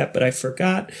check for that, but I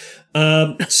forgot.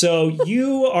 So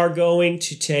you are going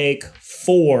to take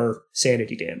 4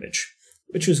 sanity damage,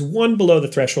 which was 1 below the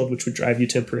threshold, which would drive you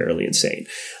temporarily insane.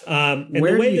 And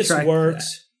Where the do way you this track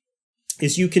works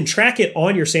is you can track it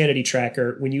on your sanity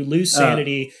tracker. When you lose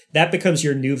sanity, that becomes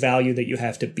your new value that you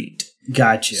have to beat.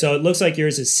 gotcha. So it looks like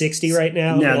yours is 60 right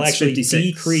now. Yeah, It'll it's actually 56.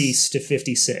 decrease to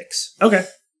 56. Okay.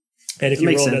 And if That you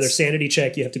makes roll sense. another sanity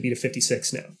check, you have to beat a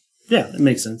 56 now. Yeah, that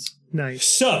makes sense. Nice.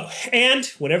 So, and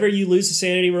whenever you lose a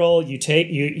sanity roll,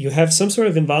 you have some sort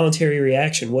of involuntary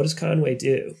reaction. What does Conway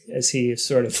do as he is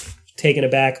sort of taken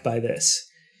aback by this?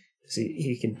 Does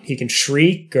he can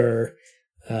shriek or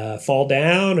fall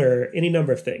down, or any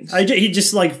number of things. He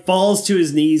just like falls to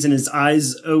his knees and his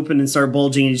eyes open and start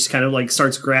bulging, and he just kind of like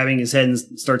starts grabbing his head and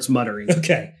starts muttering.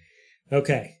 Okay.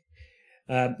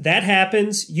 That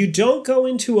happens. You don't go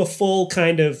into a full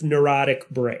kind of neurotic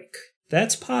break.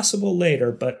 That's possible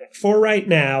later, but for right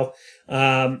now,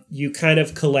 you kind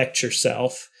of collect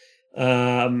yourself.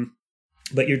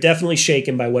 But you're definitely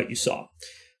shaken by what you saw.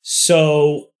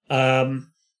 So,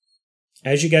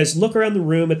 as you guys look around the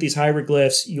room at these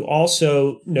hieroglyphs, you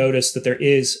also notice that there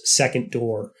is a second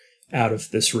door out of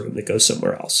this room that goes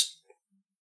somewhere else.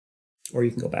 Or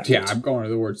you can go back. Yeah, I'm going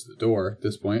towards the door at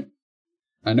this point.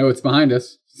 I know it's behind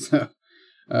us. So,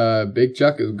 Big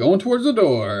Chuck is going towards the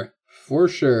door for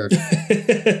sure.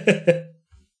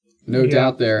 No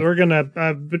doubt there. We're going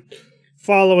to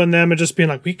following them and just being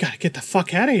like, we got to get the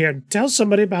fuck out of here and tell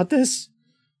somebody about this.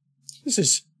 This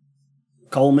is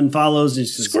Coleman follows. And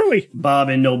says, screwy. Bob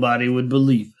and nobody would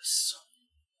believe us.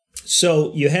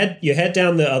 So you head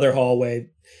down the other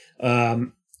hallway,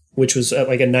 which was at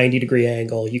like a 90-degree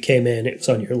angle. You came in, it was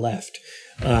on your left.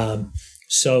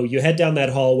 So you head down that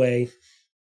hallway,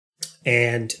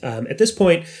 and at this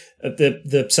point,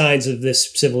 the signs of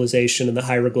this civilization and the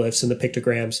hieroglyphs and the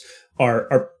pictograms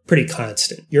are pretty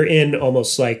constant. You're in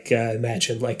almost like,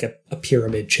 imagine like a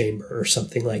pyramid chamber or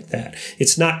something like that.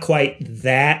 It's not quite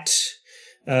that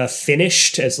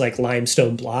finished as like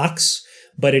limestone blocks,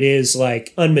 but it is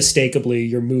like unmistakably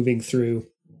you're moving through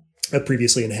a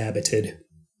previously inhabited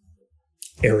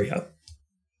area.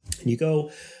 And you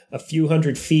go a few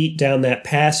hundred feet down that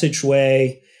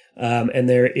passageway, and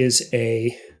there is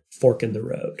a fork in the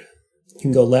road. You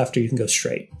can go left or you can go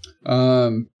straight.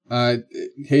 I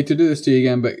hate to do this to you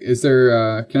again, but is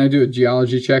there, can I do a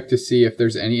geology check to see if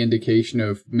there's any indication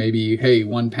of maybe, hey,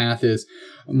 one path is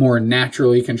more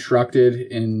naturally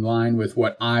constructed in line with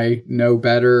what I know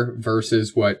better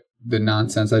versus what the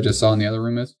nonsense I just saw in the other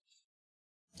room is?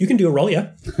 You can do a roll,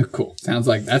 yeah. Cool. Sounds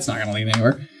like that's not going to lead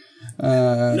anywhere.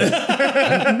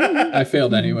 I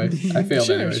failed anyway.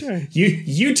 Anyways. Sure.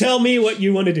 You tell me what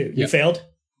you want to do. You failed?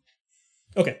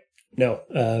 Okay. No.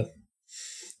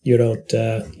 You don't.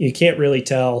 You can't really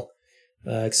tell,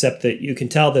 except that you can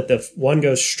tell that the one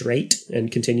goes straight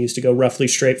and continues to go roughly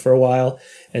straight for a while,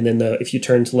 and then if you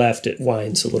turn to left, it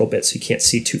winds a little bit, so you can't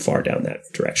see too far down that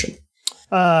direction.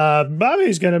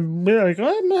 Bobby's gonna be like,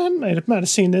 I might have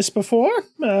seen this before,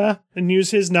 and use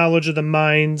his knowledge of the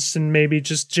mines and maybe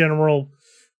just general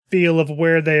feel of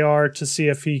where they are to see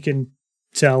if he can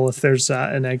tell if there's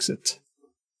an exit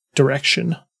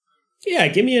direction. Yeah,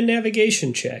 give me a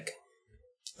navigation check.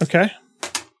 Okay.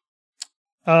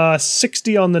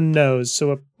 60 on the nose,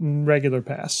 so a regular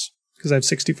pass, because I have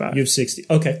 65. You have 60.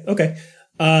 Okay.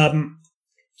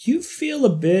 You feel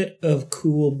a bit of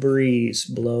cool breeze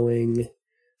blowing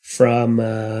from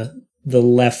the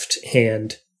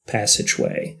left-hand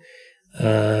passageway.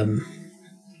 No,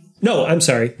 I'm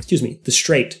sorry. Excuse me. The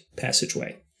straight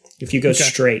passageway. If you go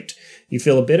straight, you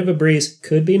feel a bit of a breeze.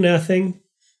 Could be nothing.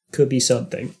 Could be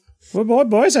something. Well,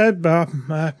 boys,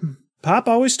 Pop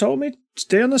always told me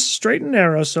stay on the straight and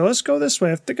narrow, so let's go this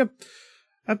way. I think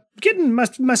I'm getting my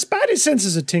spidey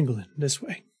senses are tingling this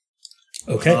way.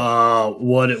 Okay.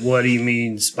 What do you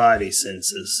mean, spidey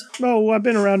senses? Oh, I've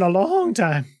been around a long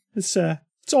time. It's an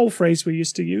old phrase we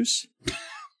used to use.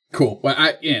 Cool. Well,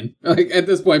 at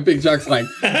this point, Big Chuck's like,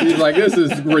 he's like, this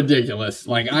is ridiculous.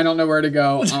 Like, I don't know where to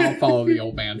go. I'll follow the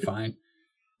old man. Fine.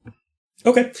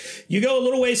 Okay. You go a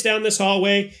little ways down this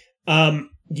hallway.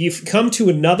 You've come to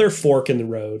another fork in the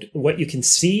road. What you can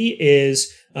see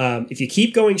is, if you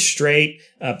keep going straight,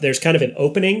 there's kind of an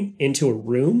opening into a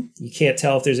room. You can't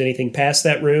tell if there's anything past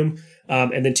that room.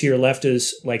 And then to your left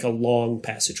is like a long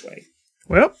passageway.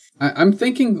 Well, I'm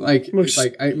thinking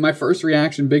my first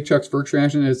reaction, Big Chuck's first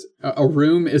reaction is a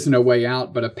room isn't a way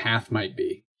out, but a path might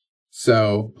be.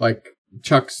 So like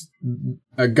Chuck's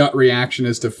gut reaction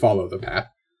is to follow the path.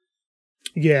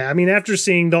 Yeah, I mean, after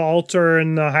seeing the altar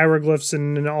and the hieroglyphs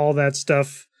and all that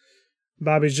stuff,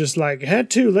 Bobby's just like, head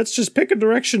to, let's just pick a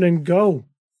direction and go.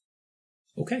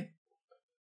 Okay.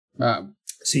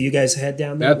 So you guys head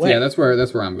down that way. Yeah, that's where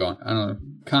I'm going. I don't know.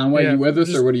 Conway, you with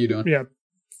us or what are you doing? Yeah.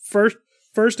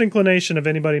 First inclination of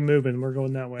anybody moving, we're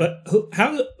going that way. But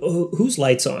whose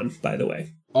light's on, by the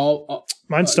way?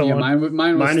 Mine's still on.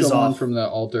 Mine was is still on off. from the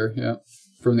altar. Yeah,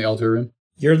 from the altar room.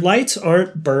 Your lights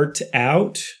aren't burnt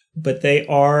out, but they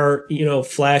are,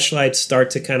 flashlights start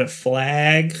to kind of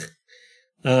flag.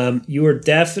 You are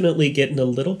definitely getting a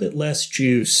little bit less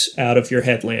juice out of your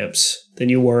headlamps than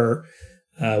you were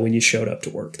when you showed up to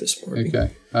work this morning.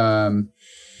 Okay.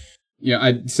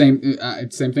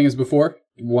 Same thing as before.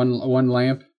 One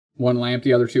lamp,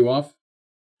 the other two off.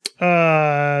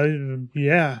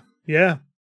 Yeah.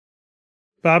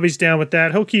 Bobby's down with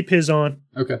that. He'll keep his on.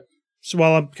 Okay. So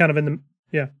while I'm kind of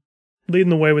leading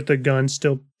the way with the gun,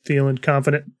 still feeling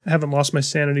confident. I haven't lost my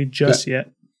sanity just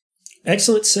yet.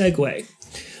 Excellent segue.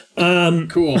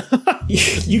 Cool.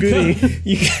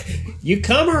 You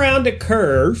come around a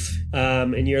curve,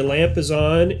 and your lamp is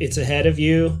on. It's ahead of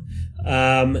you.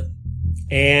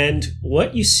 And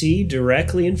what you see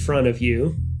directly in front of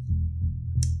you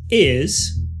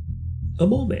is a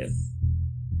mole man.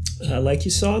 Like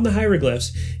you saw in the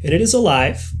hieroglyphs. And it is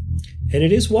alive. And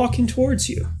it is walking towards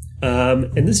you.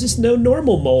 And this is no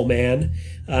normal mole man.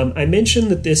 I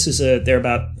mentioned that they're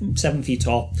about 7 feet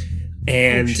tall.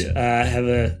 And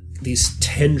have these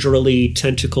tendrily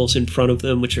tentacles in front of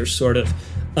them, which are sort of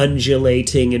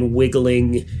undulating and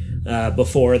wiggling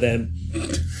before them.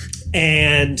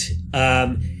 And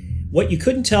what you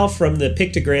couldn't tell from the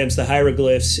pictograms, the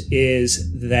hieroglyphs,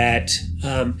 is that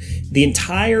the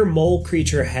entire mole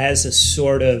creature has a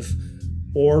sort of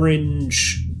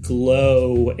orange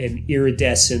glow and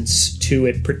iridescence to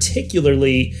it,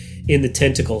 particularly in the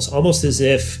tentacles, almost as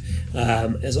if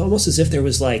there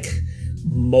was like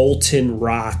molten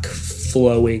rock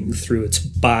flowing through its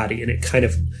body, and it kind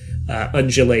of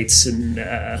undulates and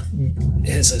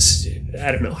has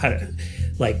I don't know how to,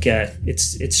 like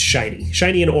it's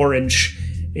shiny and orange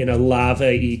in a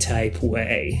lava-y type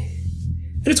way,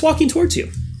 and it's walking towards you.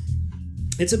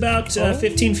 It's about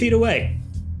 15 feet away.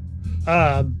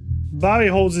 Bobby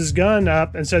holds his gun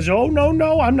up and says, "Oh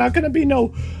no, I'm not going to be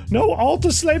no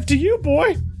altar slave to you,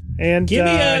 boy." And give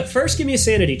me a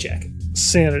sanity check.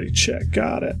 Sanity check,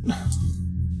 got it.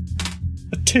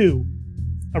 A 2.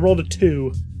 I rolled a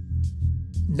 2.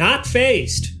 Not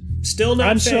phased. Still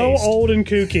not phased. I'm so old and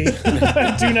kooky.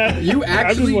 Do not. You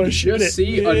actually just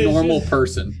see a normal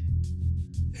person.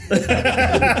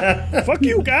 Fuck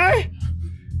you, guy.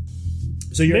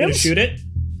 So you're going to shoot it?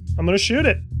 I'm going to shoot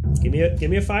it. Give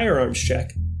me a firearms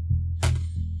check.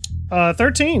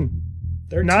 13.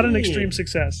 Not an extreme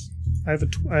success. I had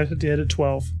a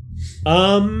 12.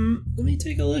 Let me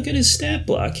take a look at his stat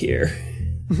block here.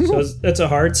 So that's a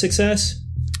hard success?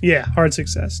 Yeah, hard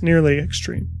success. Nearly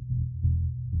extreme.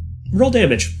 Roll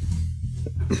damage.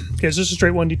 Okay, is this a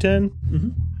straight 1d10? Mm-hmm.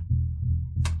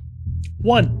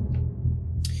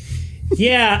 1.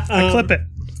 Yeah. I clip it.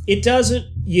 It doesn't...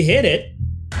 You hit it.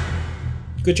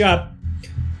 Good job.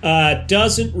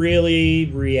 Doesn't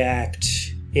really react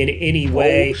in any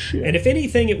way. Shit. And if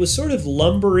anything, it was sort of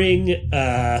lumbering...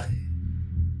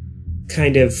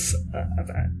 kind of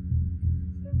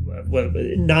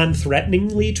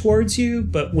non-threateningly towards you,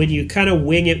 but when you kind of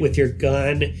wing it with your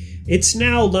gun, it's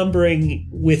now lumbering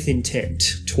with intent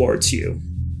towards you.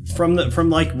 From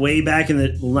like way back in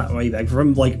the, well, not way back,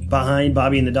 from like behind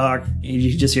Bobby in the dock,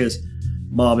 he just hears,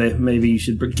 "Bobby, maybe you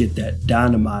should get that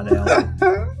dynamite out."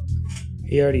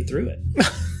 He already threw it.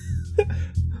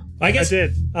 I guess I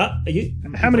did.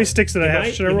 How many sticks did I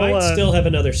have? Should I roll? Might still have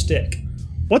another stick.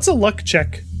 What's a luck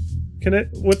check? How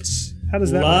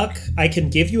does that luck work? I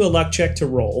can give you a luck check to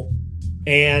roll,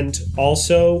 and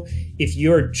also if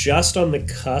you're just on the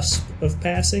cusp of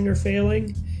passing or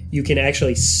failing, you can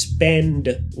actually spend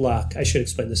luck. I should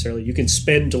explain this earlier. You can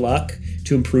spend luck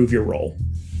to improve your roll.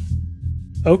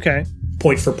 Okay.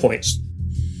 Point for point.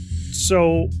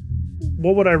 So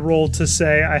what would I roll to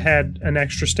say I had an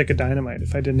extra stick of dynamite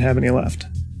if I didn't have any left?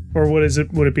 Or what is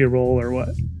it? Would it be a roll or what?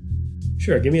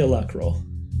 Sure, give me a luck roll.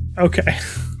 Okay.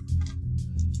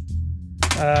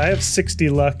 I have 60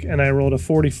 luck, and I rolled a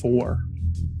 44.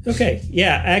 Okay,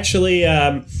 yeah, actually,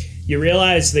 you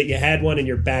realize that you had one in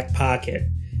your back pocket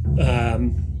that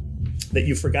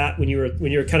you forgot when you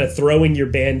were kind of throwing your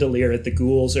bandolier at the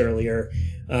ghouls earlier.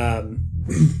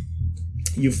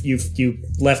 You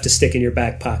left a stick in your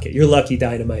back pocket, your lucky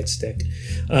dynamite stick,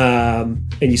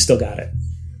 and you still got it.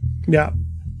 Yeah.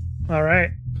 All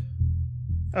right.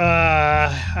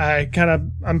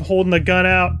 I'm holding the gun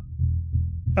out.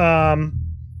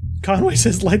 Conway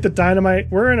says, "Light the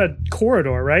dynamite." We're in a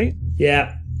corridor, right?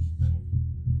 Yeah.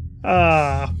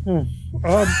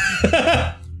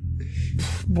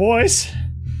 Boys,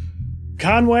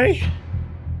 Conway,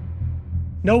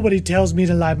 nobody tells me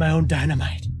to light my own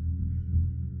dynamite.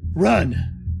 Run.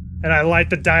 And I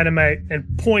light the dynamite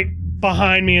and point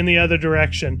behind me in the other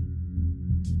direction.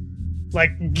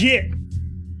 Like, get.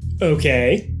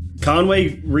 Okay.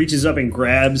 Conway reaches up and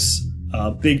grabs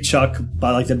Big Chuck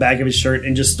by like the back of his shirt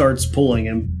and just starts pulling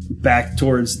him back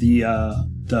towards the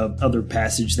other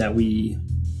passage that the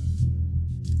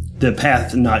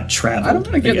path not traveled. I don't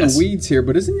want to get in the weeds here,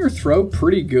 but isn't your throw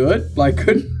pretty good? Like,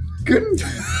 couldn't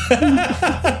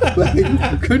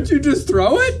couldn't you just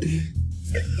throw it?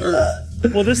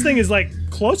 Well, this thing is like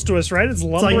close to us, right? It's It's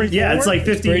lumbering. like, yeah, it's forward. like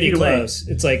 15 Pretty feet away. close.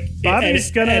 It's like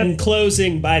Bobby's and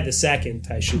closing by the second,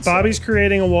 I should say. Bobby's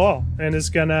creating a wall and is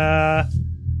gonna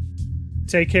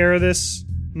take care of this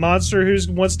monster who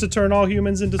wants to turn all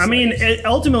humans into I mean, slaves.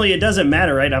 ultimately, it doesn't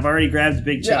matter, right? I've already grabbed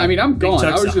Big Chuck. Yeah, I mean, I'm Big gone.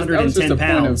 Chuck's That was just a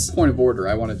 110 point of order.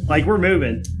 I wanted. Like, we're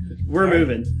moving. We're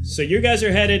moving. So you guys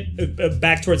are headed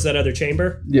back towards that other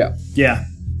chamber. Yeah. Yeah.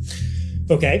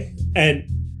 Okay. And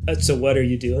so what are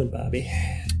you doing, Bobby?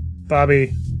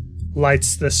 Bobby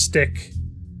lights the stick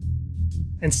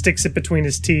and sticks it between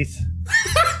his teeth.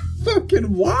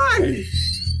 Fucking why?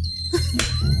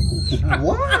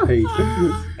 Why?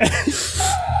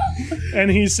 And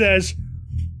he says,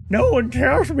 "No one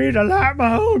tells me to light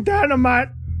my own dynamite.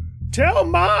 Tell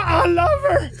Ma I love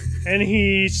her." And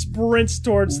he sprints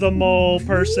towards the mole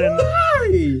person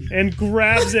Why? and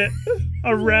grabs it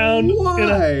around in a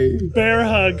Why? bear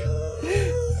hug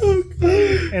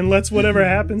and lets whatever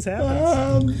happens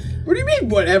happen. What do you mean?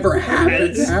 Whatever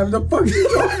happens? What the fuck are you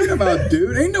talking about,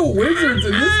 dude? Ain't no wizards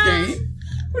in this game.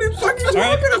 What are you fucking All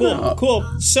right, talking about? cool.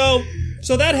 So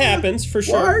that happens for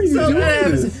Why are sure. you doing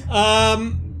this?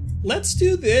 Let's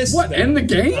do this. What? then. End the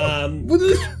game? What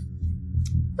is-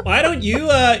 Why don't you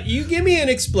you give me an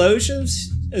explosives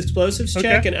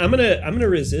check, and I'm gonna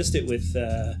resist it with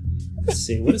let's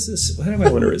see, what is this? Why do I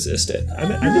want to resist it? I'm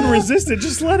gonna resist it.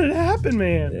 Just let it happen,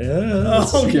 man.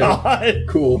 Okay. God.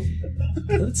 Cool.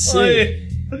 Let's see.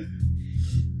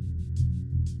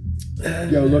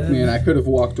 Yo, look, man, I could have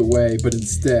walked away, but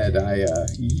instead I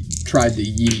tried to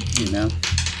yeet, you know?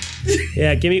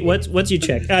 Yeah, give me what's your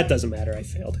check? It doesn't matter. I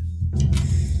failed.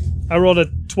 I rolled a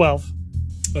 12.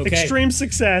 Okay. Extreme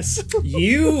success.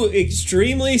 You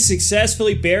extremely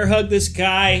successfully bear hug this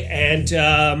guy and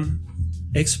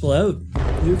explode.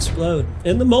 You explode.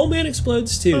 And the mole man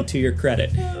explodes too, to your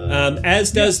credit.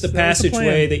 As does the that was the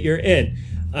passageway plan. that you're in.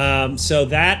 So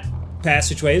that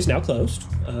passageway is now closed.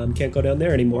 Can't go down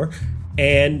there anymore.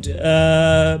 And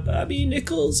Bobby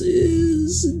Nichols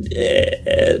is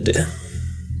dead.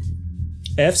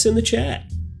 F's in the chat.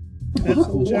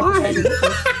 Why?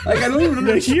 Like, I don't even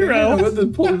understand hero. what the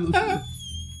point.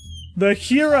 The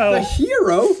hero, The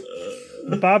hero?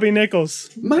 Bobby Nichols.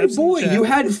 My boy, you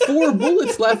had 4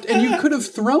 bullets left and you could have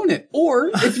thrown it.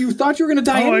 Or if you thought you were going to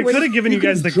die Oh, I anyway, could have given you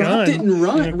guys the could have gun. dropped it and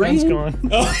run. The gun's gone.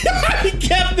 Oh, he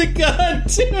kept the gun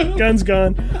too. Gun's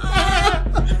gone.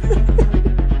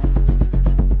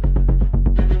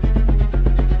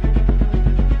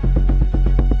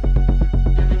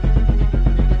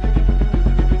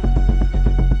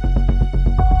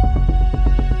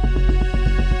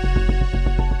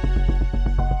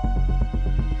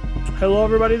 Hello,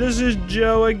 everybody. This is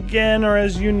Joe again, or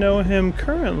as you know him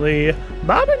currently,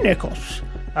 Bobby Nichols.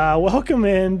 Welcome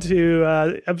into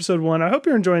episode 1. I hope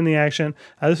you're enjoying the action.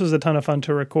 This was a ton of fun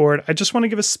to record. I just want to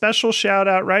give a special shout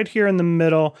out right here in the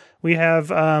middle. We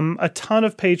have a ton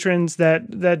of patrons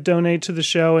that donate to the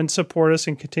show and support us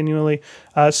and continually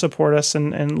support us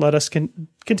and let us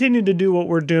continue to do what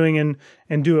we're doing and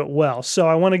do it well. So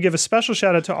I want to give a special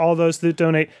shout out to all those that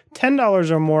donate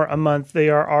 $10 or more a month. They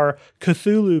are our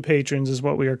Cthulhu patrons is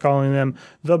what we are calling them.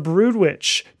 The Brood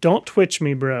Witch, Don't Twitch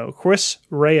Me Bro, Chris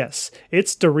Reyes,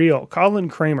 It's DeReal, Colin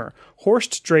Kramer,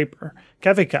 Horst Draper,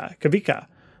 Kavika,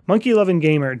 Monkey Loving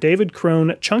Gamer, David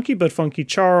Crone, Chunky But Funky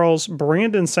Charles,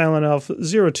 Brandon Silent Elf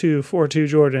 0242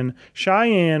 Jordan,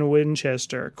 Cheyenne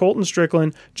Winchester, Colton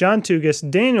Strickland, John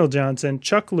Tugas, Daniel Johnson,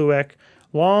 Chuck Lueck,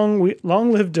 Long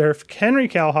Live Durf, Henry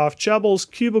Calhoff, Chubbles,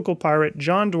 Cubicle Pirate,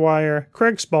 John Dwyer,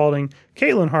 Craig Spalding,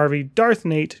 Caitlin Harvey, Darth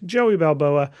Nate, Joey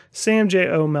Balboa, Sam J.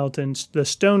 O. Melton, The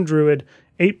Stone Druid,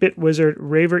 8-Bit Wizard,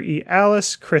 Raver E.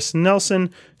 Alice, Chris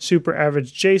Nelson, Super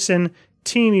Average Jason,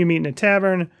 Team You Meet in a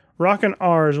Tavern, Rockin'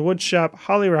 R's, Woodshop,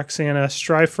 Holly Roxana,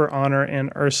 Strive for Honor, and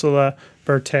Ursula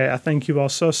Bertay. I thank you all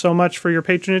so much for your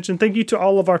patronage, and thank you to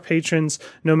all of our patrons,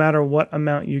 no matter what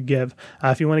amount you give.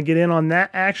 If you want to get in on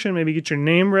that action, maybe get your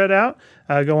name read out,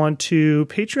 go on to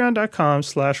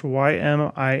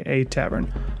patreon.com/YMIA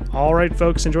Tavern. All right,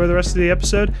 folks, enjoy the rest of the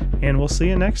episode, and we'll see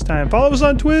you next time. Follow us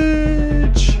on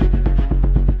Twitch!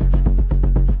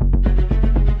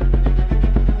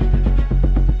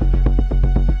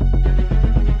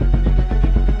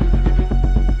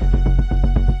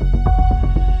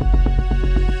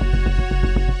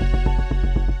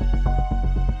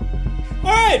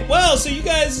 Well, so you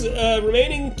guys,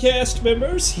 remaining cast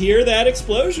members, hear that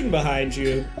explosion behind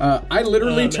you. I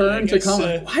literally turned to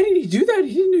Colin. Why did he do that?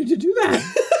 He didn't need to do that.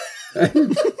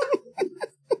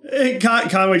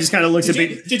 Conway just kind of looks at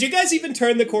Big... Did you guys even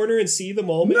turn the corner and see the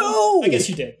mole man? No! I guess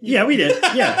you did. Yeah, we did.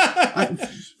 Yeah.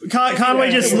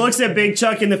 Conway just looks at Big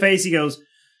Chuck in the face. He goes,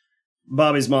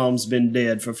 Bobby's mom's been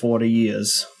dead for 40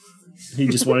 years. He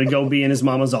just wanted to go be in his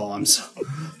mama's arms.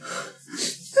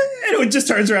 And it just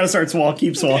turns around and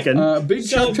keeps walking. Big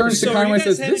Chuck turns to are Conway you and guys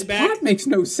says, headed "This back? plot makes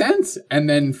no sense," and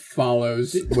then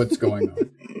follows what's going on.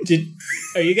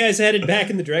 Are you guys headed back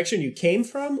in the direction you came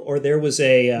from, or there was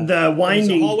a The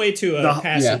winding hallway to a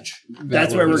passage?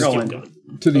 That's where we're going.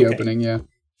 To the Okay. opening, yeah.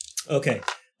 Okay.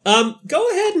 Go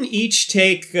ahead and each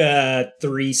take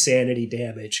 3 sanity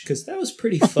damage, because that was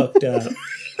pretty fucked up.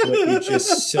 What you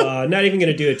just saw. Not even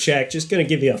going to do a check. Just going to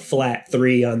give you a flat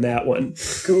 3 on that one.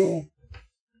 Cool.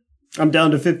 I'm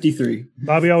down to 53.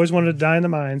 Bobby always wanted to die in the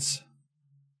mines.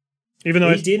 Even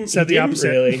though He didn't. said He the didn't opposite.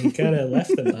 really. He kind of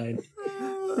left the mine.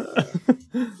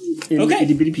 In Okay.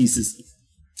 itty bitty pieces.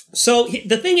 So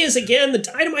the thing is, again, the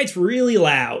dynamite's really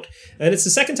loud, and it's the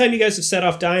second time you guys have set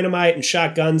off dynamite and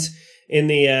shotguns in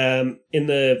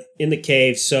the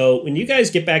cave. So when you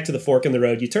guys get back to the fork in the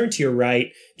road, you turn to your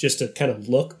right just to kind of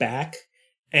look back,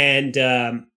 and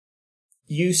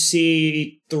you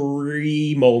see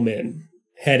 3 mole men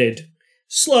headed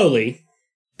slowly,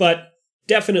 but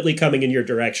definitely coming in your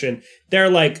direction. They're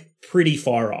like pretty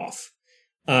far off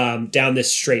down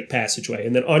this straight passageway,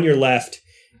 and then on your left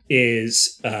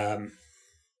is a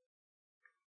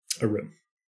room.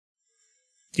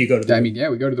 Do you go to the I mean, yeah,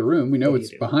 we go to the room. We know What do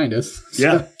it's you do? behind us.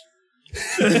 Yeah.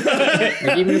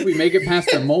 Like, even if we make it past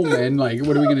the mole men, like,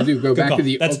 what are we going to do? Go Good back call. to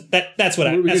the... That's what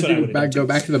I what are we that's what gonna I do? would have Go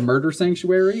back to the murder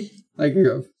sanctuary? Like,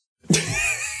 Yeah,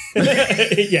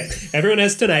 everyone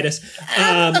has tinnitus.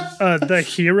 The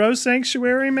hero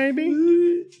sanctuary, maybe?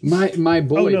 my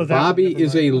boy, Oh, no, that- Bobby never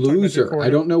is mind. a I'm talking about the loser. recording. I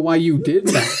don't know why you did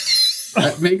that.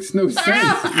 That makes no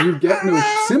sense. You get no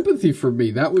sympathy from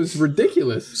me. That was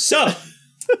ridiculous. So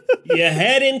you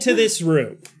head into this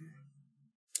room.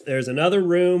 There's another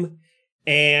room,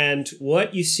 and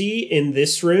what you see in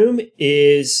this room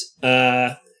is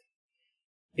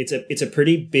it's a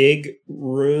pretty big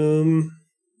room.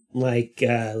 Like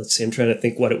let's see, I'm trying to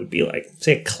think what it would be like.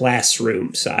 Say a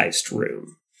classroom sized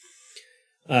room.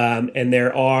 And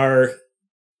there are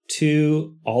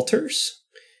 2 altars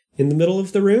in the middle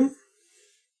of the room.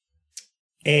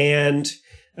 And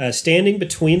standing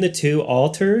between the 2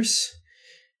 altars,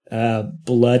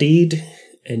 bloodied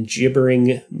and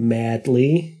gibbering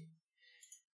madly,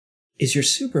 is your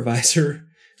supervisor,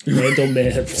 Randall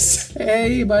Mims.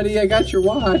 Hey, buddy, I got your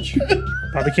watch.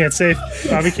 Bobby can't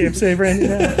save Randy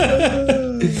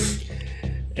now.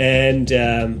 And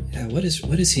what is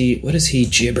he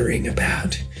gibbering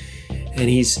about? And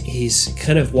he's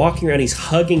kind of walking around. He's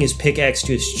hugging his pickaxe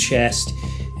to his chest,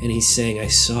 and he's saying, "I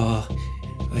saw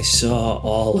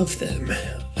all of them.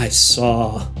 I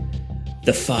saw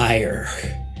the fire."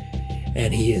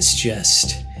 And he is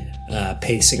just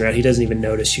pacing around. He doesn't even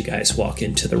notice you guys walk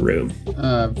into the room.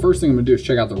 First thing I'm going to do is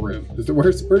check out the room.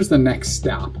 Where's the next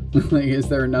stop? Like, is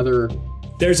there another...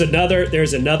 There's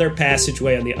another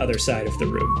passageway on the other side of the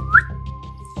room.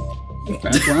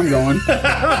 That's where I'm going.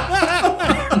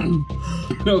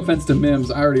 No offense to Mims.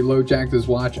 I already low-jacked his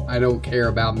watch. I don't care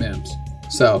about Mims.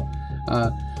 So,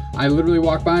 I literally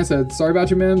walked by and said, "Sorry about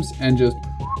you, Mims," and just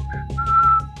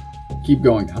keep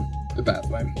going down the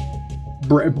pathway.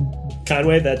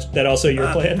 Conway, that also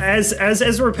your plan?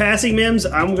 As we're passing Mims,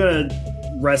 I'm gonna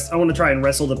I want to try and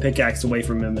wrestle the pickaxe away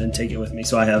from him and take it with me,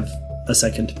 so I have a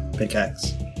second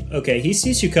pickaxe. Okay, he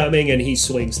sees you coming and he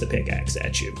swings the pickaxe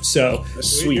at you. So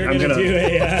Sweet, you're I'm gonna gonna- do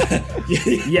a.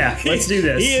 Yeah, let's do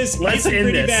this. He's Let's in end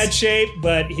pretty this. bad shape,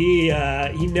 but he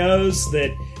knows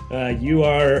that you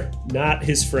are not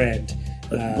his friend.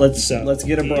 Let's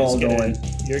get a he brawl is gonna- going.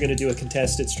 You're gonna do a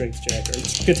contested strength check or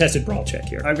contested brawl check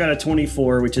here. I've got a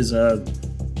 24, which is a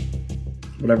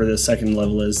whatever the second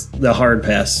level is, the hard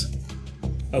pass.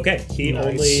 Okay, he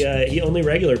Nice. only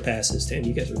regular passes. Damn,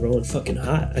 you guys are rolling fucking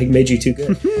hot. I made you too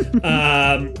good.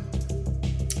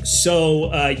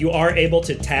 So you are able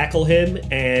to tackle him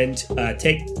and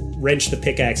wrench the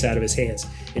pickaxe out of his hands,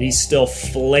 and he's still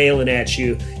flailing at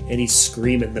you, and he's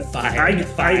screaming, "The fire! The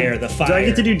fire! The fire!" Do I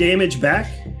get to do damage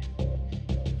back?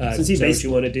 Since he is that bas- what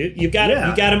you want to do? You got Yeah. him.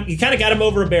 You got him. You kind of got him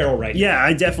over a barrel right Yeah,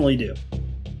 I definitely do.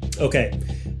 now. Okay.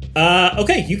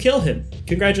 Okay, you kill him.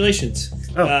 Congratulations.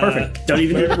 Oh, perfect. Don't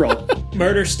even need to roll.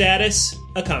 Murder status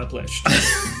accomplished.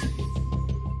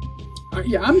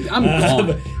 Yeah, I'm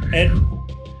gone. And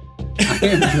I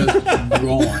am just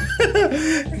gone.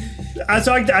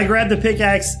 So I grab the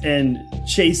pickaxe and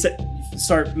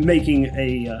start making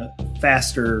a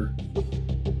faster,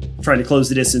 trying to close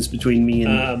the distance between me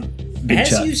and Big as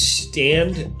Chuck. you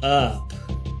stand up,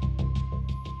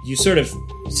 you sort of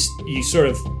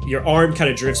your arm kind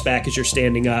of drifts back as you're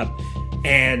standing up,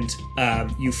 and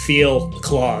you feel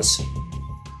claws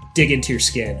dig into your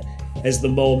skin, as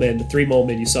the three mole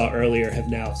men you saw earlier have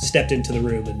now stepped into the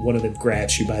room, and one of them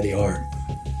grabs you by the arm.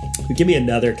 Give me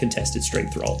another contested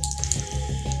strength roll.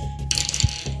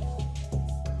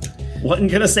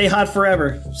 Wasn't gonna stay hot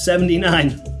forever.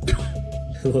 79.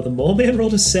 Well, the mole man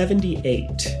rolled a 78.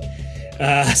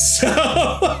 The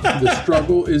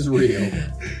struggle is real.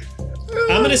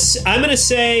 I'm gonna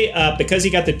say because he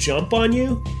got the jump on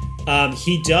you,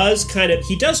 he does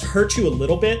hurt you a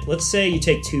little bit. Let's say you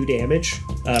take 2 damage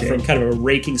from kind of a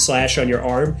raking slash on your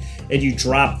arm, and you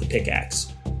drop the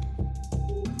pickaxe.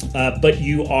 But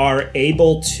you are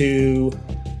able to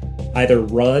either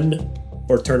run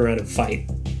or turn around and fight,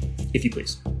 if you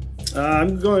please.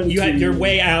 I'm going to... Your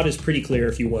way out is pretty clear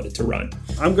if you wanted to run.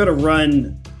 I'm going to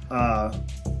run,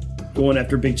 going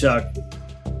after Big Chuck.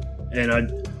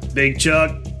 And Big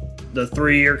Chuck, the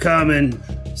 3 are coming.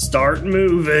 Start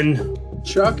moving.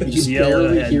 Chuck Just just yell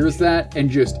barely ahead. hears that and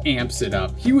just amps it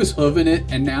up. He was hooving it,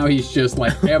 and now he's just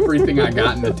like, everything I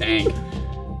got in the tank.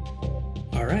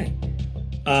 All right.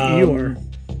 Eeyore.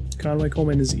 Conway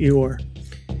Coleman is Eeyore.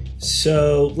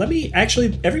 So let me actually,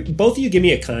 both of you give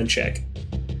me a con check.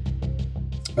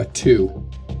 A 2.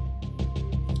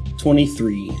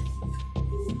 23.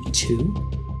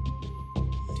 2?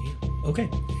 Damn. Okay.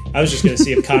 I was just going to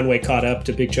see if Conway caught up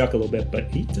to Big Chuck a little bit, but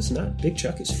he does not. Big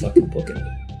Chuck is fucking booking it.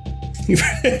 He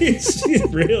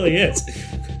really is.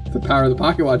 The power of the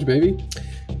pocket watch, baby.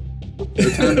 No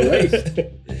time to waste.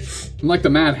 I'm like the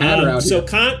Mad Hatter out so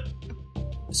here.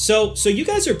 So you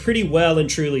guys are pretty well and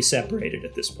truly separated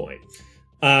at this point.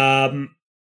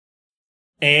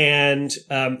 And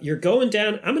you're going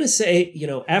down, I'm going to say,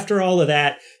 after all of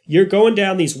that, you're going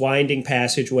down these winding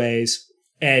passageways,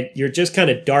 and you're just kind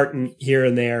of darting here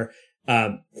and there.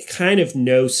 Kind of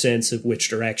no sense of which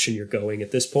direction you're going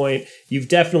at this point. You've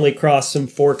definitely crossed some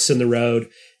forks in the road,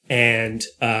 and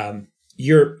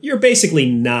you're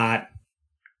basically not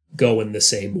going the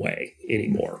same way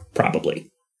anymore,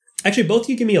 probably. Actually, both of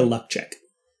you give me a luck check.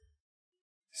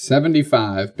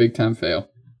 75. Big time fail.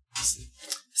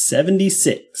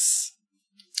 76.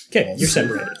 Okay, you're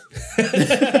separated.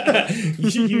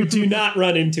 you do not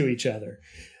run into each other.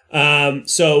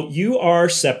 So you are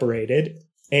separated,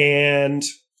 and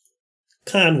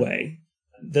Conway,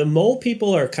 the mole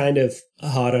people are kind of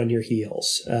hot on your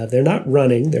heels. They're not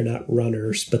running, they're not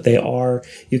runners, but they are,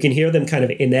 you can hear them kind of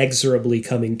inexorably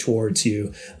coming towards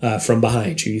you from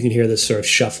behind you. You can hear this sort of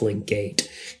shuffling gait.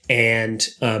 And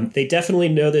they definitely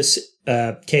know this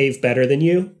cave better than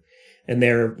you. And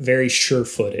they're very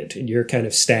sure-footed, and you're kind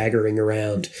of staggering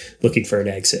around looking for an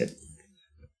exit.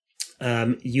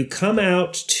 You come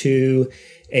out to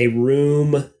a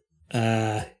room,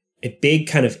 a big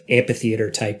kind of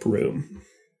amphitheater-type room.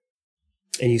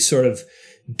 And you sort of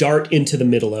dart into the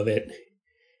middle of it,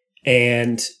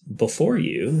 and before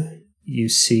you, you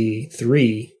see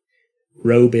 3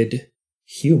 robed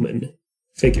human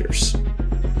figures.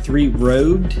 3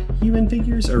 robed human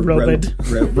figures? Or Robed.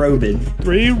 Robed.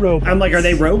 3 robots. I'm like, are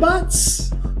they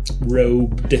robots?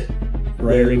 Robed.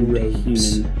 Wearing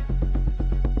robes.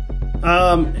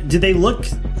 Human. Did they look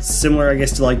similar, I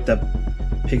guess, to like the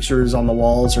pictures on the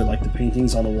walls or like the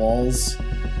paintings on the walls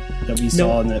that we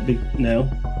saw in that big... No?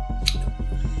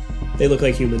 They look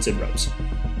like humans in robes.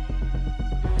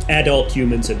 Adult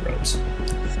humans in robes.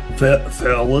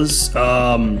 Fellas,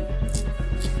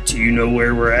 do you know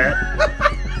where we're at?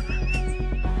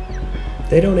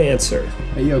 They don't answer.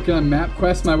 Hey, yo, can I map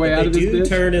quest my way out They of this do bitch?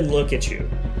 turn and look at you.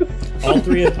 All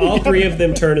three of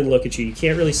them turn and look at you. You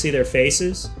can't really see their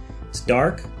faces. It's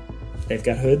dark. They've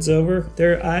got hoods over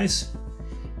their eyes.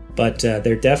 But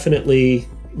they're definitely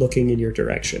looking in your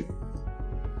direction.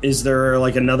 Is there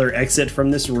like another exit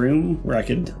from this room where I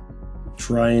could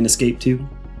try and escape to?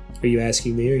 Are you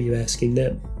asking me or are you asking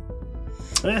them?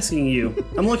 I'm asking you.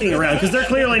 I'm looking around because they're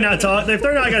clearly not talking. If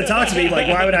they're not going to talk to me, like,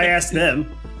 why would I ask them?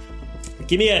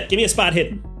 Give me a spot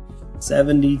hidden.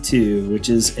 72, which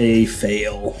is a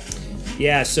fail.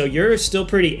 Yeah, so you're still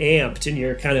pretty amped and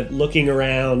you're kind of looking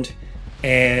around,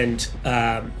 and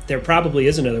there probably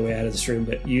is another way out of this room,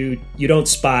 but you don't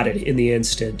spot it in the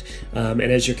instant. And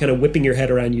as you're kind of whipping your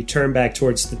head around, you turn back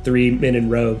towards the 3 men in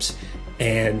robes,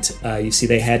 and you see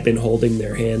they had been holding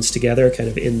their hands together kind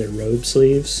of in their robe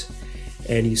sleeves.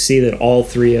 And you see that all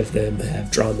 3 of them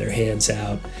have drawn their hands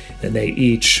out, and they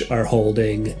each are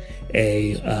holding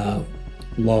a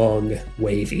long,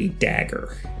 wavy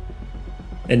dagger.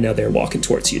 And now they're walking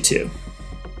towards you, too.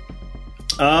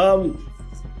 I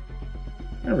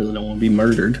really don't want to be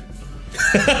murdered.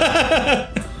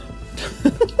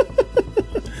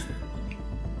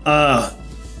 I'm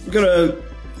gonna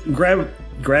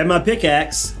grab my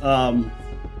pickaxe.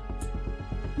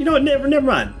 You know what? Never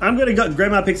mind. I'm gonna go grab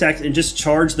my pickaxe and just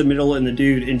charge the middle and the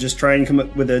dude, and just try and come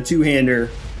up with a two-hander,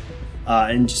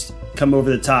 and just come over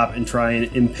the top and try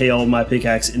and impale my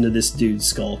pickaxe into this dude's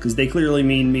skull because they clearly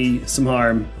mean me some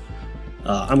harm.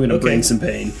 I'm gonna bring some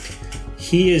pain.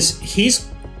 You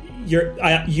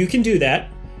can do that.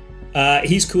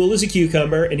 He's cool as a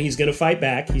cucumber, and he's going to fight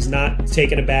back. He's not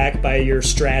taken aback by your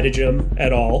stratagem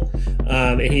at all,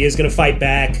 and he is going to fight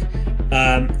back.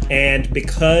 And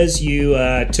because you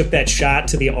took that shot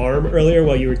to the arm earlier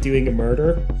while you were doing a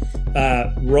murder,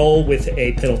 roll with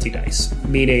a penalty dice,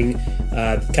 meaning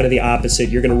kind of the opposite.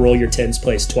 You're going to roll your tens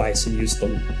place twice and use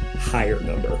the higher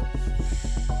number.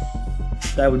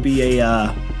 That would be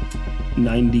a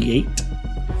 98.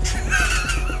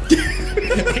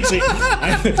 Actually,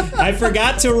 I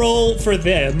forgot to roll for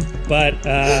them, but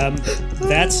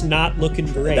that's not looking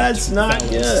great. That's not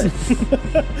fellas.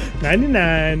 good.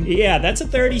 99. Yeah, that's a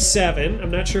 37. I'm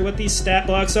not sure what these stat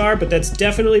blocks are, but that's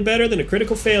definitely better than a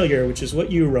critical failure, which is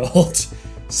what you rolled.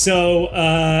 So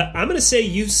I'm going to say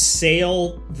you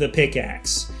sail the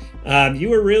pickaxe. You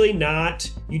were really not...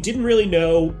 You didn't really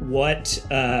know what...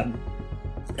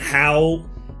 how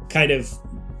kind of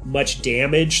much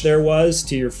damage there was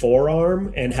to your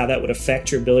forearm and how that would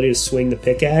affect your ability to swing the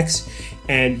pickaxe.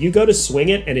 And you go to swing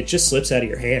it and it just slips out of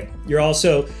your hand. You're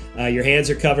also, your hands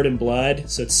are covered in blood,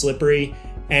 so it's slippery.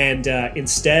 And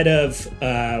instead of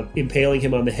impaling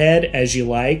him on the head as you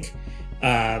like,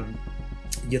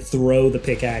 you throw the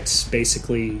pickaxe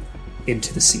basically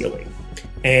into the ceiling.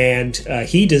 And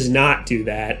he does not do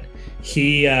that.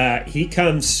 He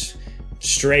comes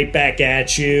straight back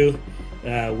at you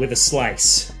with a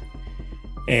slice,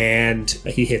 and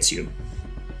he hits you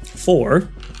for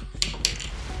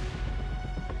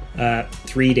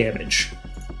 3 damage.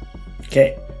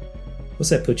 Okay. What's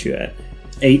that put you at?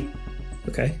 8.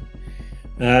 Okay.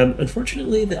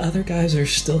 Unfortunately, the other guys are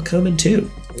still coming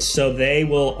too, so they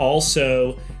will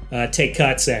also take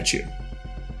cuts at you.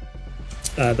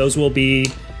 Those will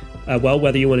be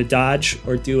whether you want to dodge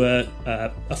or do a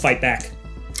fight back.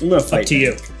 I'm gonna fight. Up to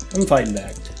you. I'm fighting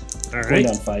back. All Going right.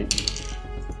 down fight.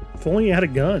 If only you had a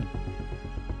gun.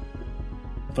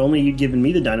 If only you'd given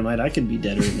me the dynamite, I could be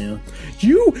dead right now.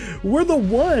 You were the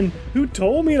one who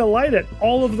told me to light it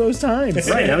all of those times.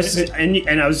 Right, I was just,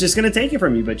 and I was just gonna take it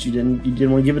from you, but you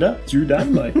didn't want to give it up. It's your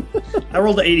dynamite. I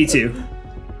rolled an 82.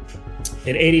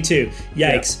 An 82.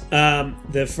 Yikes.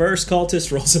 The first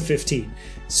cultist rolls a 15.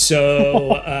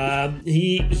 So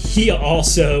he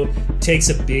also takes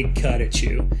a big cut at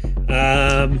you.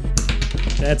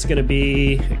 That's going to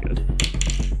be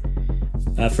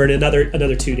for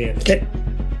another 2 damage. Okay.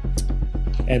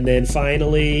 And then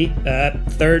finally,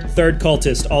 third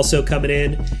cultist also coming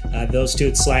in. Those two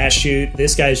at slash shoot.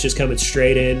 This guy's just coming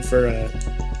straight in for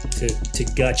to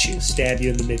gut you, stab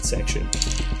you in the midsection.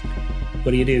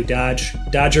 What do you do?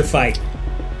 Dodge or fight?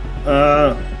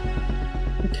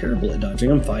 I'm terrible at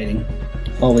dodging. I'm fighting.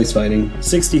 Always fighting.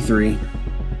 63.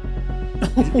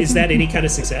 Is that any kind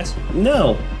of success?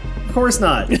 No, of course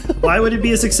not. Why would it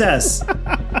be a success?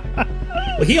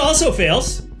 Well, he also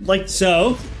fails. Like,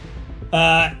 So,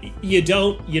 you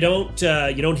don't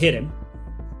hit him.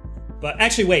 But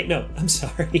actually, wait, no, I'm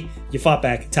sorry. You fought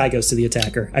back. Ty goes to the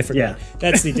attacker. I forgot. Yeah.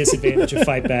 That's the disadvantage of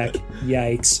fight back.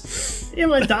 Yikes. yeah,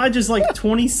 my dodge is like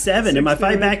 27, and my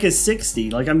fight back is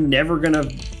 60. Like, I'm never gonna.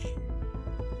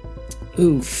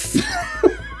 Oof.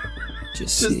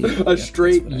 Just A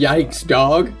straight yikes,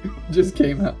 dog, just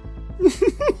came out.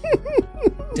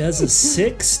 does a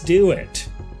 6 do it?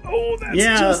 Oh, that's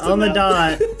Yeah, just on the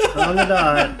enough. dot. On the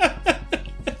dot.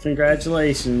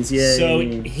 Congratulations! Yay! So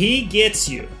he gets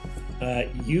you.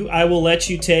 I will let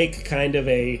you take kind of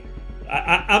a.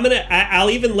 I'll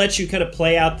even let you kind of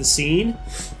play out the scene,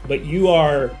 but you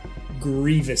are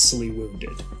grievously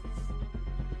wounded.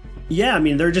 yeah, I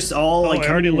mean they're just all like. I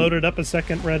already coming in. loaded up a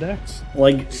second Red X.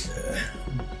 Like,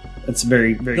 that's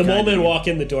very, very. The kind of Molemen you. walk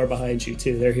in the door behind you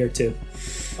too. They're here too.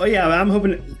 Oh yeah, I'm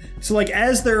hoping. So like,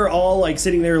 as they're all like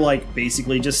sitting there, like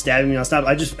basically just stabbing me on stop,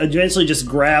 I just eventually just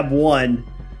grab one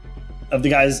of the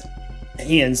guy's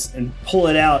hands and pull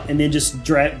it out, and then just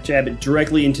jab it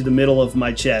directly into the middle of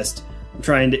my chest. I'm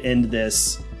trying to end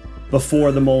this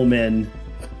before the mole men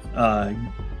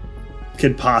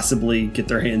could possibly get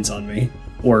their hands on me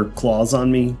or claws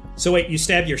on me. So wait, you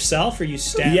stab yourself or you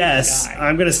stab Yes, the guy?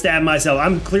 I'm gonna stab myself.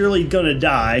 I'm clearly gonna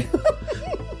die.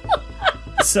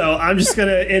 So I'm just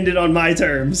gonna end it on my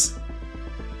terms.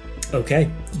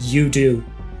 Okay, you do.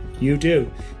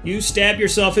 You stab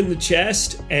yourself in the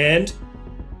chest and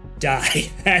die.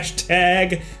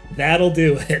 Hashtag that'll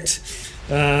do it.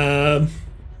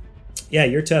 Yeah,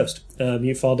 you're toast.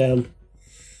 You fall down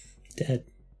dead.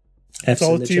 F's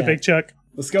all in the to you, chat. Big Chuck.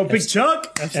 Let's go, Big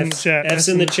Chuck. F's in the chat. F's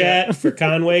in the chat for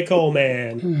Conway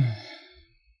Coleman.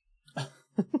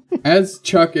 As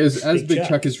Big Big Chuck.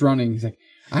 Chuck is running, he's like,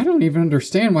 I don't even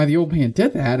understand why the old man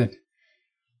did that. And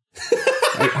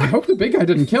I hope the big guy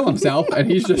didn't kill himself. And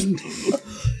he's just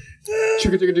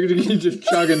just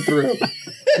chugging through.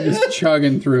 Just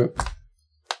chugging through.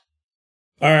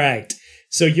 All right.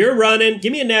 So you're running.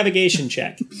 Give me a navigation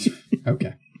check.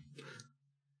 Okay.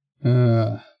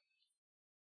 An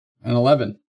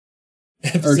 11.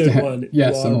 Episode Or- 1.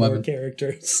 yes, you an are 11. more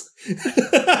characters.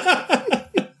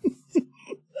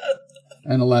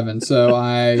 An 11. So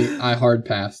I hard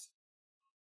passed.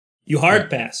 You hard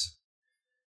pass.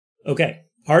 Okay.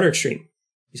 Hard or extreme?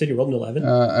 You said you rolled an 11?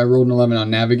 I rolled an 11 on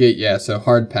navigate. Yeah, so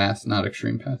hard pass, not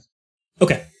extreme pass.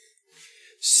 Okay.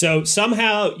 So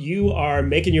somehow you are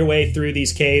making your way through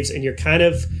these caves and you're kind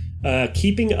of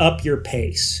keeping up your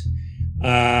pace.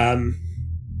 And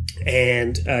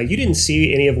you didn't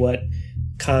see any of what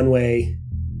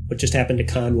just happened to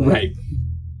Conway. Right.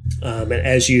 And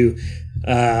as you,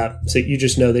 so you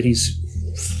just know that he's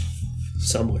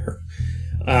somewhere.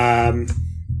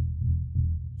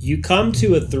 You come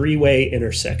to a 3-way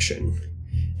intersection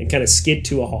and kind of skid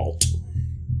to a halt.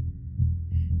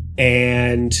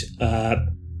 And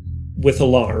with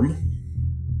alarm,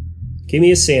 give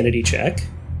me a sanity check.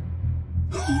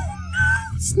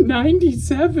 It's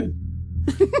 97.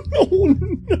 Oh,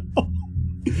 no.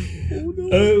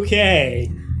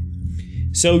 Okay.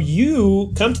 So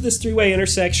you come to this 3-way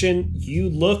intersection. You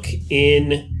look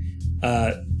in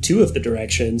 2 of the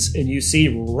directions, and you see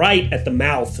right at the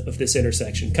mouth of this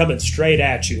intersection, coming straight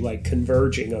at you, like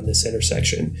converging on this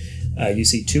intersection. You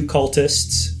see 2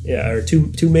 cultists, or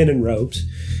two men in robes,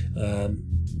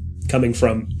 coming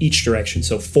from each direction.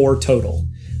 So 4 total.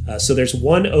 So there's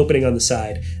 1 opening on the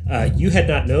side. You had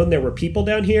not known there were people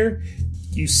down here.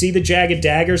 You see the jagged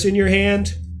daggers in your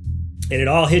hand, and it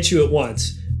all hits you at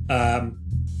once.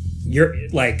 You're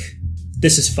like,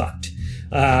 this is fucked.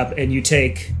 And you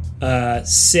take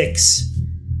 6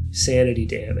 sanity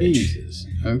damage. Jesus.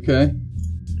 Okay.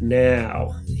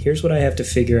 Now, here's what I have to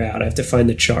figure out. I have to find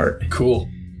the chart. Cool.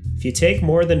 If you take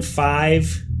more than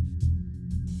 5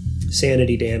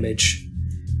 sanity damage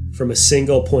from a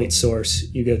single point source,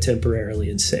 you go temporarily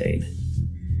insane.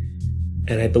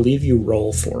 And I believe you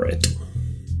roll for it.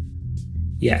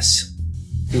 Yes.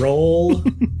 Roll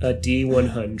a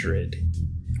D100.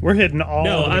 We're hitting all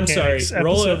No, the I'm sorry. mechanics.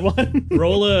 Roll Episode 1.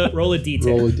 Roll a D10.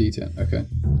 Roll a D10. Okay.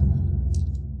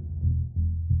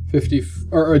 50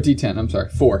 or a D10. I'm sorry.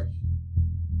 4.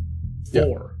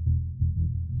 4.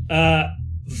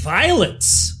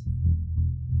 Violence.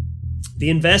 The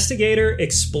investigator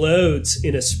explodes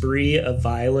in a spree of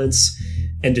violence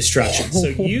and destruction. So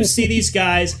you see these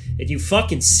guys and you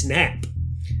fucking snap.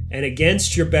 And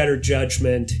against your better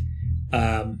judgment,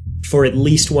 for at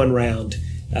least 1 round,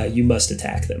 you must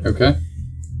attack them. Okay.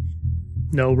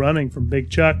 No running from Big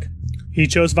Chuck. He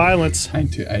chose violence. I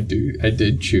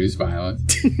did choose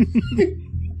violence.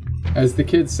 As the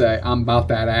kids say, I'm about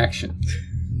that action.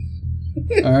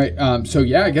 All right. So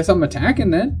yeah, I guess I'm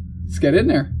attacking then. Let's get in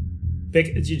there.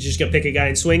 You just gonna pick a guy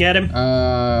and swing at him?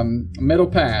 Middle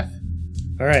path.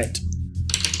 All right.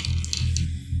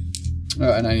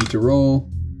 And I need to roll.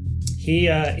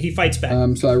 He fights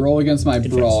back. So I roll against my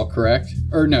brawl, correct?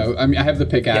 Or no? I mean, I have the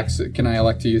pickaxe. Yeah. Can I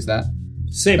elect to use that?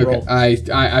 Same roll. I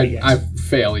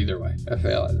fail either way.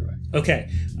 Okay.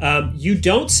 You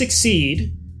don't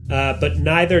succeed, but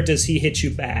neither does he hit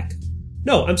you back.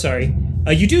 No, I'm sorry.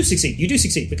 You do succeed. You do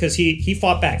succeed because he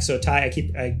fought back. So a tie.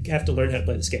 I have to learn how to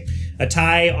play this game. A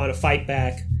tie on a fight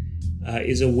back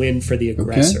is a win for the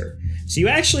aggressor. Okay. So you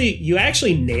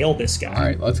actually nail this guy. All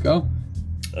right, let's go.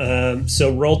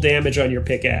 So roll damage on your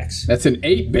pickaxe. That's an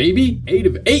 8, baby. 8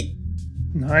 of 8.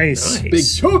 Nice. Big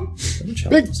chunk.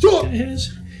 Big chunk.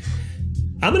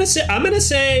 I'm gonna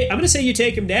say you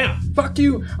take him down. Fuck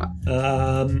you.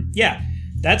 Yeah,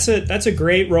 that's a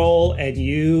great roll, and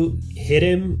you hit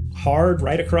him hard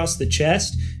right across the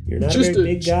chest. You're not a very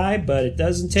big guy, but it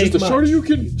doesn't take much. Shorter you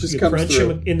can just come crunch through.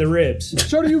 him in the ribs.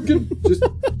 Shorter you can just.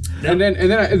 And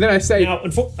then I say. Now,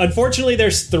 unfortunately,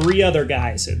 there's 3 other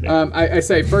guys in there. I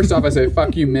say first off, I say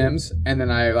fuck you, Mims, and then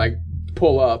I like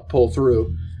pull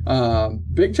through.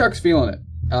 Big Chuck's feeling it.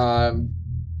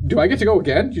 Do I get to go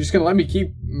again? You're just gonna let me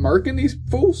keep murking these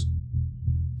fools?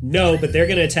 No, but they're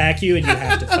gonna attack you, and you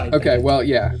have to fight. Okay, back. well,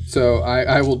 yeah. So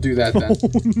I will do that then.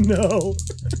 No.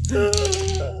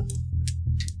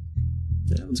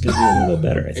 That one's gonna be a little bit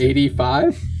better. I think.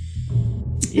 85.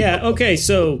 Yeah. Okay.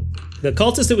 So the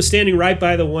cultist that was standing right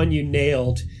by the one you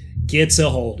nailed gets a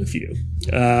hold of you.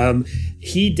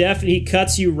 He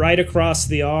cuts you right across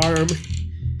the arm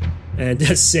and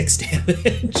does 6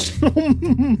 damage. Oh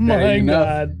my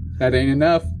God. That ain't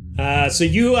enough. So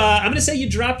you, I'm going to say you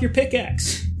drop your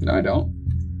pickaxe. No, I don't.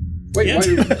 Wait, Yeah. why,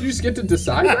 did you just get to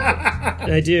decide that?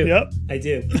 I do. Yep. I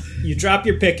do. You drop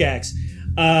your pickaxe.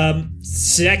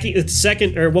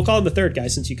 Second, or we'll call him the third guy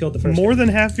since you killed the first More guy. than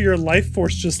half of your life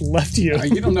force just left you.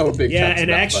 You don't know what big Yeah, Chuck's and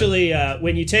about, actually,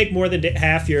 when you take more than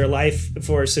half your life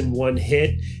force in one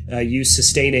hit, you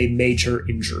sustain a major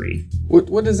injury.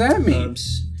 What does that mean?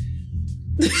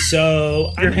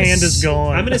 So Your hand is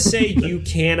gone. I'm going to say you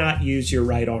cannot use your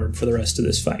right arm for the rest of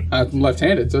this fight. I'm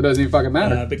left-handed, so it doesn't even fucking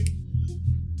matter.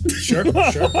 Sure.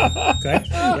 Okay.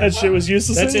 That shit was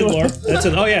useless. That's in anyway. lore.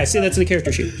 Oh yeah, I see that's in the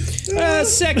character sheet.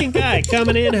 Second guy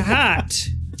coming in hot.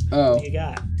 Oh, What you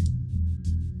got?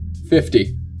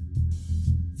 50,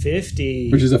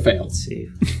 50. which is a fail. Let's see.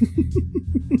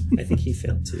 I think he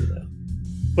failed too, though.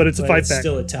 But it's a But fight it's back.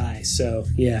 still a tie, so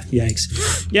yeah,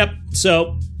 yikes. Yep,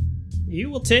 so you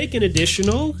will take an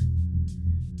additional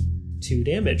 2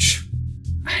 damage.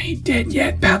 I ain't dead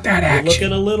yet about that You're action.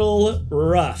 looking a little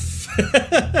rough.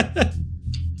 I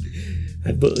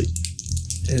believe.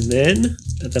 And then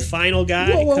the final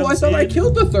guy Whoa, I comes thought I in,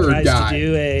 killed the third tries guy. to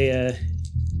do a...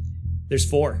 there's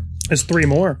 4. There's 3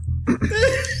 more.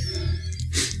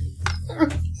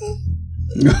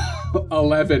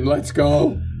 11, let's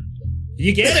go.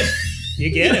 You get him. You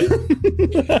get him.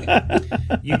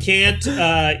 You can't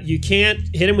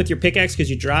hit him with your pickaxe because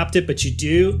you dropped it, but you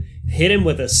do hit him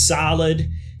with a solid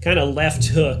kind of left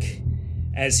hook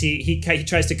as he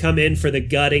tries to come in for the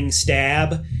gutting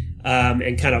stab,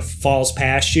 and kind of falls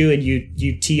past you, and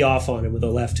you tee off on him with a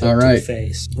left hook All to right. the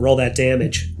face. Roll that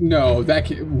damage. No, that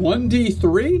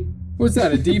 1d3? Was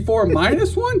that a d4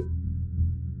 minus 1?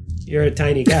 You're a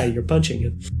tiny guy. You're punching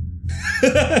him.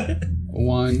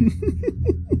 1.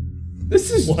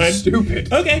 This is 1.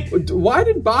 stupid. Okay. Why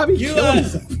did Bobby kill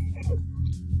himself?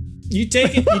 You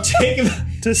take it. You take him.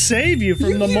 To save you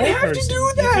from the You mole have to person.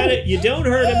 do that. You don't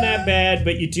hurt him that bad,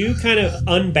 but you do kind of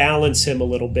unbalance him a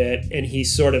little bit, and he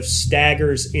sort of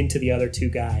staggers into the other 2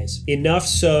 guys. Enough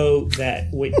so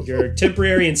that your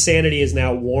temporary insanity is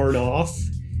now worn off,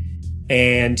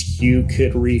 and you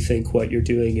could rethink what you're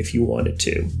doing if you wanted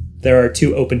to. There are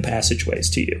 2 open passageways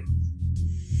to you.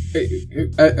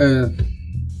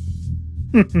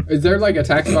 Is there like a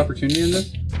tax of opportunity in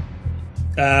this?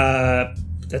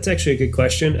 That's actually a good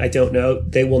question. I don't know.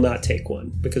 They will not take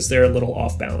one because they're a little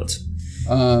off balance.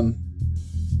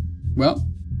 Well,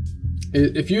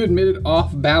 if you admitted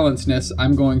off balanceness,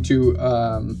 I'm going to.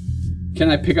 Can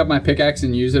I pick up my pickaxe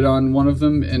and use it on one of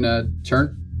them in a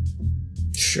turn?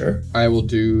 Sure. I will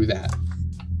do that.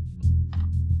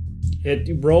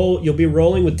 You'll be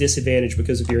rolling with disadvantage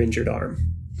because of your injured arm.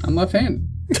 I'm left-handed.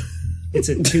 It's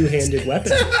a 2-handed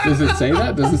weapon. Does it say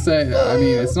that? Does it say? I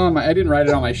mean, it's not on my. I didn't write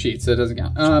it on my sheet, so it doesn't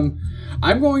count.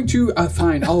 I'm going to.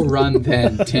 Fine. I'll run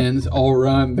then, Tins. I'll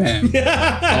run then.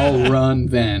 I'll run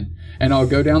then, and I'll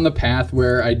go down the path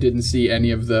where I didn't see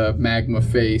any of the magma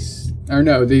face. Or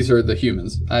no, these are the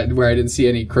humans. Where I didn't see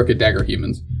any crooked dagger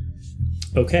humans.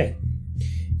 Okay.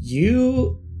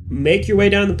 You make your way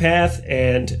down the path,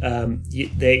 and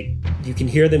you can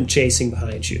hear them chasing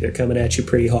behind you. They're coming at you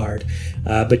pretty hard,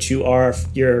 but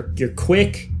you're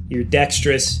quick, you're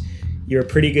dexterous, you're a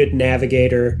pretty good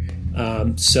navigator,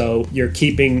 so you're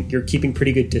keeping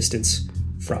pretty good distance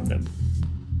from them.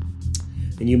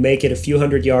 And you make it a few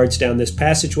hundred yards down this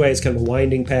passageway. It's kind of a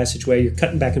winding passageway. You're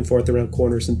cutting back and forth around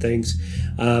corners and things,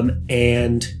 and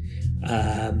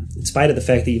in spite of the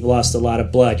fact that you've lost a lot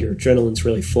of blood, your adrenaline's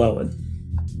really flowing.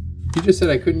 You just said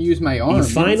I couldn't use my arm. You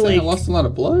finally- I lost a lot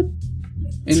of blood.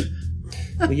 And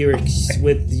Well,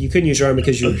 you couldn't use your arm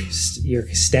because you're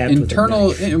stabbed internal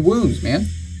with a knife. wounds, man.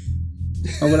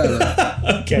 Or whatever.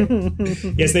 Okay.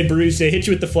 Yes, they hit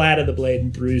you with the flat of the blade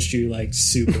and bruised you like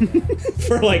super bad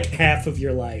for like half of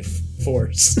your life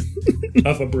force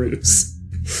of a bruise.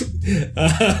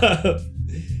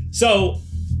 So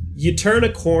you turn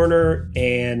a corner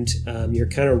and you're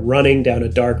kind of running down a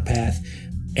dark path,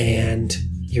 and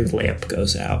your lamp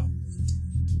goes out.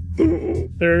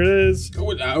 There it is.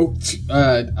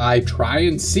 I try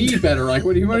and see better. Like,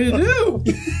 what do you want me to do?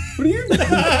 What do you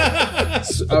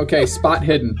do? Okay, spot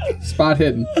hidden. Spot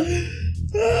hidden.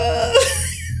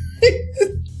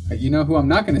 You know who I'm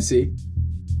not going to see?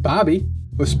 Bobby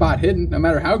was spot hidden, no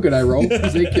matter how good I roll,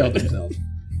 because they killed themselves.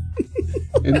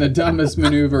 In the dumbest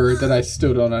maneuver that I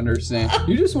still don't understand.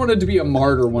 You just wanted to be a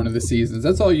martyr one of the seasons.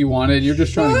 That's all you wanted. You're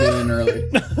just trying to get in early.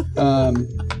 I'm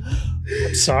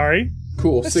sorry.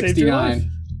 Cool, I saved your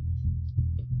 69.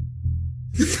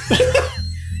 life.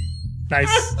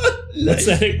 Nice. What's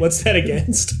that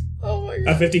against? Oh my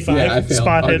god. A 55? Yeah, I failed.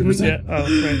 Spot hidden. 100%. Yeah. Oh,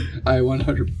 right. I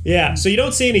 100. Yeah, so you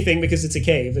don't see anything because it's a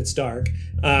cave. It's dark.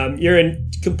 You're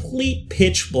in complete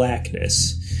pitch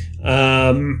blackness.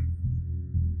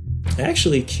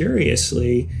 Actually,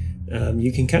 curiously,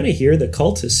 you can kind of hear the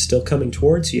cultists still coming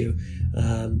towards you.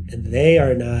 And they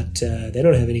are not, they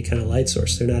don't have any kind of light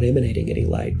source. They're not emanating any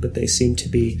light, but they seem to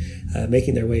be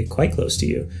making their way quite close to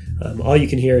you. All you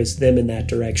can hear is them in that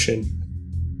direction.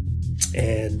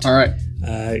 And All right.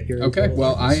 you're Okay.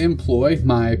 Well, I employ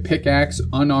my pickaxe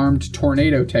unarmed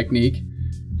tornado technique,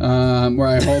 where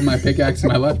I hold my pickaxe in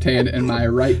my left hand and my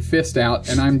right fist out,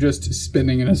 and I'm just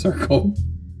spinning in a circle.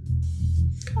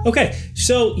 Okay,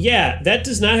 so yeah, that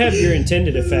does not have your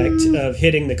intended effect of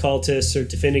hitting the cultists or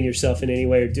defending yourself in any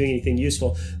way or doing anything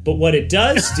useful. But what it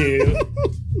does do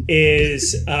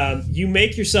is you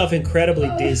make yourself incredibly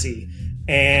dizzy.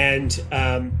 And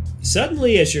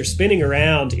suddenly, as you're spinning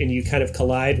around and you kind of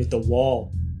collide with the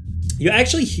wall, you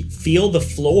actually feel the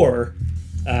floor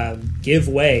give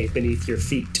way beneath your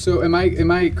feet. So am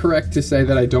I correct to say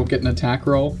that I don't get an attack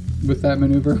roll with that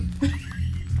maneuver?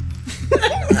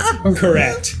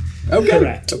 Correct. Okay.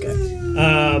 Correct. Okay.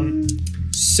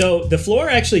 So the floor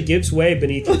actually gives way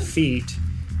beneath your feet,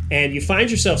 and you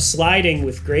find yourself sliding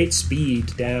with great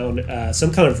speed down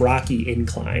some kind of rocky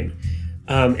incline.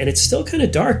 And it's still kind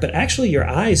of dark, but actually your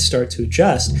eyes start to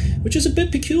adjust, which is a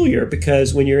bit peculiar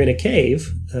because when you're in a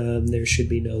cave, there should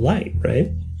be no light,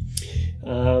 right?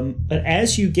 But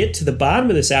as you get to the bottom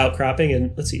of this outcropping,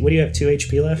 and let's see, what do you have, 2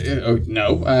 HP left? Oh,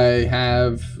 no, I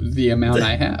have the amount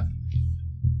I have.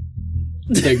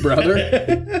 Big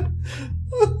brother.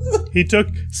 He took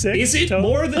 6. Is it total.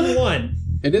 more than 1?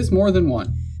 It is more than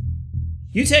 1.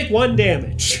 You take 1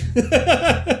 damage. I'm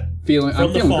the feeling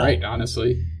fall. great,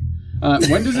 honestly.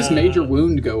 When does this major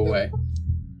wound go away?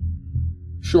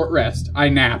 Short rest. I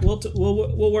nap.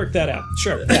 We'll work that out.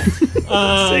 Sure.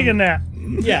 Yeah. Take a nap.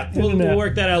 Yeah, we'll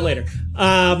work that out later.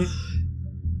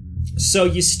 So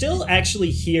you still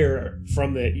actually hear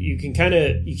from you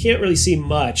can't really see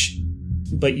much,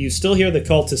 but you still hear the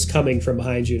cultists coming from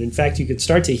behind you. And in fact, you could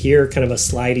start to hear kind of a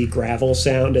slidey gravel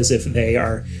sound as if they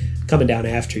are coming down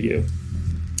after you.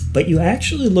 But you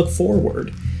actually look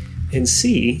forward and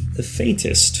see the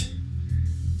faintest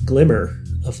glimmer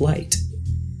of light.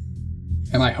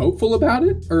 Am I hopeful about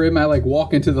it? Or am I like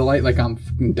walk into the light like I'm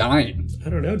fucking dying? I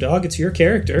don't know, dog. It's your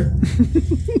character.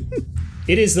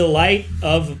 It is the light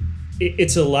of...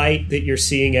 It's a light that you're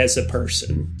seeing as a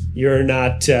person. You're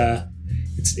not...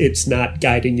 It's not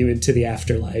guiding you into the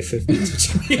afterlife. If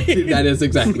that's what you mean. That is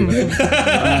exactly what I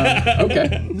mean.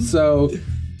 Okay. So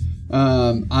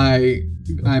I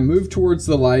move towards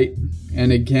the light,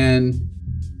 and again,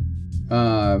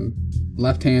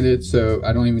 left-handed, so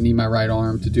I don't even need my right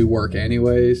arm to do work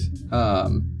anyways.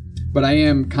 But I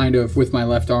am kind of, with my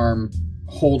left arm,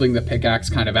 holding the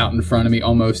pickaxe kind of out in front of me,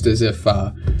 almost as if,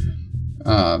 I'm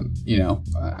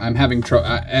having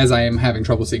as I am having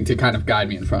trouble seeing, to kind of guide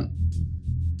me in front.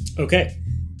 Okay.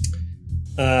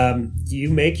 You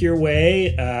make your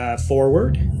way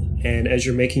forward, and as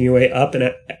you're making your way up and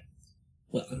out,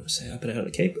 well, I don't want to say up and out of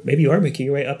the cave, but maybe you are making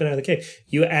your way up and out of the cave.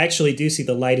 You actually do see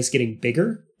the light is getting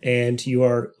bigger, and you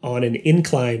are on an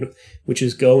incline which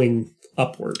is going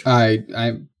upward. I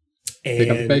pick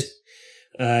up the pace.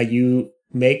 You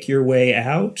make your way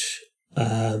out,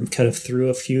 kind of through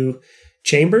a few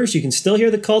chambers. You can still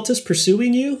hear the cultists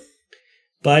pursuing you,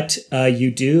 but you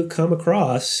do come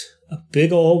across a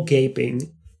big old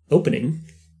gaping opening,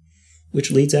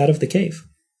 which leads out of the cave.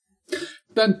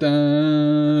 Dun,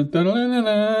 dun, dun, dun,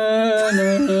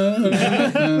 dun,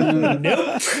 dun,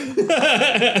 Nope.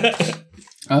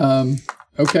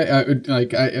 Okay.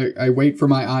 I wait for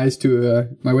my eyes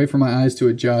to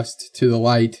adjust to the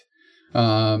light,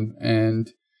 and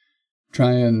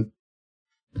try and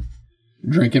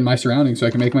drink in my surroundings so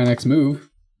I can make my next move.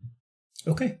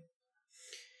 Okay.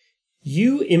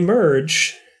 You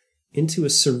emerge into a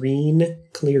serene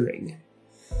clearing,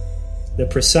 the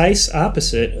precise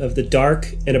opposite of the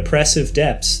dark and oppressive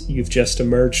depths you've just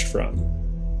emerged from.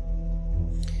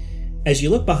 As you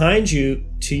look behind you,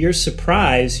 to your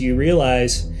surprise, you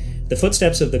realize the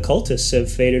footsteps of the cultists have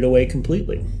faded away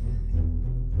completely.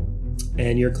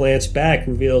 And your glance back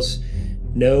reveals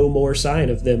no more sign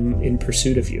of them in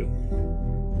pursuit of you.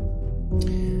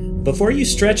 Before you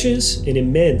stretches an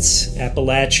immense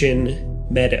Appalachian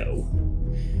meadow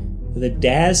with a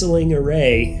dazzling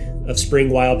array of spring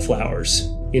wildflowers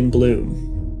in bloom.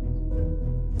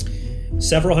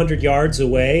 Several hundred yards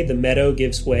away, the meadow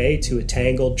gives way to a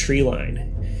tangled tree line,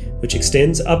 which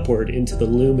extends upward into the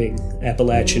looming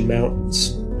Appalachian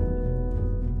Mountains.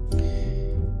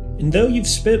 And though you've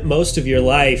spent most of your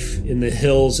life in the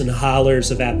hills and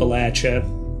hollers of Appalachia,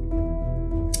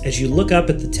 as you look up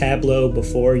at the tableau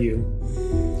before you,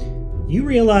 you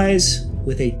realize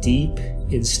with a deep,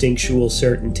 instinctual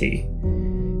certainty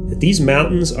that these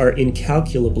mountains are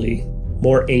incalculably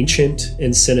more ancient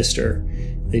and sinister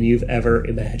than you've ever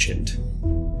imagined.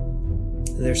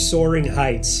 Their soaring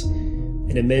heights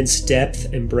and immense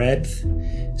depth and breadth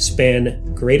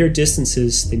span greater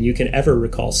distances than you can ever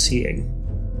recall seeing,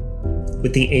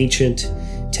 with the ancient,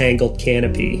 tangled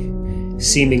canopy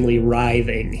seemingly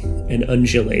writhing and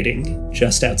undulating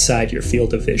just outside your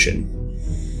field of vision.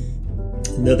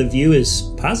 And though the view is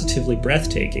positively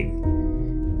breathtaking,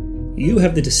 you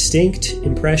have the distinct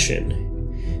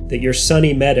impression that your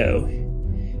sunny meadow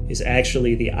is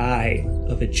actually the eye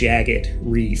of a jagged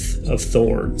wreath of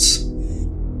thorns.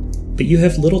 But you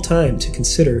have little time to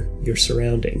consider your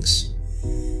surroundings.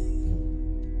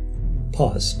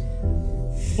 Pause.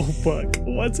 Oh, fuck.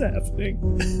 What's happening?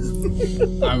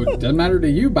 Doesn't matter to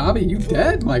you, Bobby. You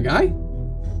dead, my guy.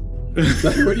 What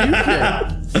do you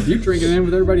care? You drinking in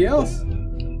with everybody else.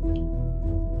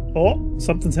 Oh,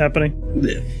 something's happening.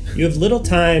 You have little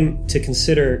time to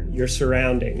consider your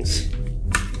surroundings.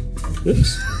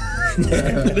 Oops. I'm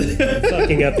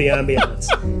fucking up the ambiance.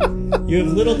 You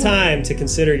have little time to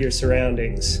consider your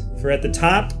surroundings, for at the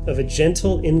top of a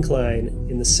gentle incline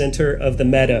in the center of the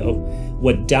meadow,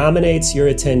 what dominates your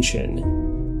attention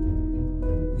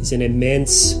is an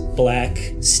immense black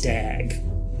stag.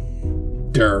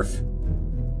 Durf.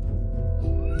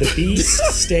 The beast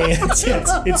stands...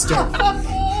 it's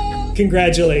Durf.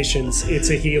 Congratulations, it's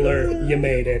a healer. You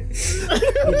made it.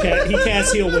 He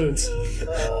casts heal wounds.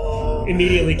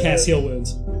 Immediately cast heal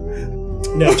wounds.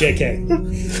 No,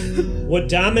 JK. What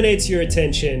dominates your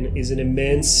attention is an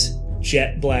immense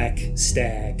jet black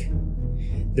stag.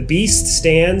 The beast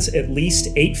stands at least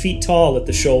 8 feet tall at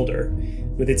the shoulder,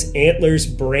 with its antlers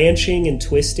branching and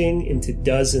twisting into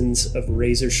dozens of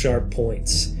razor-sharp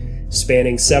points,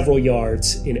 spanning several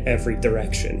yards in every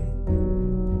direction.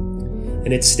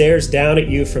 And it stares down at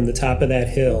you from the top of that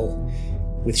hill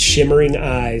with shimmering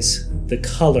eyes the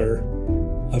color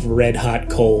of red-hot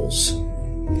coals.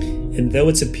 And though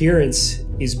its appearance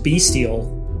is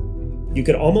bestial, you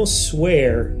could almost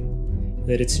swear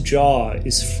that its jaw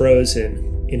is frozen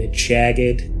in a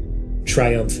jagged,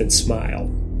 triumphant smile.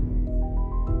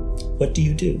 What do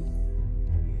you do?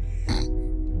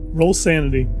 Roll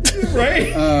sanity.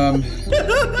 Right?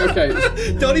 Okay.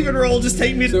 Don't even roll, just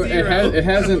take me to So zero. it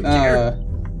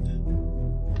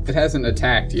hasn't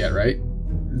attacked yet, right?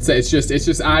 It's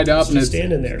just eyed up and Just it's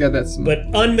standing there, got that but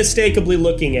unmistakably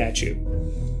looking at you.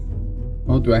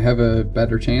 Well, do I have a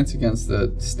better chance against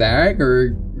the stag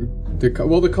or the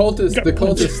cultist? The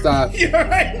cultist stopped. You're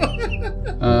right.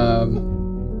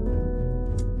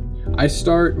 I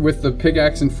start with the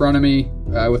pickaxe in front of me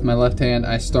with my left hand.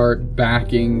 I start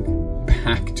backing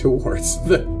back towards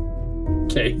the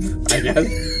cave, I guess.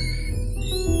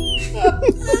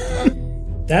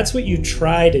 That's what you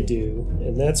try to do,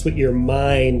 and that's what your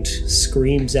mind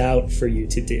screams out for you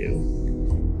to do.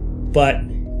 But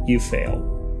you fail.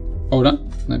 Hold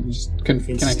on. Let me just can I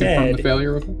confirm the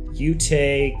failure real quick? You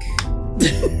take...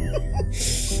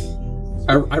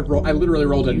 I literally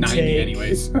rolled a 90 take-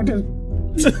 anyways.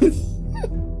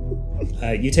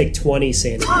 you take 20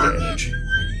 sanity damage,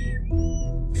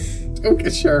 Okay,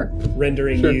 sure.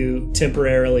 rendering Sure. you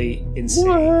temporarily insane.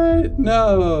 What?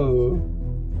 No.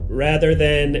 Rather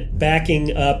than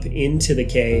backing up into the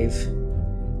cave,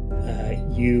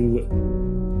 you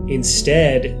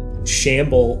instead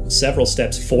shamble several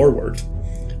steps forward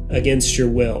against your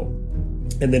will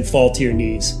and then fall to your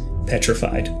knees,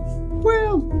 petrified.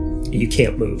 Well, You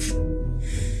can't move.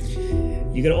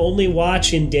 You can only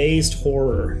watch in dazed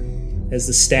horror as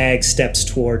the stag steps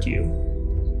toward you.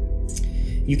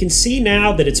 You can see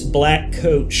now that its black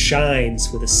coat shines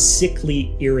with a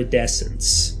sickly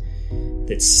iridescence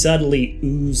that subtly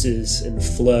oozes and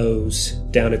flows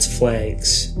down its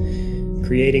flanks,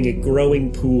 creating a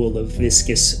growing pool of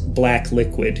viscous black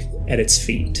liquid at its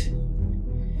feet.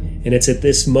 And it's at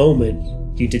this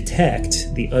moment you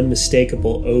detect the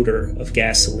unmistakable odor of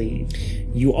gasoline.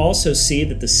 You also see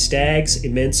that the stag's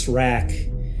immense rack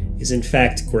is in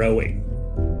fact growing,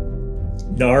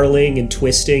 gnarling and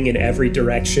twisting in every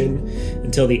direction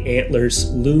until the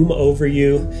antlers loom over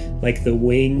you like the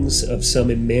wings of some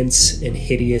immense and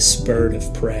hideous bird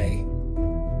of prey.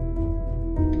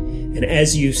 And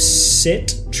as you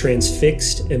sit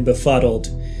transfixed and befuddled,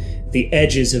 the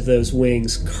edges of those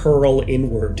wings curl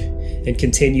inward and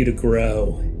continue to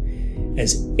grow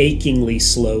as achingly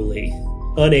slowly,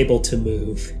 unable to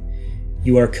move,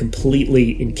 you are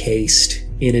completely encased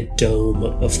in a dome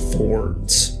of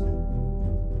thorns.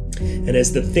 And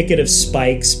as the thicket of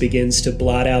spikes begins to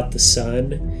blot out the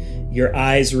sun, your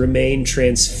eyes remain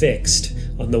transfixed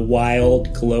on the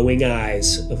wild, glowing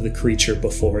eyes of the creature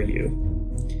before you.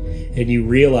 And you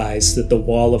realize that the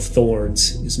wall of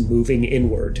thorns is moving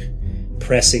inward,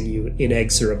 pressing you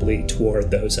inexorably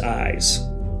toward those eyes.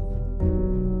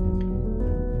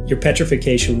 Your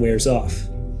petrification wears off.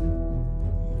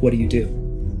 What do you do?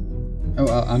 Oh,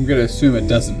 well, I'm going to assume it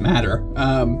doesn't matter.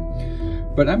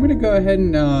 But I'm going to go ahead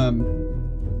and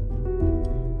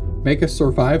make a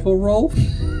survival roll.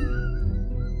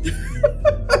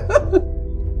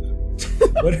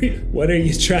 What are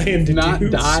you trying to Not do?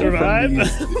 die Survive? from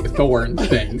these thorn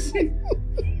things.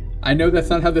 I know that's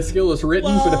not how the skill is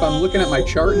written, but if I'm looking at my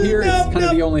chart here, it's kind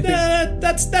of the only thing.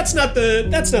 That's not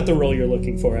the role you're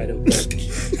looking for, I don't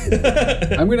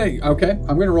think. I'm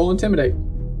gonna roll intimidate.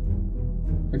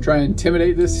 I'm gonna try and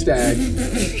intimidate this stag.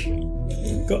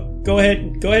 Go ahead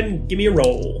and give me a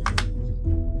roll.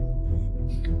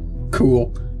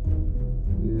 Cool.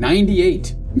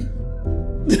 98.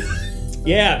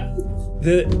 Yeah.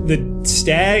 The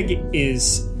stag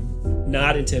is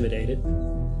not intimidated.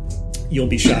 You'll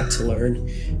be shocked to learn.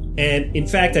 And in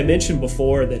fact, I mentioned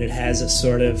before that it has a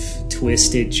sort of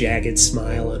twisted, jagged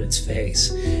smile on its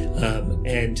face.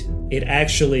 And it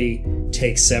actually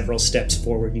takes several steps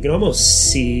forward. You can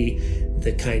almost see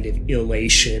the kind of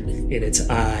elation in its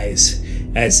eyes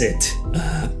as it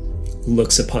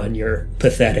looks upon your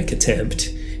pathetic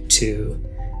attempt to...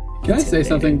 Can I say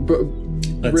something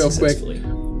real quick?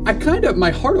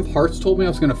 My heart of hearts told me I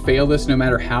was going to fail this no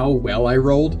matter how well I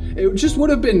rolled. It just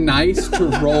would have been nice to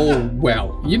roll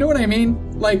well. You know what I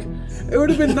mean? Like, it would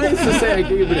have been nice to say I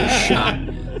gave it a shot.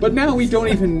 But now we don't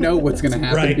even know what's going to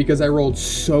happen because I rolled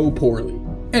so poorly.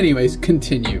 Anyways,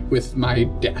 continue with my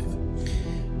death.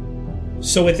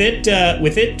 So with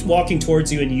it walking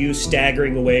towards you and you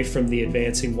staggering away from the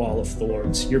advancing wall of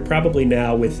thorns, you're probably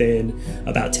now within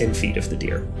about 10 feet of the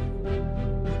deer.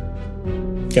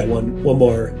 Got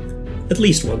at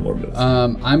least one more move.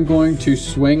 I'm going to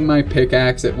swing my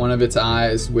pickaxe at one of its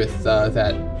eyes with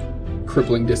that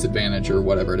crippling disadvantage or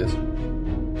whatever it is.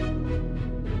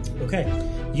 Okay.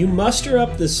 You muster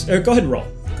up this... Go ahead and roll.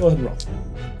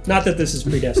 Not that this is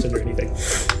predestined or anything.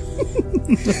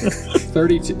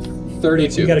 32.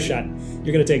 You got a shot.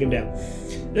 You're going to take him down.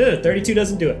 32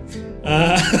 doesn't do it.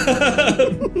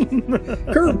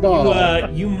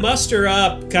 Curveball. You muster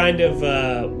up kind of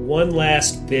one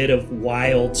last bit of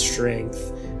wild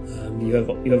strength.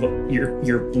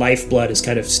 Your lifeblood is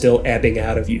kind of still ebbing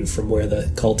out of you from where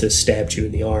the cultist stabbed you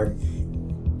in the arm.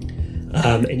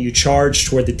 And you charge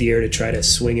toward the deer to try to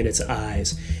swing in its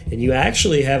eyes. And you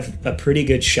actually have a pretty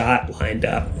good shot lined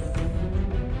up.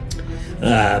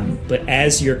 But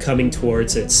as you're coming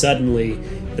towards it, suddenly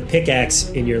the pickaxe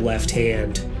in your left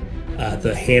hand,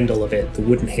 the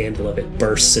wooden handle of it,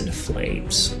 bursts into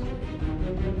flames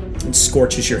and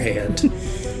scorches your hand,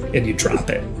 and you drop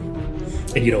it,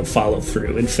 and you don't follow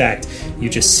through. In fact, you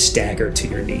just stagger to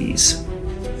your knees.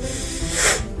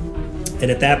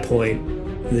 And at that point,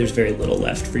 there's very little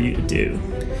left for you to do,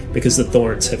 because the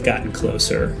thorns have gotten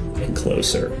closer and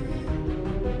closer.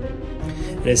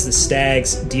 And as the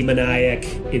stag's demoniac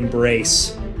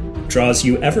embrace draws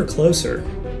you ever closer,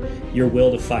 your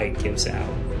will to fight gives out.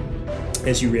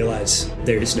 As you realize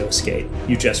there is no escape.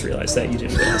 You just realized that. You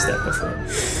didn't realize that before.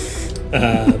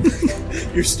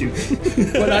 You're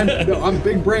stupid. But I'm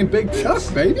big brain, big chuck,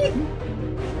 baby.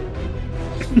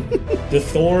 The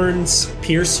thorns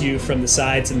pierce you from the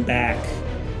sides and back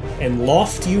and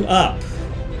loft you up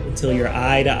until you're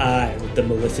eye to eye with the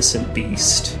maleficent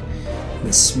beast.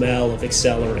 The smell of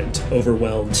accelerant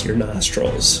overwhelms your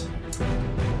nostrils.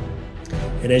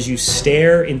 And as you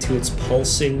stare into its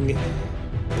pulsing,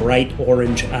 bright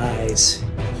orange eyes,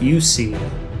 you see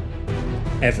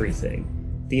everything.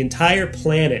 The entire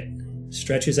planet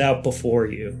stretches out before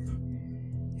you,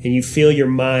 and you feel your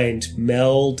mind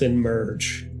meld and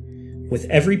merge with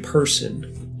every person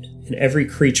and every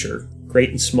creature, great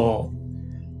and small,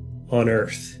 on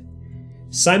Earth.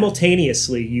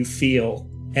 Simultaneously, you feel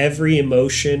every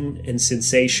emotion and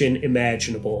sensation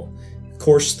imaginable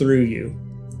course through you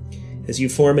as you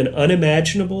form an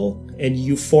unimaginable and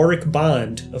euphoric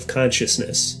bond of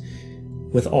consciousness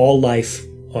with all life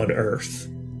on Earth.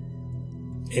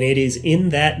 And it is in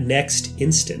that next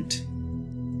instant,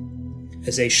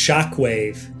 as a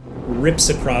shockwave rips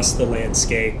across the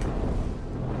landscape,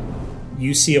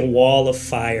 you see a wall of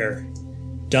fire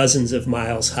dozens of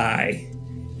miles high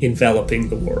enveloping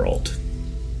the world.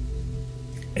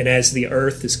 And as the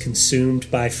earth is consumed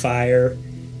by fire,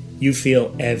 you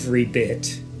feel every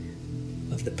bit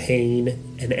of of the pain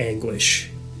and anguish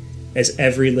as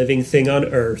every living thing on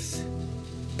earth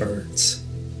burns.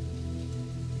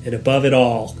 And above it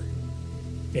all,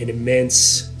 an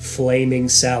immense flaming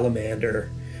salamander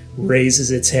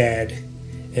raises its head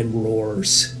and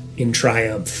roars in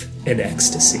triumph and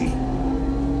ecstasy.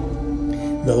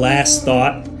 The last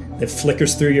thought that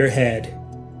flickers through your head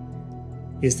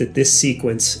is that this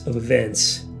sequence of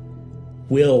events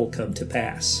will come to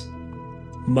pass,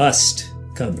 must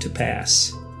come to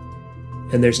pass,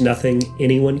 and there's nothing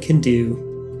anyone can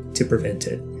do to prevent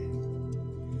it.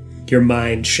 Your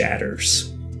mind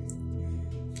shatters.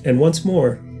 And once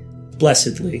more,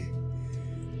 blessedly,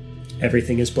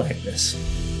 everything is blackness.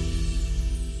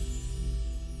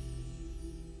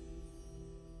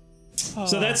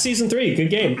 So that's season 3. Good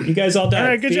game. You guys all done. All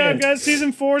right, good The job, end. guys.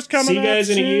 Season 4 is coming See you up guys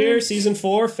in a soon. year. Season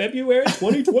 4, February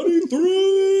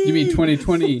 2023. You mean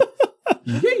 2020?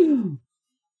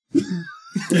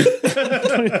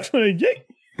 2028.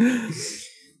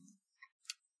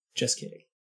 Just kidding.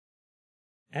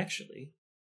 Actually,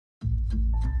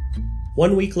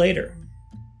 1 week later,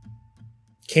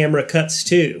 camera cuts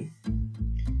to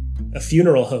a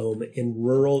funeral home in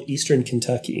rural eastern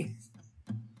Kentucky.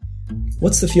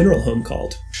 What's the funeral home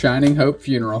called? Shining Hope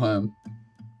Funeral Home.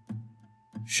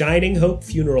 Shining Hope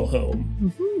Funeral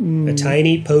Home. A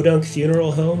tiny podunk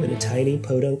funeral home in a tiny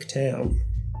podunk town.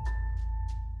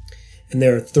 And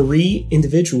there are 3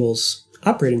 individuals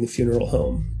operating the funeral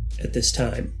home at this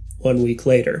time, 1 week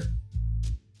later.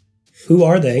 Who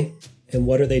are they, and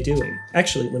what are they doing?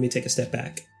 Actually, let me take a step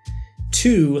back.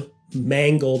 2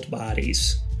 mangled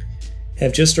bodies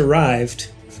have just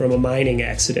arrived from a mining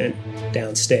accident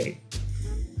downstate.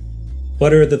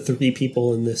 What are the 3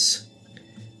 people in this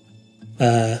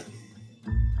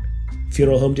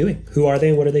funeral home doing? Who are they,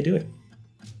 and what are they doing?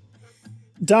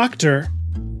 Dr.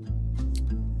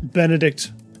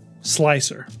 Benedict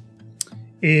Slicer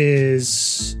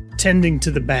is tending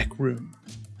to the back room.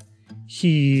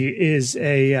 He is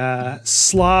a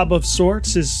slob of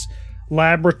sorts. His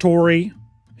laboratory,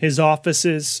 his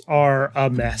offices are a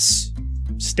mess.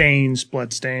 Stains,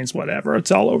 blood stains, whatever.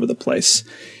 It's all over the place.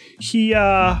 He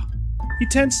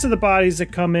tends to the bodies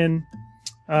that come in,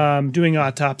 doing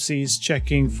autopsies,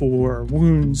 checking for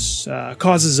wounds,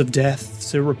 causes of death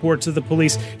to report to the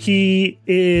police. He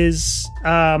is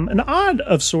an odd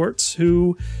of sorts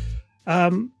who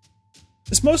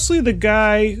is mostly the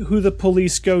guy who the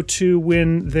police go to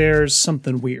when there's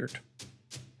something weird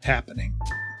happening.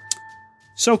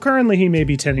 So currently he may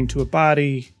be tending to a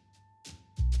body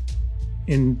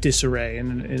in disarray,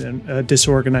 in a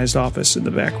disorganized office in the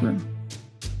back room.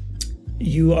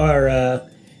 You are,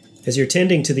 as you're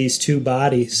tending to these 2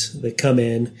 bodies that come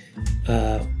in,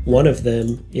 one of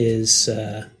them is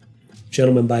a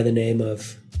gentleman by the name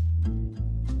of,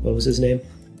 what was his name?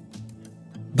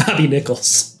 Bobby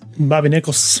Nichols. Bobby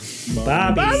Nichols.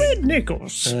 Bobby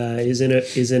Nichols.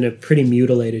 is in a pretty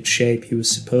mutilated shape. He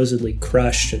was supposedly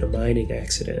crushed in a mining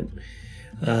accident.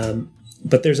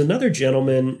 But there's another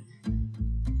gentleman,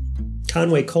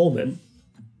 Conway Coleman,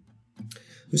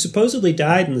 who supposedly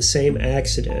died in the same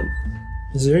accident.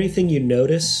 Is there anything you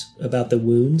notice about the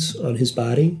wounds on his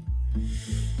body?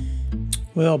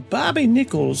 Well, Bobby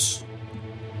Nichols,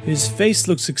 his face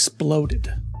looks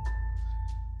exploded.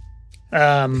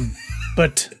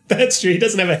 But That's true. He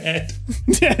doesn't have a head.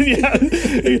 yeah,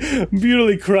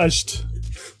 beautifully crushed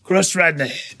right in the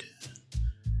head.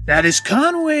 That is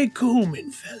Conway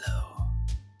Coleman, fellow.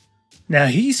 Now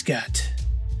he's got,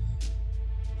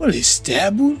 well, his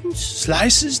stab wounds,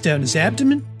 slices down his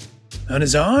abdomen, on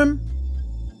his arm.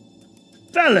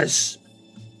 Fellas,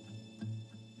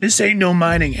 this ain't no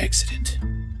mining accident.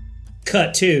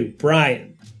 Cut to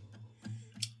Brian.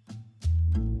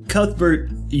 Cuthbert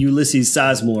Ulysses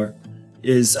Sizemore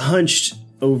is hunched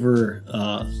over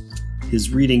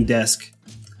his reading desk,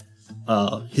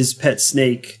 his pet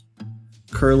snake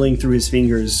curling through his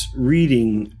fingers,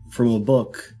 reading from a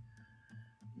book.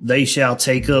 They shall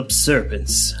take up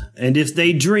serpents, and if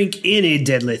they drink any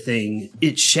deadly thing,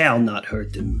 it shall not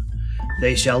hurt them.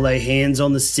 They shall lay hands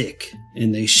on the sick,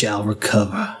 and they shall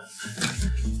recover.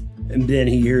 And then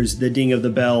he hears the ding of the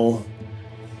bell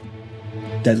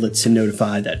that lets him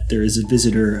notify that there is a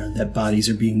visitor, that bodies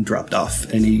are being dropped off.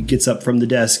 And he gets up from the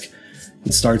desk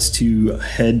and starts to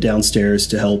head downstairs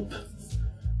to help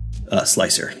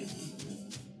Slicer.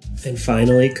 And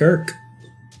finally, Kirk.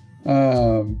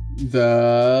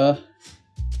 The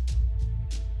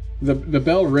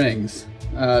bell rings,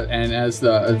 and as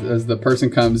the person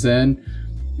comes in,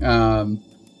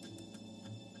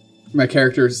 my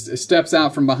character steps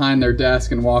out from behind their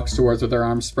desk and walks towards with their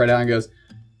arms spread out and goes,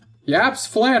 "Yaps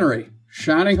Flannery,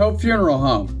 Shining Hope Funeral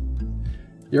Home."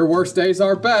 Your worst days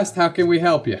are best. How can we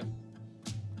help you?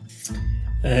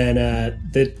 And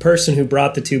the person who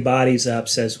brought the 2 bodies up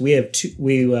says, we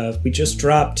just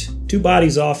dropped 2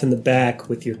 bodies off in the back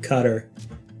with your cutter.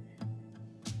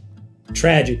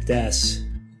 Tragic deaths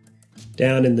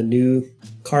down in the new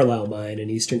Carlisle mine in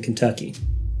eastern Kentucky.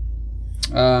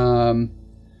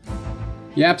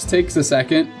 Yaps takes a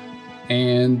second,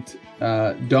 and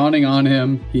dawning on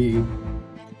him, he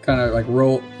kind of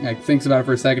thinks about it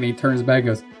for a second. He turns back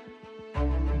and goes,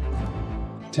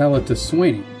 "Tell it to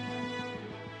Sweeney.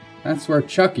 That's where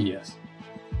Chucky is."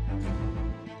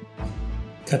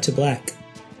 Cut to black.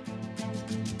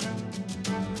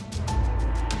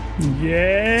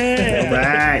 Yeah. All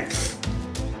right.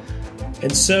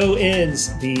 And so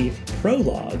ends the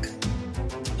prologue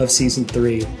of season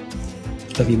 3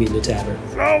 of You Meet in a Tavern.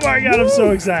 Oh my god, I'm so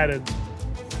excited.